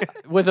 Like,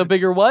 With a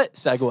bigger what?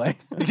 Segway.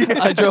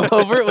 I drove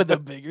over it with a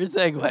bigger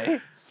Segway.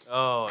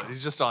 oh,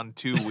 he's just on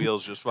 2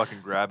 wheels, just fucking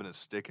grabbing a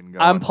stick and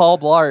going. I'm Paul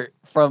Blart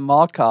from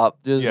Mall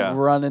Cop, just Yeah.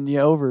 running you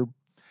over.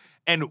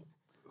 And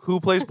who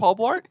plays Paul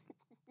Blart?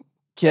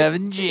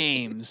 Kevin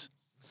James.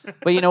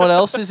 But you know what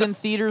else is in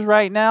theaters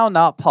right now?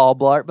 Not Paul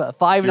Blart, but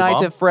Five Your Nights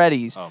mom? at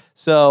Freddy's. Oh.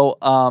 So,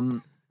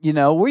 you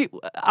know,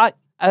 I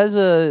as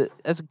a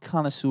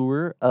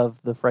connoisseur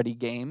of the Freddy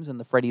games and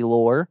the Freddy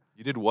lore,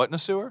 You did what in a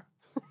sewer?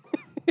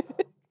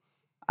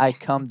 I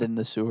cummed in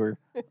the sewer.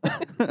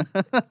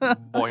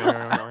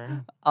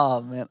 Boing.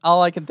 Oh man,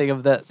 all I can think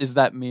of that is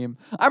that meme.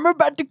 I'm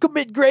about to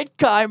commit great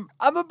crime.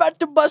 I'm about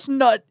to bust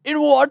nut in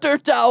water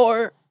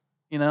tower.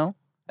 You know?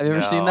 Have you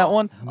ever seen that No.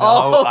 one? No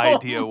Oh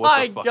idea what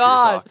my the fuck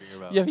God. you're talking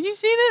about. Have you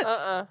seen it?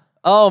 Uh-uh.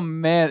 Oh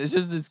man, it's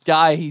just this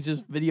guy. He's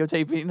just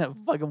videotaping a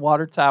fucking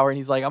water tower, and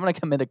he's like, "I'm gonna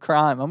commit a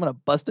crime. I'm gonna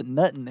bust a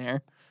nut in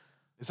there."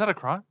 Is that a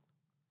crime?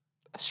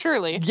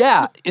 Surely.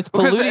 Yeah, it's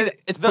Because, polluting.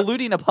 It's the-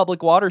 polluting a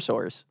public water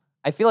source.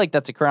 I feel like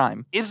that's a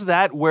crime. Is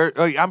that where?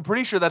 I'm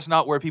pretty sure that's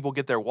not where people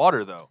get their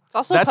water, though. It's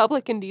also That's-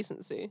 public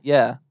indecency.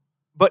 Yeah,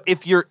 But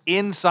if you're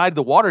inside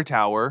the water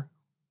tower,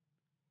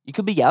 you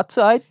could be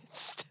outside. It's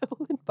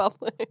still in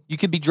public. You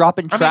could be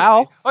dropping I mean, trow.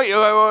 wait.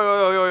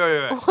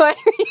 Why are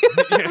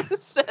Yeah. you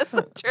obsessed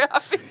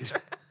traffic?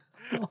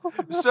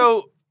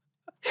 So,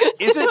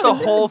 isn't the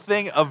whole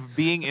thing of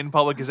being in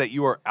public is that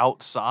you are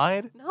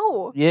outside?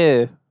 No.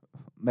 Yeah,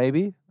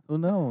 maybe. Who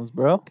knows,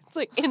 bro? It's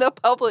like in a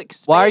public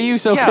space. Why are you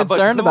so Yeah, but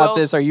concerned who about else-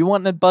 this? Are you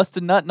wanting to bust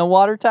a nut in a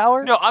water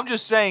tower? No, I'm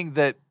just saying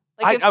that.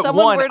 Like if I-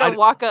 someone one, were to I-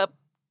 walk up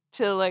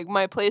to like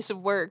my place of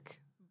work,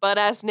 butt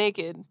ass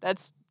naked,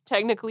 that's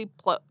technically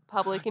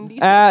public indecency.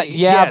 Yeah,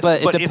 yes,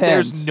 but it if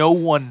there's depends. no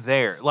one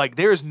there, like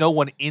there is no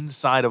one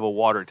inside of a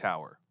water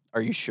tower.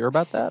 Are you sure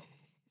about that?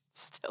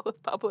 It's still a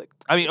public.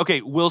 I mean,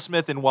 okay, Will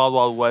Smith in Wild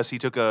Wild West, he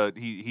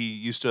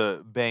used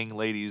to bang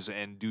ladies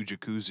and do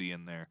jacuzzi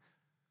in there.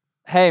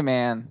 Hey,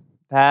 man,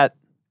 that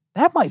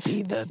might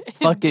be the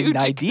fucking do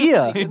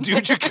idea. jacuzzi. do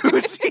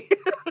jacuzzi.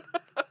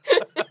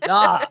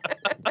 Nah.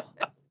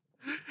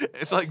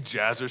 It's like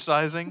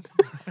jazzercising.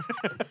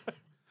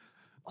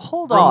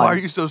 Hold Bro, on. why are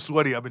you so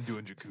sweaty? I've been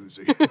doing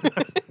jacuzzi.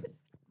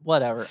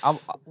 Whatever.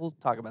 We'll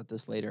talk about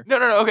this later.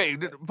 No. Okay,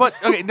 but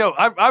okay, no.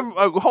 I'm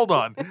hold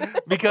on,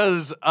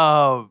 because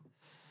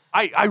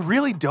I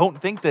really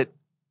don't think that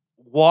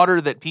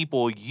water that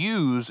people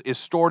use is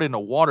stored in a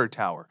water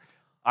tower.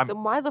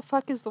 Then why the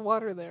fuck is the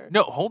water there?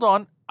 No, hold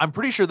on. I'm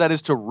pretty sure that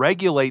is to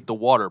regulate the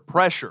water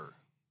pressure.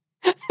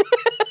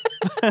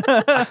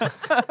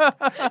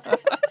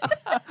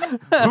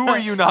 Who are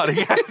you nodding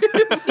at?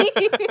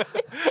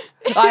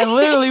 I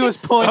literally was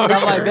pointing.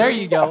 I'm like, there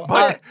you go.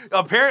 But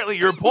apparently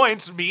your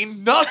points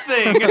mean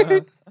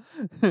nothing.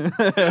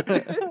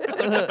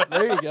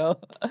 There you go.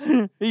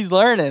 He's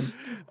learning. He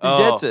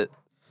Oh. gets it.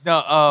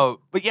 No,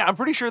 but yeah, I'm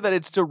pretty sure that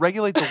it's to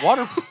regulate the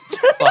water.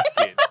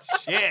 Fucking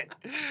shit.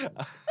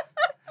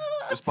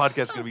 This podcast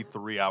is gonna be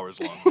 3 hours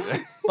long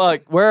today.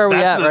 Fuck, where are we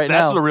at right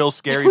that's now? the real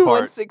scary part.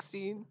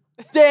 116.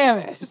 Damn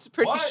it. It's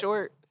pretty What?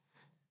 short.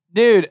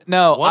 Dude,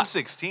 no.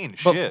 116.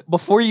 But Shit.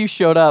 before you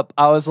showed up,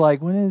 I was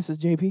like, when is this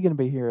JP gonna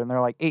be here? And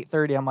they're like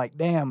 8:30. I'm like,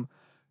 damn,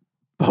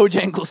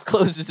 Bojangles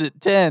closes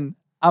at 10.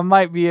 I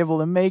might be able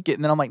to make it.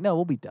 And then I'm like, no,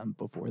 we'll be done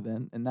before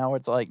then. And now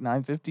it's like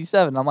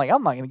 9:57. I'm like,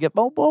 I'm not gonna get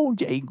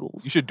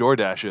Bojangles. You should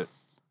DoorDash it.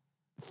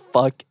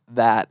 Fuck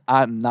that.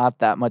 I'm not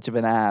that much of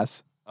an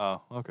ass.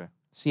 Oh, okay.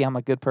 See, I'm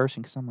a good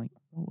person because I'm like,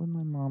 what would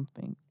my mom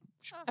think?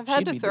 I've had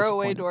She'd to be throw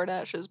away disappointed.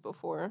 DoorDashes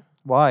before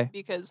Why?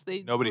 because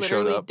they Nobody showed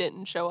literally up.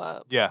 didn't show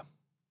up. Yeah.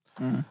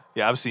 Mm.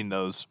 Yeah, I've seen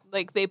those.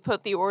 Like they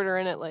put the order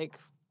in at like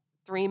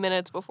 3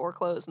 minutes before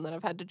close, and then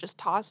I've had to just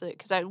toss it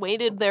because I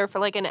waited there for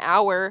like an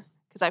hour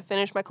because I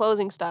finished my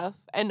closing stuff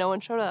and no one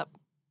showed up.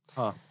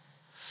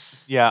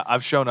 Yeah,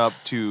 I've shown up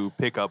to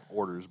pick up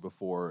orders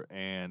before,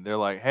 and they're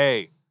like,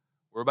 hey,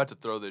 we're about to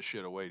throw this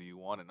shit away. Do you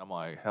want it? And I'm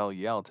like, hell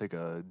yeah, I'll take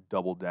a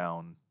double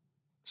down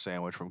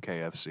sandwich from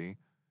KFC.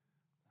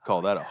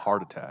 Call that a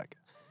heart attack.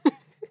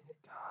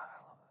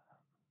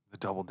 The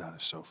double down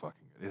is so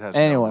fucking good. It has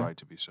Anyway. no right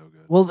to be so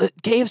good. Well, the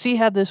KFC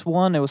had this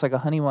one. It was like a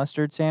honey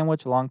mustard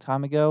sandwich a long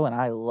time ago, and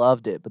I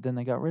loved it. But then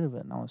they got rid of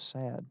it, and I was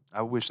sad.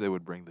 I wish they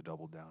would bring the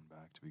double down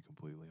back, to be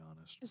completely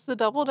honest. Is the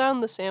double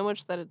down the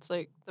sandwich that it's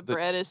like the The-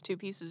 bread is 2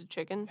 pieces of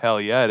chicken?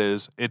 Hell yeah, it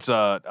is. It's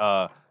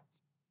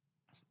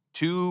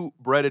 2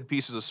 breaded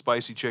pieces of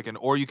spicy chicken,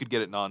 or you could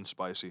get it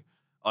non-spicy,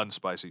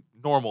 unspicy,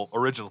 normal,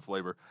 original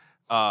flavor,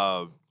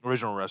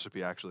 original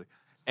recipe actually.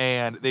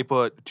 And they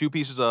put 2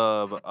 pieces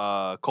of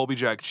Colby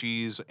Jack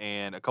cheese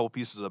and a couple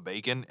pieces of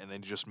bacon, and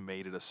then just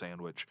made it a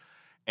sandwich.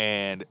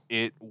 And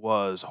it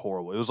was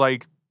horrible. It was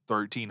like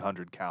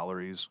 1,300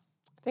 calories.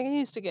 I think I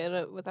used to get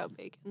it without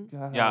bacon.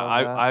 God, Yeah,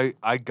 love that.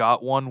 I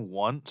got one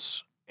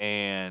once,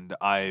 and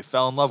I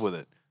fell in love with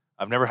it.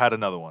 I've never had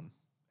another one,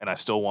 and I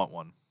still want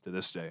one to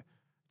this day.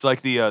 It's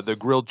like the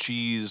grilled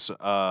cheese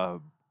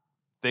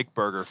thick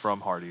burger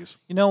from Hardee's.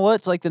 You know what?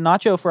 It's like the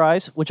nacho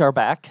fries, which are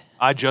back.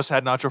 I just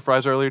had nacho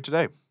fries earlier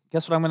today.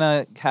 Guess what I'm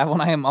gonna have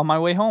when I am on my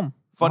way home?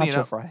 Funny nacho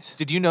enough, fries.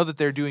 did you know that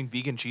they're doing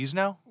vegan cheese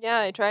now? Yeah,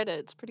 I tried it.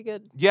 It's pretty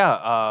good.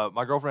 Yeah,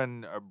 my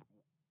girlfriend,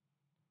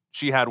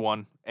 she had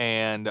one,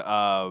 and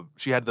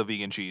she had the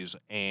vegan cheese,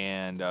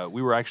 and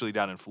we were actually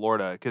down in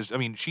Florida because I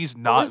mean she's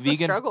What not was the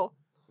vegan. struggle?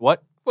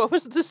 What? What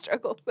was the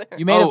struggle there?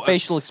 You made Oh, a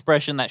facial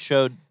expression that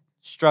showed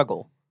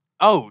struggle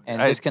Oh,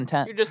 and I-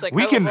 discontent. You're just like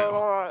We can- in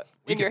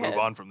we your can move head.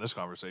 on from this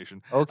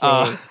conversation.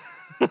 Okay.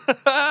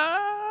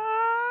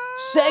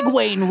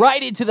 Segueing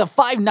right into the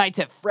Five Nights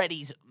at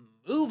Freddy's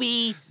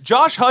movie.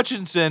 Josh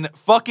Hutcherson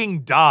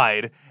fucking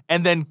died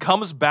and then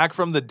comes back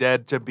from the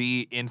dead to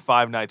be in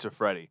Five Nights at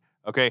Freddy.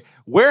 Okay,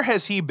 where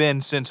has he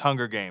been since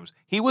Hunger Games?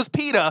 He was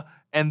PETA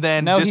and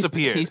then No,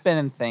 disappeared. he's been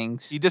in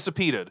things. He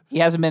disappeared. He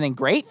hasn't been in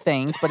great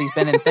things, but he's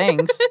been in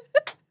things.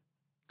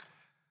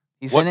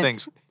 He's What been in,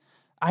 things?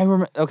 I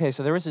remember. Okay,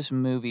 so there was this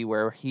movie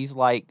where he's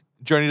like,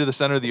 Journey to the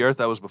Center of the Earth.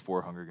 That was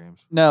before Hunger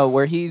Games. no,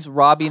 where he's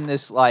robbing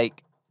this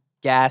like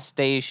gas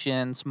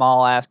station,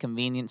 small ass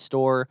convenience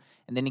store,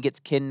 and then he gets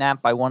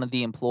kidnapped by one of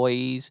the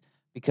employees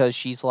because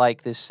she's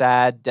like this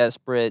sad,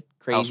 desperate,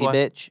 crazy Housewife?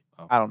 bitch.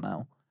 Oh. I don't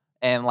know.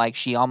 And like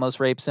she almost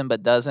rapes him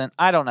but doesn't.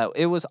 I don't know.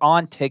 It was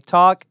on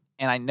TikTok,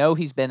 and I know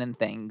he's been in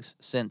things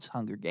since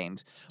Hunger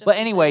Games. But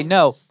anyway,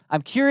 no,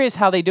 I'm curious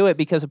how they do it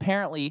because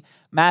apparently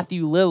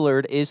Matthew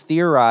Lillard is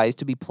theorized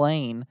to be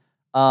playing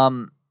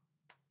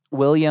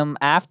William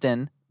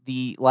Afton,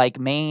 the like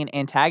main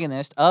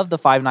antagonist of the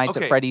Five Nights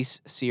Okay. at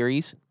Freddy's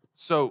series.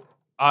 So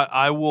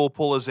I will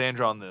pull a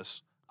Xandra on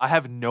this. I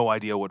have no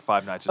idea what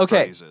Five Nights at Okay,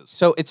 Freddy's is.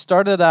 so it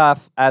started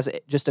off as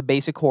just a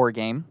basic horror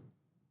game.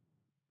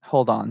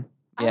 Hold on.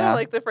 I Yeah. don't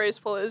like the phrase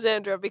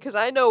Polizandra because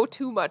I know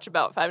too much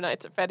about Five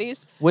Nights at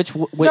Freddy's. No.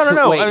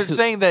 No. Wait, I'm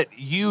saying that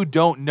you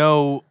don't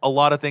know a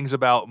lot of things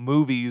about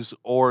movies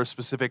or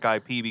specific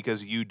IP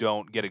because you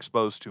don't get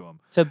exposed to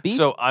them. to be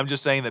So I'm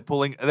just saying that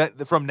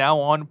from now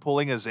on,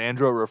 pulling a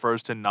Xandra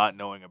refers to not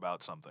knowing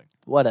about something.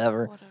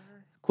 whatever. Whatever.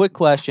 Quick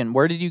question: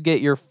 where did you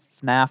get your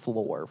FNAF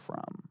lore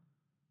from?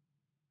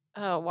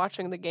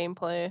 Watching the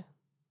gameplay.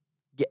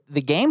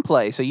 The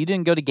gameplay. So you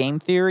didn't go to Game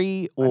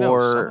Theory I know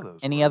some or of those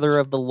any words. other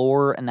of the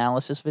lore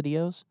analysis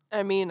videos?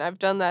 I mean, I've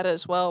done that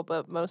as well,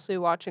 but mostly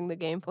watching the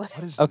gameplay.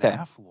 What is Okay.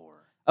 NAF lore?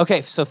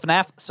 Okay, so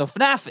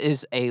FNAF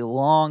is a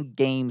long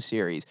game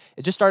series.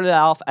 It just started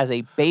off as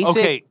a basic.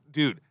 Okay,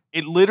 dude,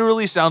 it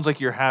literally sounds like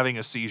you're having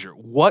a seizure.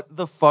 What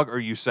the fuck are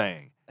you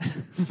saying?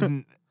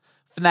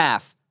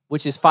 FNAF,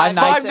 which is Five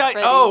Five Nights. Nights at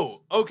Freddy's.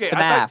 Oh, okay.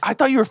 FNAF. I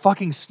thought you were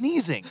fucking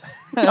sneezing.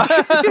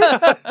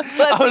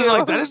 I was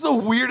like, that is the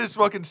weirdest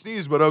fucking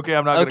sneeze, but okay,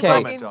 I'm not Okay.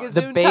 going to Fucking comment on it.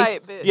 The gazoon base-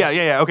 type, bitch.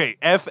 Yeah. Okay.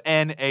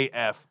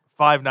 FNAF.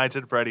 Five Nights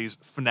at Freddy's.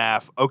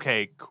 FNAF.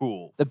 Okay,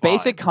 cool. The fine.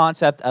 basic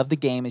concept of the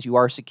game is you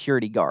are a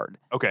security guard,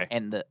 Okay.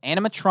 and the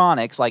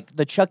animatronics, like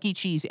the Chuck E.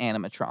 Cheese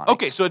animatronics.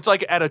 Okay, so it's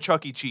like at a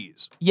Chuck E.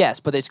 Cheese. yes,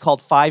 but it's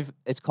called Freddy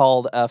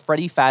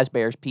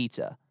Fazbear's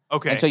Pizza.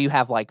 Okay. And so you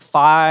have like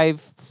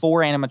four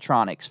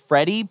animatronics: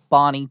 Freddy,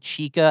 Bonnie,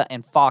 Chica,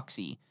 and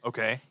Foxy.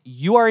 okay.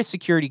 You are a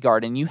security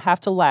guard, and you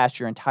have to last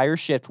your entire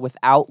shift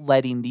without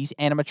letting these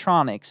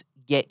animatronics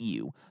get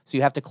you. So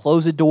you have to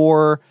close a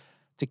door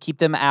to keep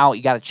them out.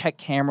 You got to check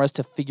cameras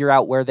to figure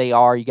out where they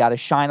are. You got to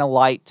shine a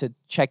light to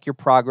check your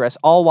progress,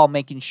 all while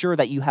making sure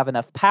that you have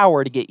enough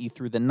power to get you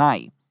through the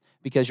night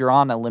because you're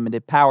on a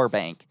limited power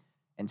bank.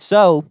 And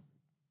so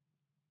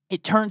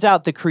it turns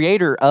out the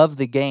creator of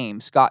the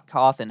game, Scott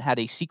Cawthon, had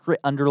a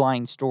secret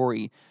underlying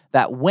story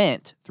that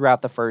went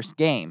throughout the first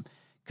game.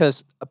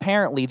 Because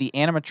apparently the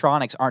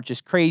animatronics aren't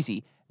just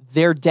crazy.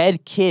 They're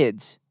dead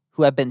kids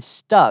who have been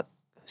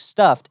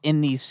stuffed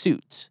in these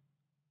suits.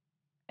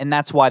 And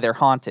that's why they're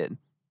haunted.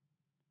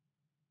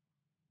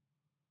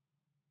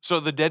 So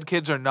the dead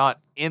kids are not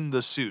in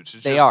the suits.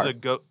 It's They just are.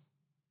 the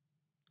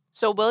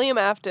So William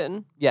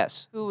Afton,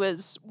 Yes. who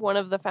was one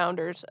of the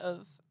founders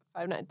of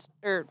Five Nights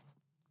or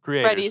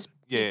creators. Freddy's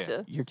Yeah.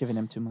 Pizza. You're giving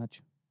him too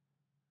much.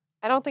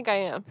 I don't think I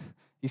am.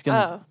 He's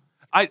gonna.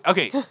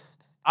 Okay.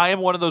 I am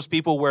one of those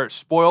people where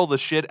spoil the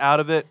shit out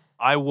of it,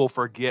 I will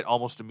forget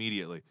almost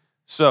immediately.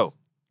 So,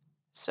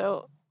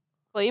 So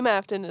William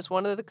Afton is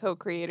one of the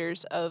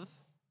co-creators of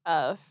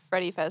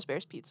Freddy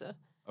Fazbear's Pizza.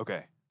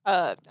 okay.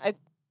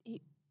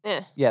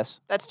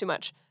 Yes. That's too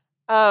much.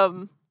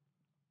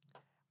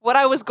 What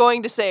I was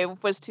going to say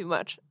was too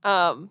much.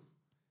 Come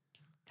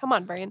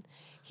on, brain.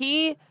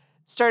 He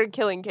started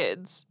killing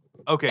kids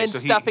Okay. and so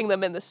stuffing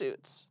them in the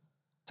suits.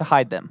 To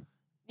hide them.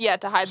 Yeah,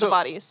 to hide So- the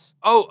bodies.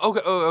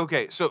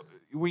 Okay. So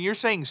when you're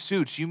saying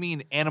suits, you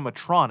mean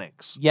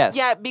animatronics. Yes.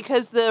 Yeah,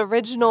 because the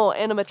original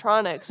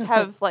animatronics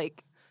have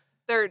like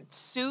their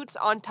suits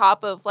on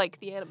top of like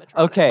the animatronics.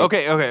 Okay.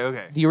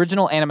 Okay. The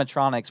original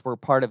animatronics were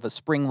part of a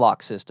spring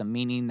lock system,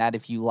 meaning that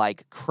if you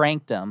like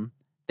cranked them,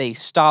 they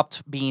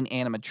stopped being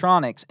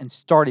animatronics and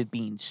started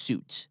being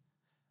suits.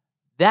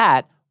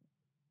 That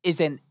is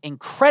an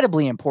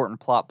incredibly important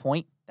plot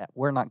point that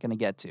we're not going to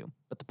get to.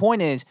 But the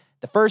point is,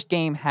 the first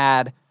game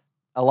had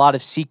a lot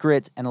of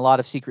secrets and a lot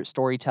of secret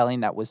storytelling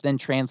that was then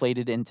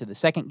translated into the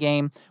second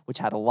game, which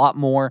had a lot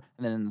more,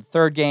 and then in the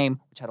third game,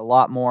 which had a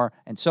lot more,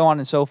 and so on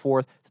and so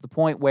forth, to the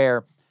point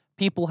where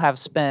people have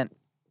spent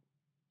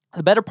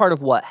the better part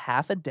of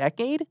half a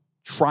decade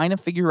trying to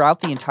figure out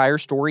the entire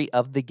story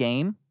of the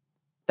game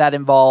that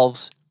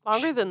involves,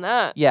 Longer than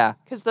that. yeah,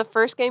 Because the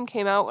first game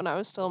came out when I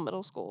was still in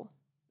middle school.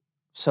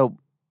 so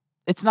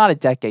it's not a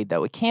decade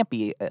though. It can't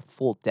be a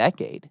full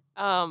decade.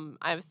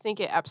 I think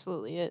it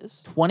absolutely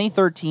is.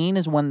 2013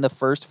 is when the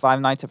first Five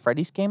Nights at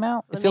Freddy's came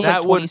out. It Let feels me-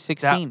 like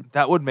 2016.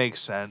 That would make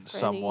sense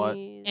somewhat.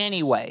 Freddy's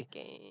Anyway.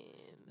 Game.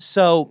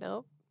 So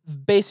Nope.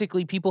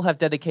 basically, people have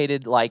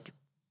dedicated like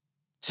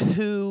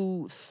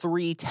 2,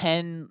 3,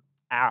 10,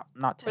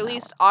 not 10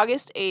 Released hours.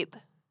 August 8th,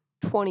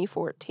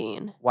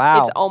 2014. Wow.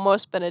 It's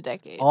almost been a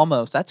decade.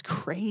 Almost. That's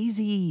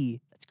crazy.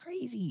 That's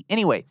crazy.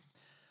 Anyway,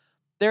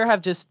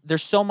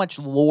 there's so much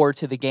lore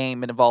to the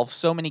game. It involves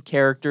so many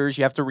characters.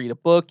 You have to read a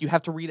book. You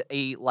have to read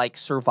a like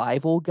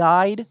survival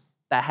guide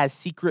that has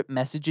secret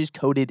messages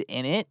coded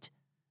in it.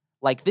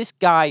 Like this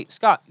guy,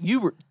 Scott, do you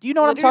know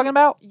what I'm Literally- talking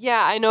about?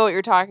 Yeah, I know what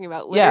you're talking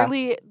about. Yeah.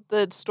 Literally,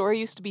 the story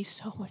used to be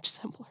so much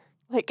simpler.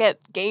 Like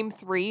at game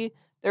 3,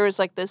 there was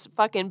like this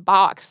fucking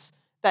box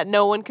that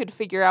no one could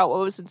figure out what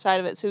was inside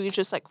of it. So he was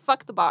just like,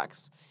 fuck the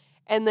box.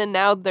 And then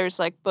now there's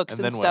like books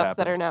And and, then what stuff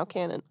that happened? are now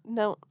canon.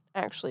 No,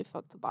 actually,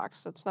 fuck the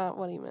box. That's not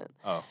what he meant.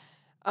 Oh,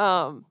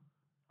 Um,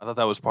 I thought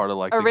that was part of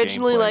like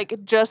originally, the gameplay.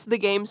 like just the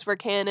games were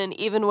canon,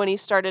 even when he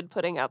started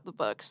putting out the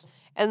books.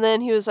 And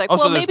then he was like, Oh,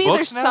 so well, there's maybe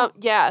books there's now? some.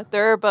 Yeah,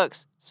 there are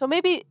books. So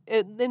maybe.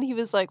 And then he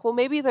was like, well,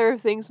 maybe there are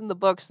things in the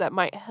books that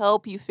might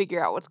help you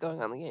figure out what's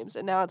going on in the games.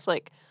 And now it's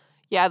like,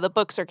 Yeah, the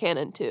books are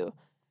canon too,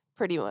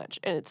 pretty much,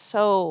 and it's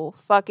so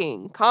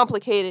fucking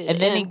complicated And and,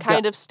 then he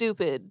kind of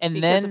stupid and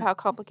because of then- how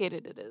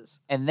complicated it is.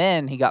 And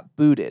then he got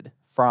booted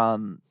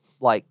from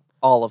like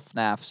all of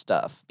FNAF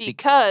stuff.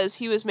 Because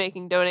he was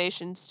making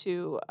donations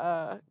to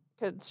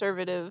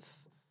conservative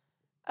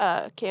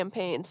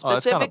campaigns. Oh,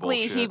 that's kinda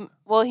Specifically,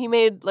 bullshit. he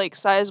made like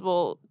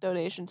sizable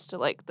donations to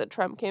like the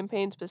Trump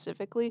campaign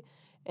specifically,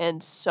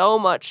 and so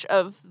much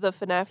of the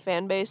FNAF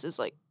fan base is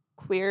like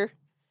queer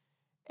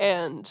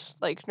and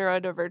like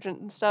neurodivergent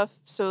and stuff.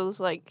 So it's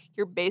like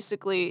you're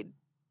basically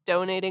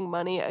donating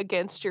money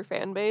against your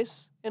fan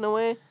base in a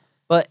way.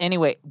 But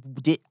anyway,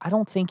 I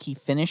don't think he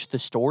finished the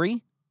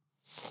story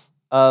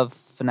of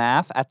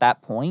FNAF at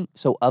that point.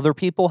 So other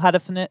people had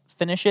to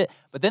finish it.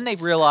 But then they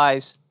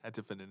realized, Had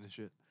to finish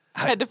it.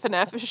 Had to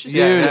FNAF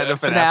Yeah, Dude, had to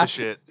FNAF FNAF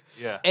shit.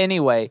 Yeah.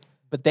 anyway,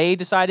 but they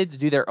decided to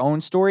do their own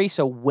story.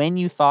 So when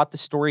you thought the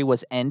story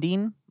was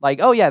ending, like,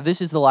 oh yeah,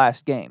 this is the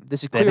last game.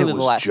 This is clearly the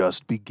last.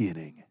 just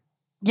beginning.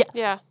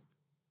 Yeah.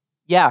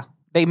 Yeah,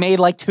 they made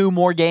like 2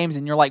 more games,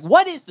 and you're like,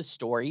 what is the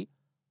story?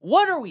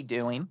 What are we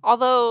doing?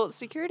 Although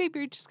Security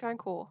Breach is kind of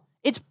cool.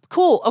 It's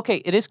cool. Okay,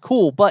 it is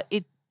cool, but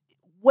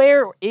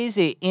where is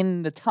it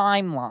in the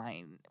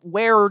timeline?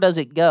 Where does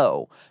it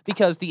go?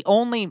 Because the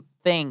only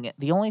thing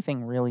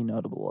really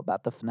notable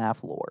about the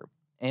FNAF lore,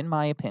 in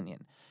my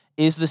opinion,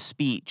 is the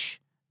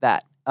speech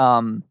that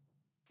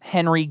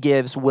Henry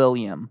gives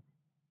William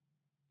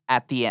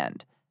at the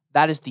end.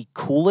 That is the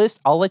coolest.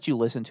 I'll let you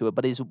listen to it,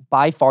 but it is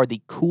by far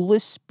the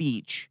coolest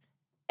speech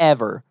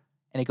ever,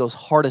 and it goes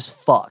hard as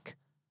fuck.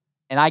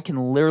 And I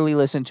can literally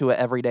listen to it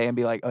every day and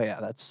be like, oh yeah,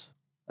 that's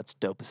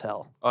dope as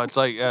hell. Oh, it's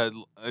like, have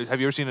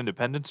you ever seen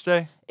Independence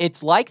Day?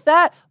 It's like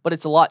that, but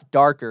it's a lot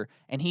darker.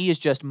 And he is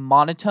just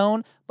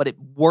monotone, but it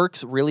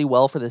works really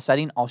well for the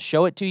setting. I'll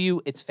show it to you.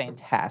 It's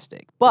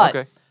fantastic. But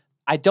Okay.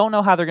 I don't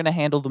know how they're going to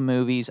handle the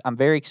movies. I'm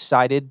very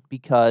excited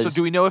because So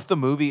do we know if the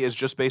movie is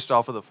just based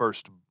off of the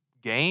first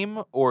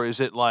game, or is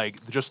it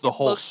like just the It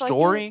whole looks like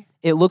story?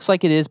 it looks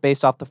like it is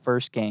based off the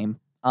first game.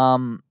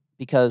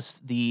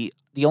 Because the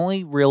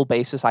only real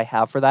basis I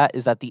have for that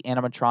is that the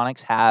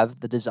animatronics have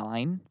the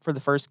design for the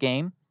first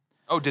game.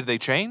 Oh, did they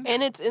change?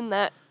 And it's in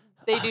that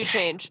they do Okay.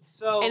 change.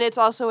 So And it's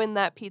also in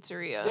that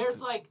pizzeria.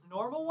 there's like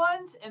normal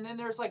ones, and then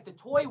there's like the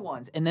toy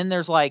ones, and then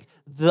there's like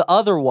the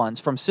other ones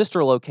from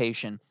Sister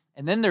Location,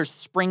 and then there's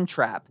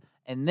Springtrap,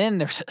 and then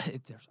there's a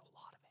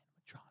lot of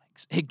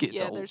animatronics.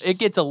 It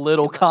gets a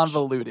little too much.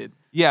 convoluted.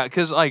 Yeah,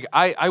 because like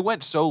I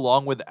went so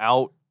long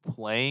without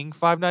playing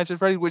Five Nights at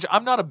Freddy's, which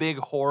I'm not a big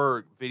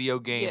horror video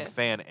game Yeah.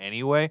 fan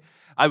anyway.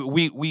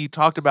 We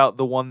talked about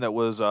the one that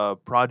was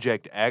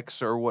Project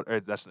X or what?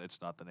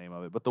 It's not the name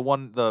of it, but the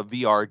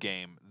VR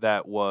game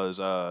that was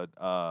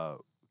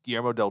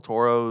Guillermo del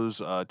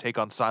Toro's take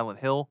on Silent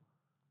Hill.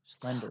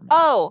 Slenderman.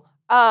 Oh,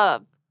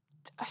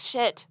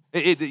 shit.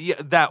 Yeah,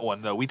 that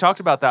one though. We talked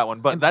about that one,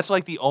 but And- that's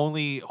like the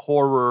only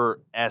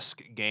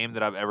horror-esque game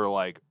that I've ever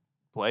like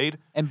played.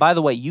 And by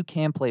the way, you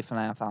can play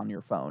FNAF on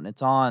your phone.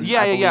 It's on.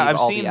 Yeah, I yeah, yeah, believe, I've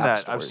all seen the app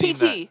that. I've stores.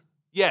 seen PT.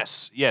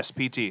 Yes,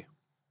 PT.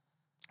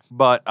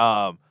 But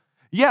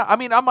yeah, I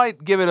mean, I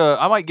might give it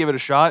a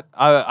shot.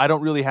 I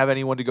don't really have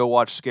anyone to go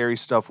watch scary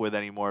stuff with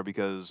anymore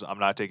because I'm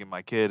not taking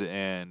my kid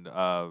and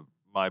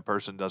my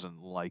person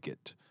doesn't like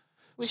it.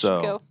 We So-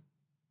 should go.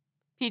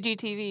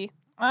 PGTV.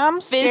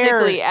 I'm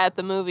Physically scared, at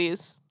the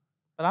movies.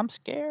 but I'm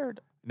scared.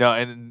 No,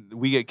 and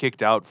we get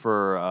kicked out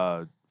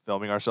for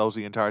filming ourselves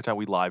the entire time.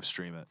 We live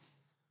stream it.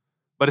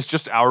 But it's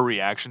just our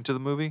reaction to the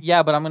movie.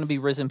 Yeah, but I'm gonna be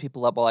rizzing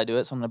people up while I do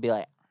it, so I'm gonna be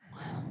like,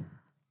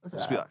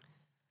 Just be like,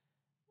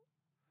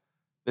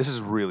 this is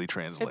really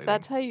translating. If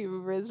that's how you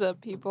riz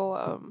up people,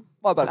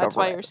 What about that's the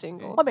why Riz? you're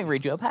single. Let me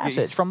read you a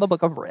passage from the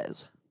Book of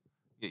Riz.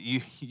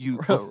 you you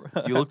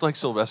looked like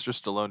Sylvester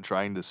Stallone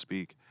trying to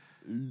speak.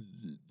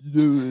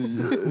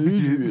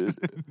 Adrian,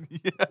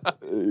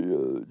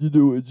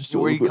 Yeah. just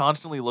Where he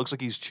constantly looks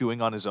like he's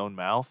chewing on his own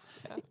mouth.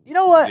 You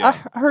know what?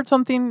 Yeah. I heard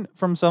something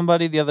from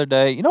somebody the other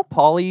day. You know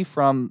Paulie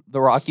from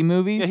the Rocky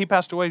movies? Yeah, he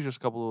passed away just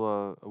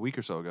a week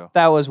or so ago.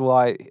 That was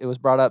why it was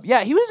brought up.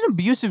 Yeah, he was an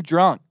abusive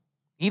drunk.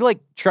 He like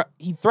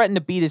he threatened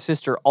to beat his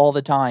sister all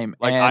the time.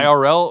 Like and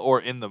IRL or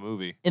in the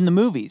movie. in the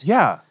movies.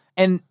 Yeah.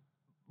 And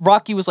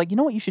Rocky was like, you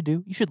know what you should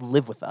do? You should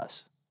live with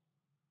us.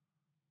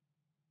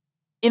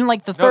 In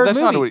like the No, third that's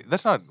movie,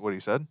 that's not what he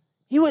said.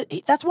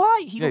 that's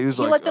why Yeah, he was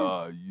let like, them.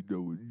 you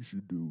know what you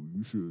should do?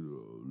 You should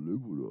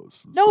live with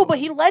us. No, but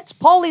he lets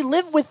Paulie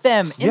live with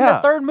them in the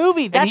Yeah. third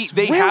movie. And That's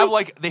they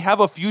really... have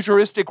a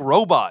futuristic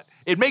robot.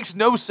 It makes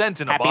no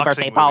sense in a Happy boxing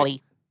birthday, movie.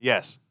 Paulie.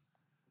 Yes.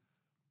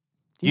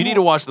 Do You need know-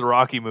 to watch the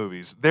Rocky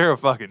movies. They're a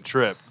fucking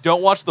trip.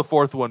 Don't watch the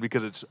fourth one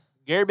because it's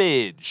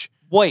garbage.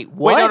 Wait,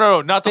 what? Wait,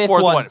 no, not the Fifth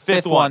fourth one, one.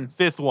 fifth one.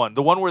 Fifth one.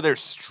 The one where they're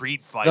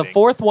street fighting. The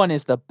fourth one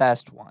is the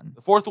best one.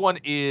 The fourth one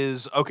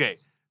is okay.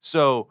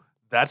 So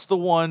that's the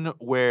one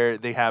where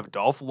they have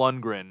Dolph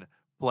Lundgren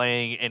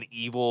playing an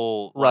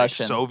evil like,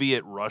 Russian.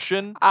 Soviet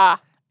Russian. And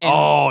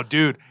Oh,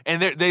 dude!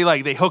 And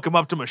they hook him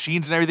up to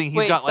machines and everything. He's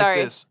Wait, got sorry.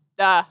 like this.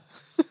 Ah.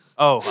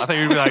 Oh, I thought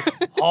you were gonna be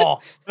like,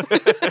 oh.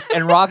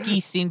 and Rocky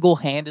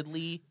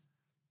single-handedly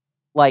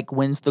like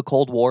wins the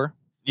Cold War.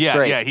 Yeah,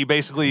 great. yeah. He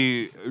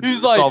basically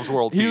He's like- solves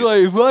world peace.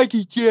 if I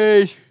can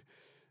change,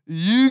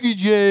 you can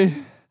change.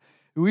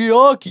 We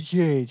all can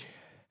change.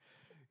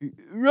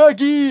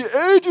 Rocky,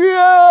 Adrian.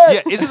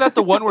 yeah, isn't that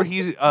the one where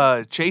he's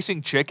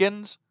chasing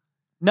chickens?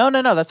 No,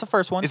 that's the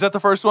first one. Is that the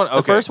first one? Okay.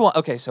 The first one.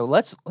 Okay, so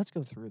let's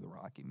go through the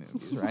Rocky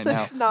movies right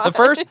now. Let's not.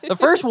 The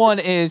first one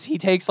is he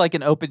takes like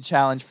an open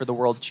challenge for the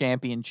world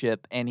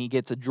championship and he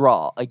gets a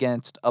draw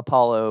against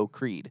Apollo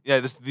Creed, Yeah,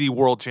 this is the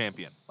world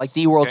champion. like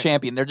the world Okay.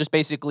 champion. They're just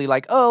basically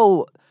like,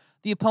 oh,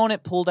 the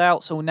opponent pulled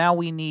out, so now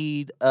we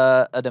need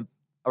a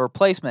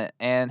replacement.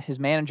 And his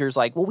manager's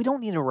like, well, we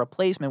don't need a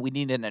replacement, we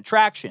need an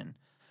attraction.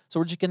 So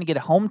we're just gonna get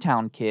a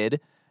hometown kid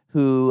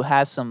who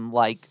has some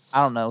like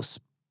I don't know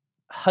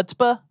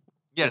chutzpah.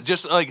 Yeah,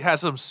 just like has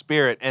some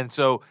spirit. And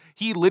so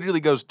he literally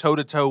goes toe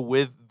to toe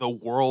with the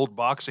world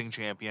boxing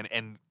champion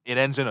and it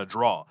ends in a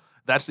draw.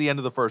 That's the end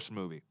of the first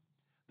movie.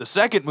 The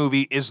second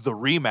movie is the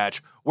rematch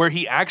where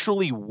he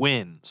actually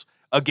wins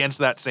against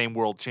that same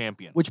world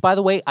champion. Which, by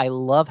the way, I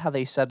love how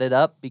they set it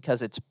up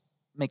because it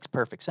makes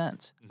perfect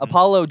sense. Mhm.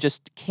 Apollo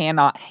just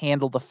cannot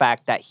handle the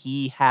fact that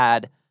he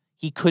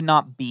could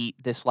not beat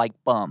this like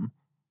bum,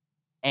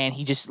 and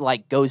he just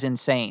like goes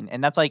insane.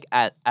 And that's like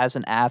as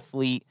an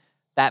athlete,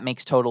 that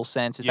makes total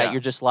sense. Is Yeah. that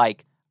you're just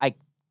like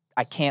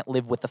I can't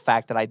live with the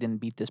fact that I didn't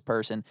beat this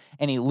person,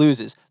 and he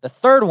loses. The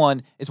third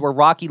one is where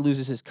Rocky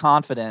loses his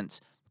confidence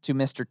to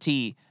Mr.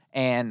 T.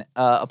 And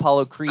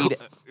Apollo Creed.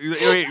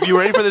 You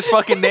ready for this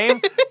fucking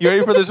name? You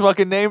ready for this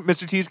fucking name?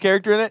 Mr. T's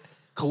character in it?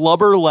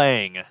 Clubber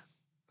Lang.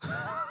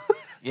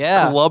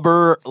 Yeah.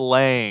 Clubber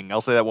Lang.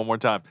 I'll say that one more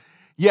time.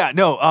 Yeah,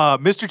 no,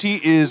 Mr. T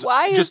is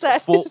Why is just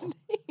that full, his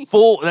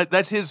name?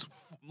 that's his,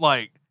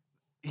 like,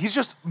 he's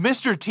just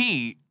Mr.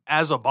 T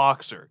as a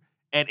boxer.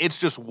 And it's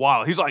just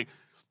wild. He's like,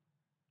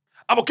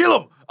 I'm gonna kill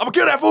him. I'm gonna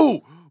kill that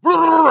fool.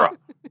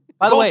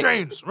 By the Gold way,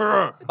 chains.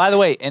 By the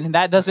way, and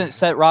that doesn't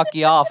set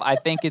Rocky off. I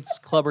think it's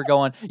Clubber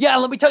going, yeah,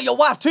 let me tell your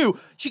wife too.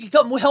 She can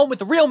come home with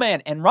the real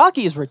man. And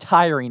Rocky is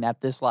retiring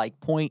at this like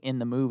point in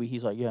the movie.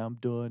 He's like, yeah, I'm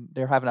done.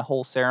 They're having a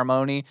whole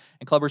ceremony.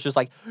 And Clubber's just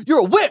like, you're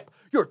a whip.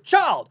 You're a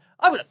child.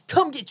 I'm going to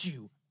come get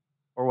you.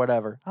 Or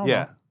whatever. I don't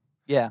Yeah. know.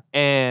 Yeah.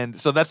 And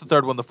so that's the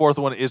third one. The fourth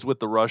one is with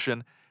the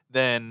Russian.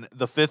 Then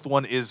the fifth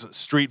one is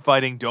Street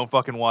Fighting. Don't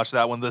fucking watch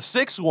that one. The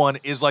sixth one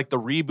is like the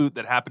reboot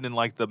that happened in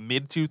like the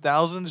mid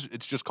 2000s.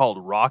 It's just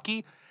called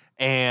Rocky.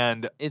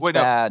 And It's wait,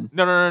 bad.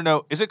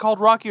 No. Is it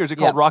called Rocky or is it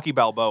called Yeah. Rocky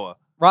Balboa?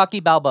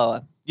 Rocky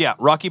Balboa. Yeah,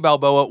 Rocky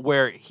Balboa,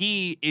 where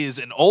he is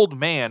an old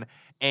man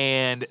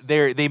and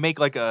they make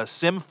like a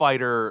sim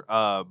fighter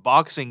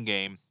boxing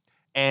game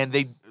and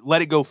they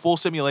let it go full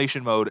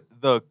simulation mode.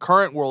 The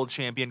current world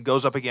champion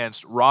goes up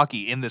against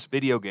Rocky in this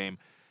video game.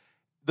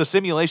 The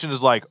simulation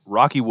is like,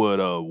 Rocky would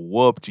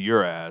whooped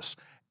your ass.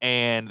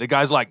 And the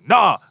guy's like,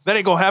 nah, that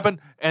ain't gonna happen.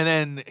 And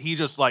then he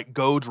just like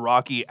goads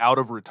Rocky out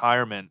of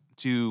retirement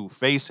to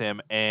face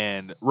him,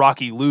 and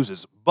Rocky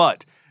loses.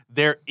 But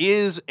there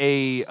is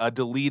a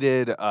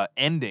deleted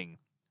ending,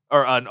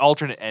 or an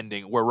alternate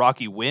ending, where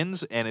Rocky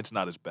wins, and it's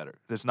not as better.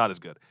 It's not as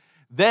good.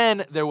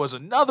 Then there was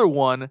another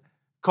one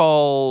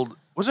called,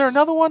 was there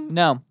another one?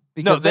 No.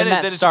 Because No, then,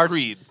 that it's starts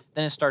Creed.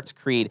 Then it starts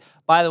Creed.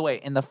 By the way,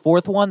 in the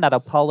fourth one, that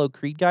Apollo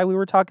Creed guy we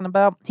were talking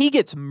about, he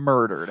gets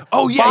murdered.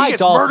 Oh yeah, by he gets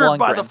Dolph murdered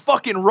by the Lundgren.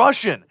 fucking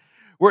Russian.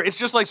 Where it's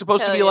just like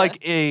supposed to Hell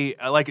be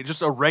yeah. like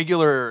just a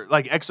regular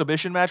like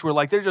exhibition match where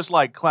like they're just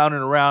like clowning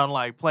around,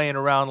 like playing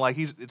around, like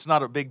it's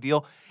not a big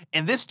deal.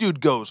 And this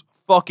dude goes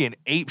fucking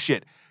ape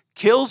shit,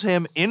 kills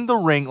him in the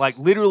ring, like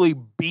literally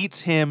beats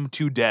him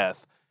to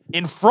death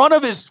in front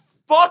of his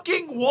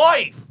fucking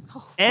wife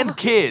and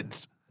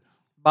kids.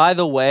 By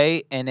the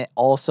way, and it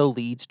also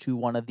leads to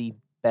one of the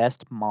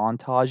best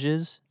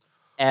montages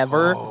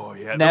ever. Oh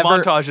yeah, Never- the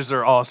montages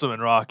are awesome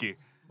in Rocky.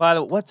 By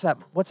the way,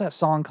 what's that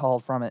song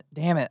called from it?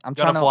 Damn it. I'm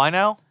Gonna trying to fly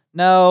now?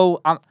 No,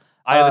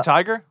 Eye of the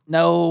Tiger?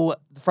 no,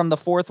 from the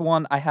fourth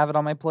one. I have it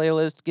on my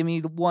playlist. Give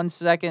me 1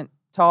 second.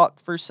 Talk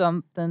for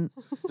something.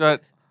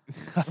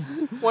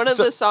 One of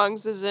So- the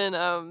songs is in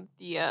the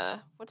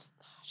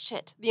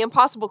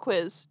Impossible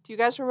Quiz. Do you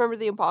guys remember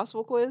the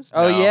Impossible Quiz?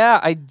 Oh No. yeah,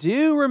 I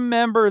do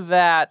remember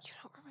that. You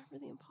don't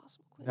remember the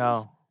Impossible Quiz?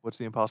 No. What's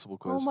the impossible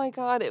quiz? Oh my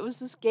god, it was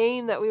this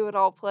game that we would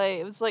all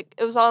play. It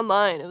was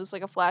online. It was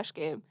like a flash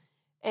game.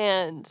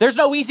 And There's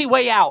no easy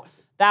way out.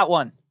 That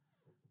one.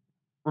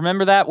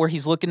 Remember that where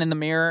he's looking in the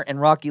mirror and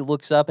Rocky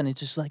looks up and it's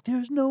just like,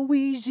 there's no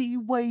easy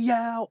way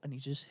out. And he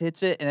just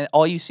hits it. And then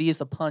all you see is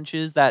the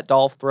punches that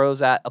Dolph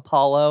throws at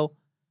Apollo.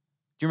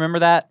 Do you remember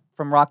that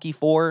from Rocky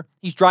 4?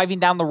 He's driving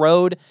down the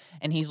road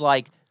and he's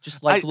like,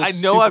 just like, I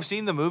looks know super- I've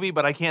seen the movie,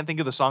 but I can't think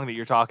of the song that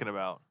you're talking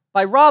about.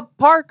 by Rob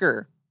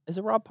Parker. Is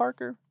it Rob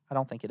Parker? I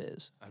don't think it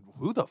is.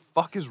 Who the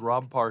fuck is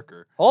Rob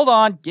Parker? Hold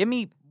on. Give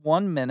me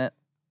 1 minute.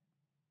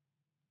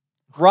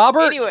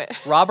 Robert Anyway.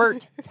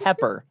 Robert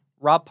Tepper.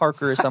 Rob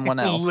Parker is someone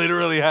I else.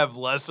 literally have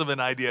less of an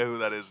idea who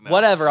that is now.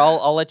 Whatever,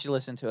 I'll let you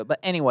listen to it. But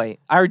anyway,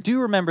 I do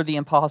remember the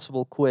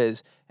Impossible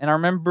Quiz, and I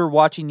remember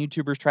watching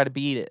YouTubers try to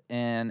beat it,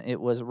 and it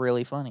was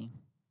really funny.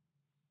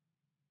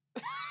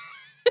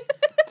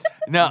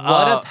 No,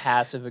 What a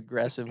passive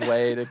aggressive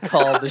way to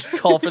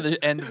call for the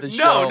end of the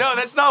show. No,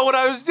 that's not what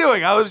I was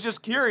doing. I was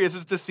just curious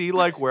as to see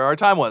like where our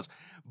time was.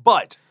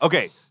 But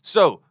okay,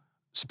 so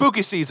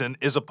spooky season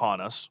is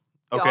upon us.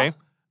 Okay.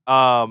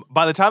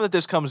 By the time that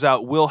this comes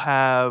out, we'll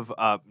have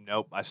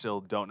nope, I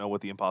still don't know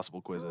what the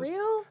impossible quiz For is.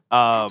 real?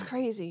 That's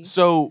crazy.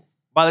 So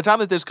by the time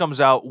that this comes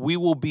out, we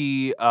will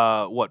be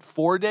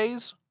 4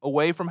 days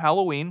away from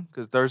Halloween,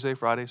 because Thursday,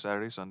 Friday,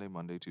 Saturday, Sunday,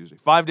 Monday, Tuesday.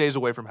 5 days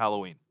away from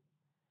Halloween.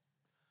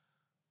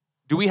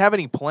 Do we have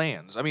any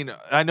plans? I mean,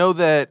 I know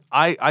that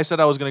I said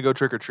I was going to go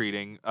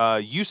trick-or-treating.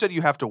 You said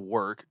you have to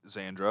work,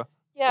 Xandra.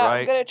 Yeah, right?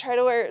 I'm gonna try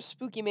to wear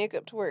spooky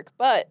makeup to work.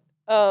 But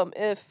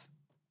if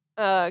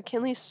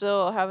Kinley's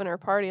still having her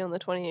party on the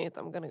 28th,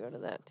 I'm gonna go to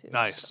that too.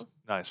 Nice, so.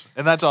 nice.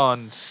 And that's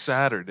on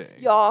Saturday.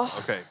 Yeah.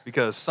 Okay,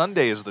 because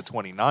Sunday is the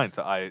 29th.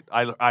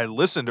 I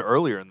listened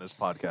earlier in this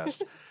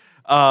podcast.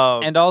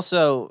 And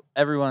also,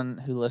 everyone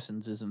who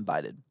listens is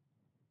invited.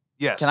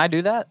 yes. Can I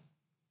do that?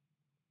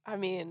 I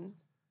mean,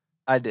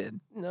 I did.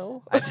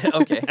 no. I did.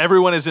 Okay.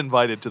 Everyone is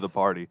invited to the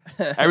party.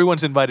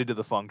 Everyone's invited to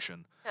the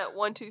function. At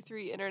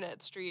 123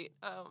 Internet Street.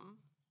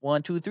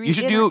 1, 2, 3. You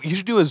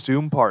should do a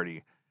Zoom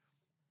party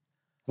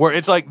where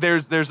it's like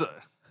there's a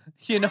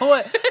You know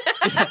what?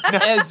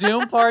 A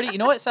Zoom party. You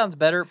know what sounds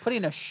better?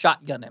 Putting a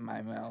shotgun in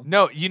my mouth.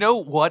 no. You know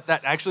what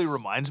that actually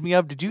reminds me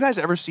of? Did you guys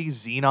ever see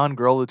Xenon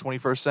Girl of the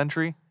 21st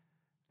Century?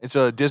 It's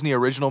a Disney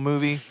original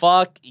movie.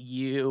 Fuck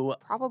you,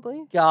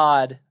 Probably.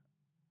 God.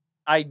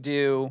 I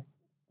do.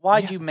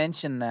 Why'd Yeah. you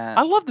mention that?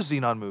 I love the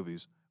Xenon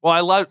movies. Well,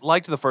 I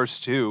liked the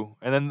first two,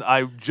 and then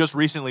I just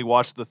recently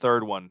watched the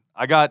third one.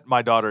 I got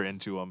my daughter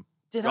into them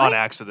Did on I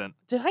accident.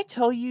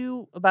 tell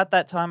you about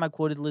that time I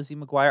quoted Lizzie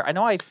McGuire? I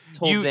know I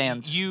told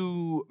Zans.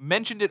 You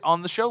mentioned it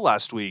on the show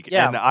last week,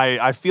 Yeah. and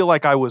I feel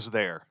like I was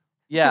there.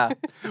 Yeah.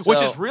 Which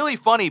is So- really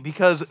funny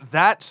because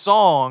that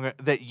song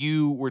that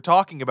you were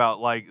talking about,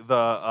 like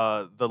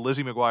the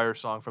Lizzie McGuire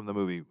song from the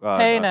movie.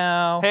 Hey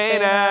now. Hey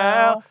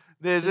now,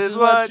 this is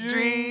what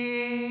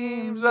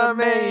dreams are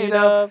made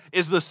of,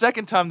 is the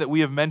second time that we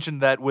have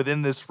mentioned that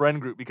within this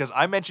friend group, because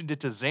I mentioned it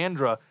to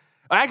Xandra.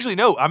 Actually,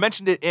 no, I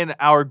mentioned it in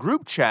our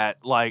group chat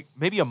like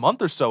maybe a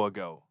month or so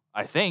ago,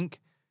 I think.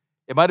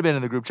 It might have been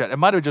in the group chat. It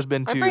might have just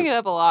been I to... bring it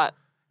up a lot.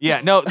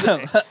 Yeah, no.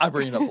 I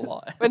bring it up a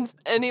lot. When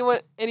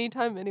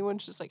anytime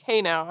anyone's just like,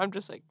 hey now, I'm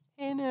just like,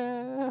 hey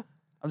now.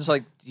 I'm just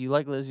like, do you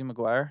like Lizzie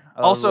McGuire?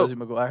 I Also, love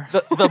Lizzie McGuire.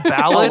 the I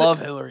ballad... love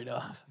Hillary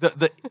Duff.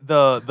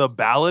 the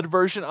ballad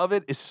version of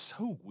it is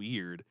so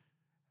weird.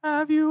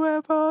 Have you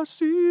ever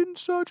seen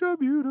such a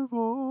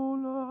beautiful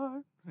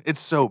life? It's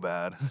so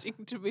bad. Sing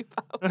to me,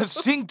 Paolo.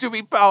 Sing to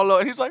me, Paolo.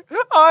 And he's like,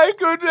 I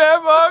could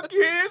never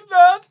kiss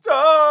the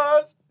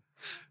stars.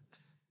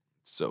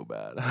 So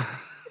bad.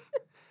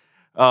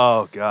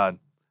 Oh, God.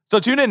 So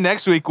tune in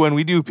next week when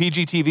we do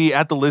PGTV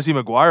at the Lizzie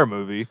McGuire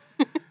movie.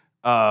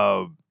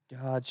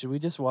 God, should we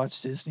just watch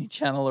Disney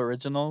Channel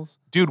originals?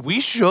 Dude, we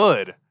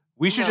should.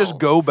 We should just No.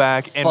 go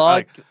back and Fuck.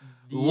 like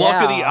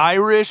Luck of the yeah.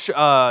 Irish.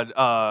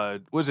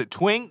 Was it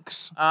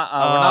Twinks? We're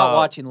not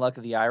watching Luck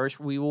of the Irish.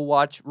 We will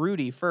watch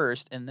Rudy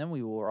first, and then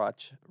we will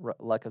watch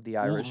Luck of the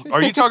Irish.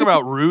 Are you talking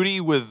about Rudy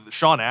with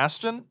Sean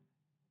Astin?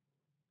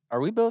 Are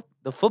we both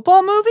the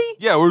football movie?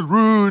 Yeah, it was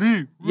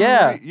Rudy.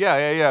 Yeah.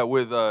 Yeah.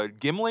 With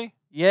Gimli.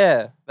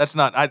 Yeah. That's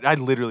not. I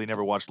literally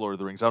never watched Lord of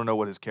the Rings. I don't know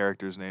what his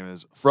character's name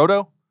is.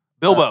 Frodo,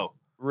 Bilbo.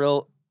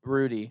 Real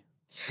Rudy.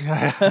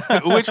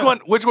 Which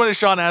one is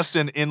Sean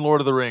Astin in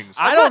Lord of the Rings?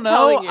 I I'm don't not know.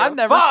 telling you. I've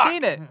never Fuck.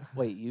 seen it.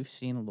 Wait, you've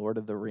seen Lord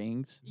of the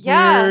Rings?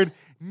 Yeah.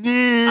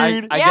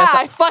 Nerd. I yeah, guess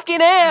I fucking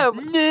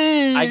am.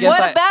 I guess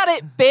What I- about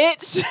it,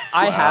 bitch?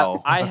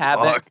 Wow. I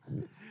haven't. Fuck.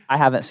 I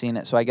haven't seen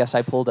it, so I guess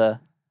I pulled a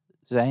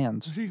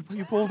Zans.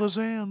 He pulled his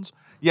hands.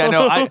 Yeah,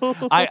 no,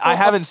 I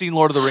haven't seen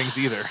Lord of the Rings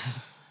either.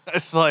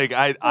 It's like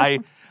I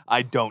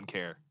don't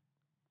care.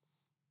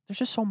 There's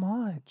just so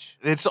much.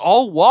 It's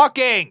all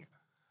walking.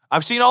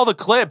 I've seen all the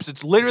clips.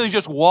 It's literally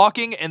just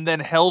walking and then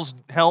Helm's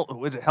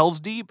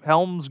Deep,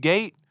 Helm's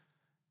Gate,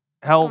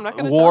 I'm not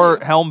gonna War, tell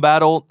you. Helm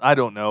Battle. I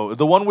don't know.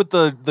 The one with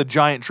the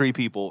giant tree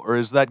people, or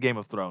is that Game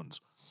of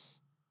Thrones?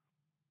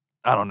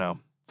 I don't know.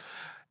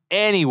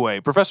 Anyway,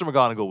 Professor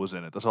McGonagall was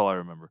in it. That's all I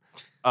remember.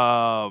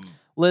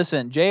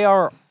 Listen,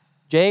 J.R.R.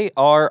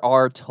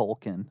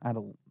 Tolkien. I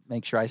don't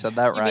make sure I said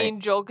that You right.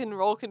 mean Jolkin,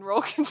 Rolkin,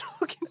 Rolkin,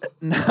 Tolkien?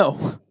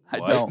 No, I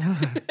What? don't.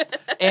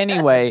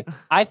 Anyway,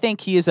 I think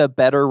he is a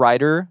better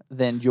writer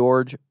than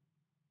George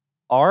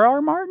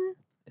R.R. Martin.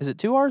 Is it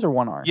 2 R's or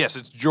 1 R? Yes,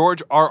 it's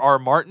George R.R.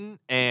 Martin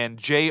and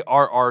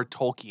J.R.R.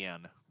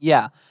 Tolkien,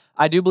 Yeah,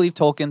 I do believe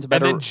Tolkien's a and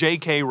better. then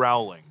J.K.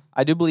 Rowling.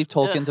 I do believe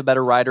Tolkien's a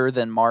better writer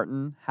than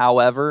Martin.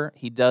 However,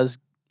 he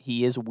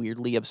is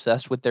weirdly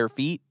obsessed with their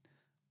feet.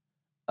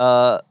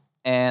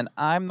 And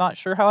I'm not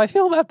sure how I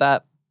feel about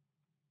that.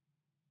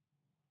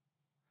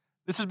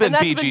 This has been And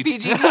that's PG.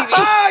 been PGTV.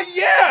 Ah,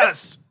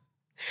 yes.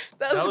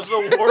 That was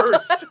the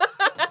worst.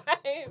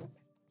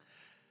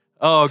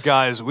 Oh,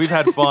 guys, we've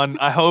had fun.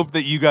 I hope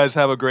that you guys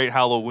have a great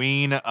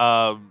Halloween.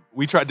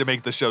 We tried to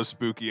make the show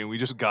spooky, and we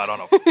just got on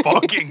a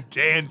fucking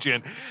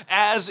tangent,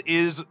 as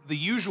is the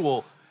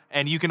usual.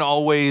 And you can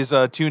always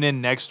tune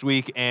in next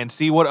week and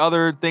see what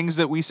other things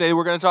that we say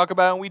we're going to talk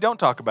about and we don't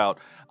talk about.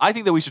 I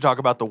think that we should talk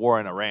about the war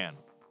in Iran.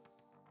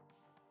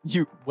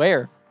 You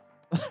where?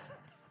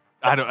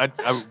 I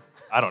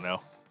don't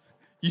know.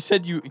 You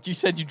said you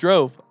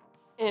drove.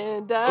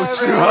 And I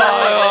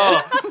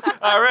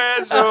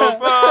ran so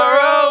far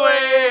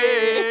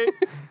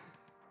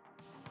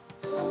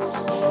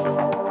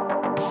away.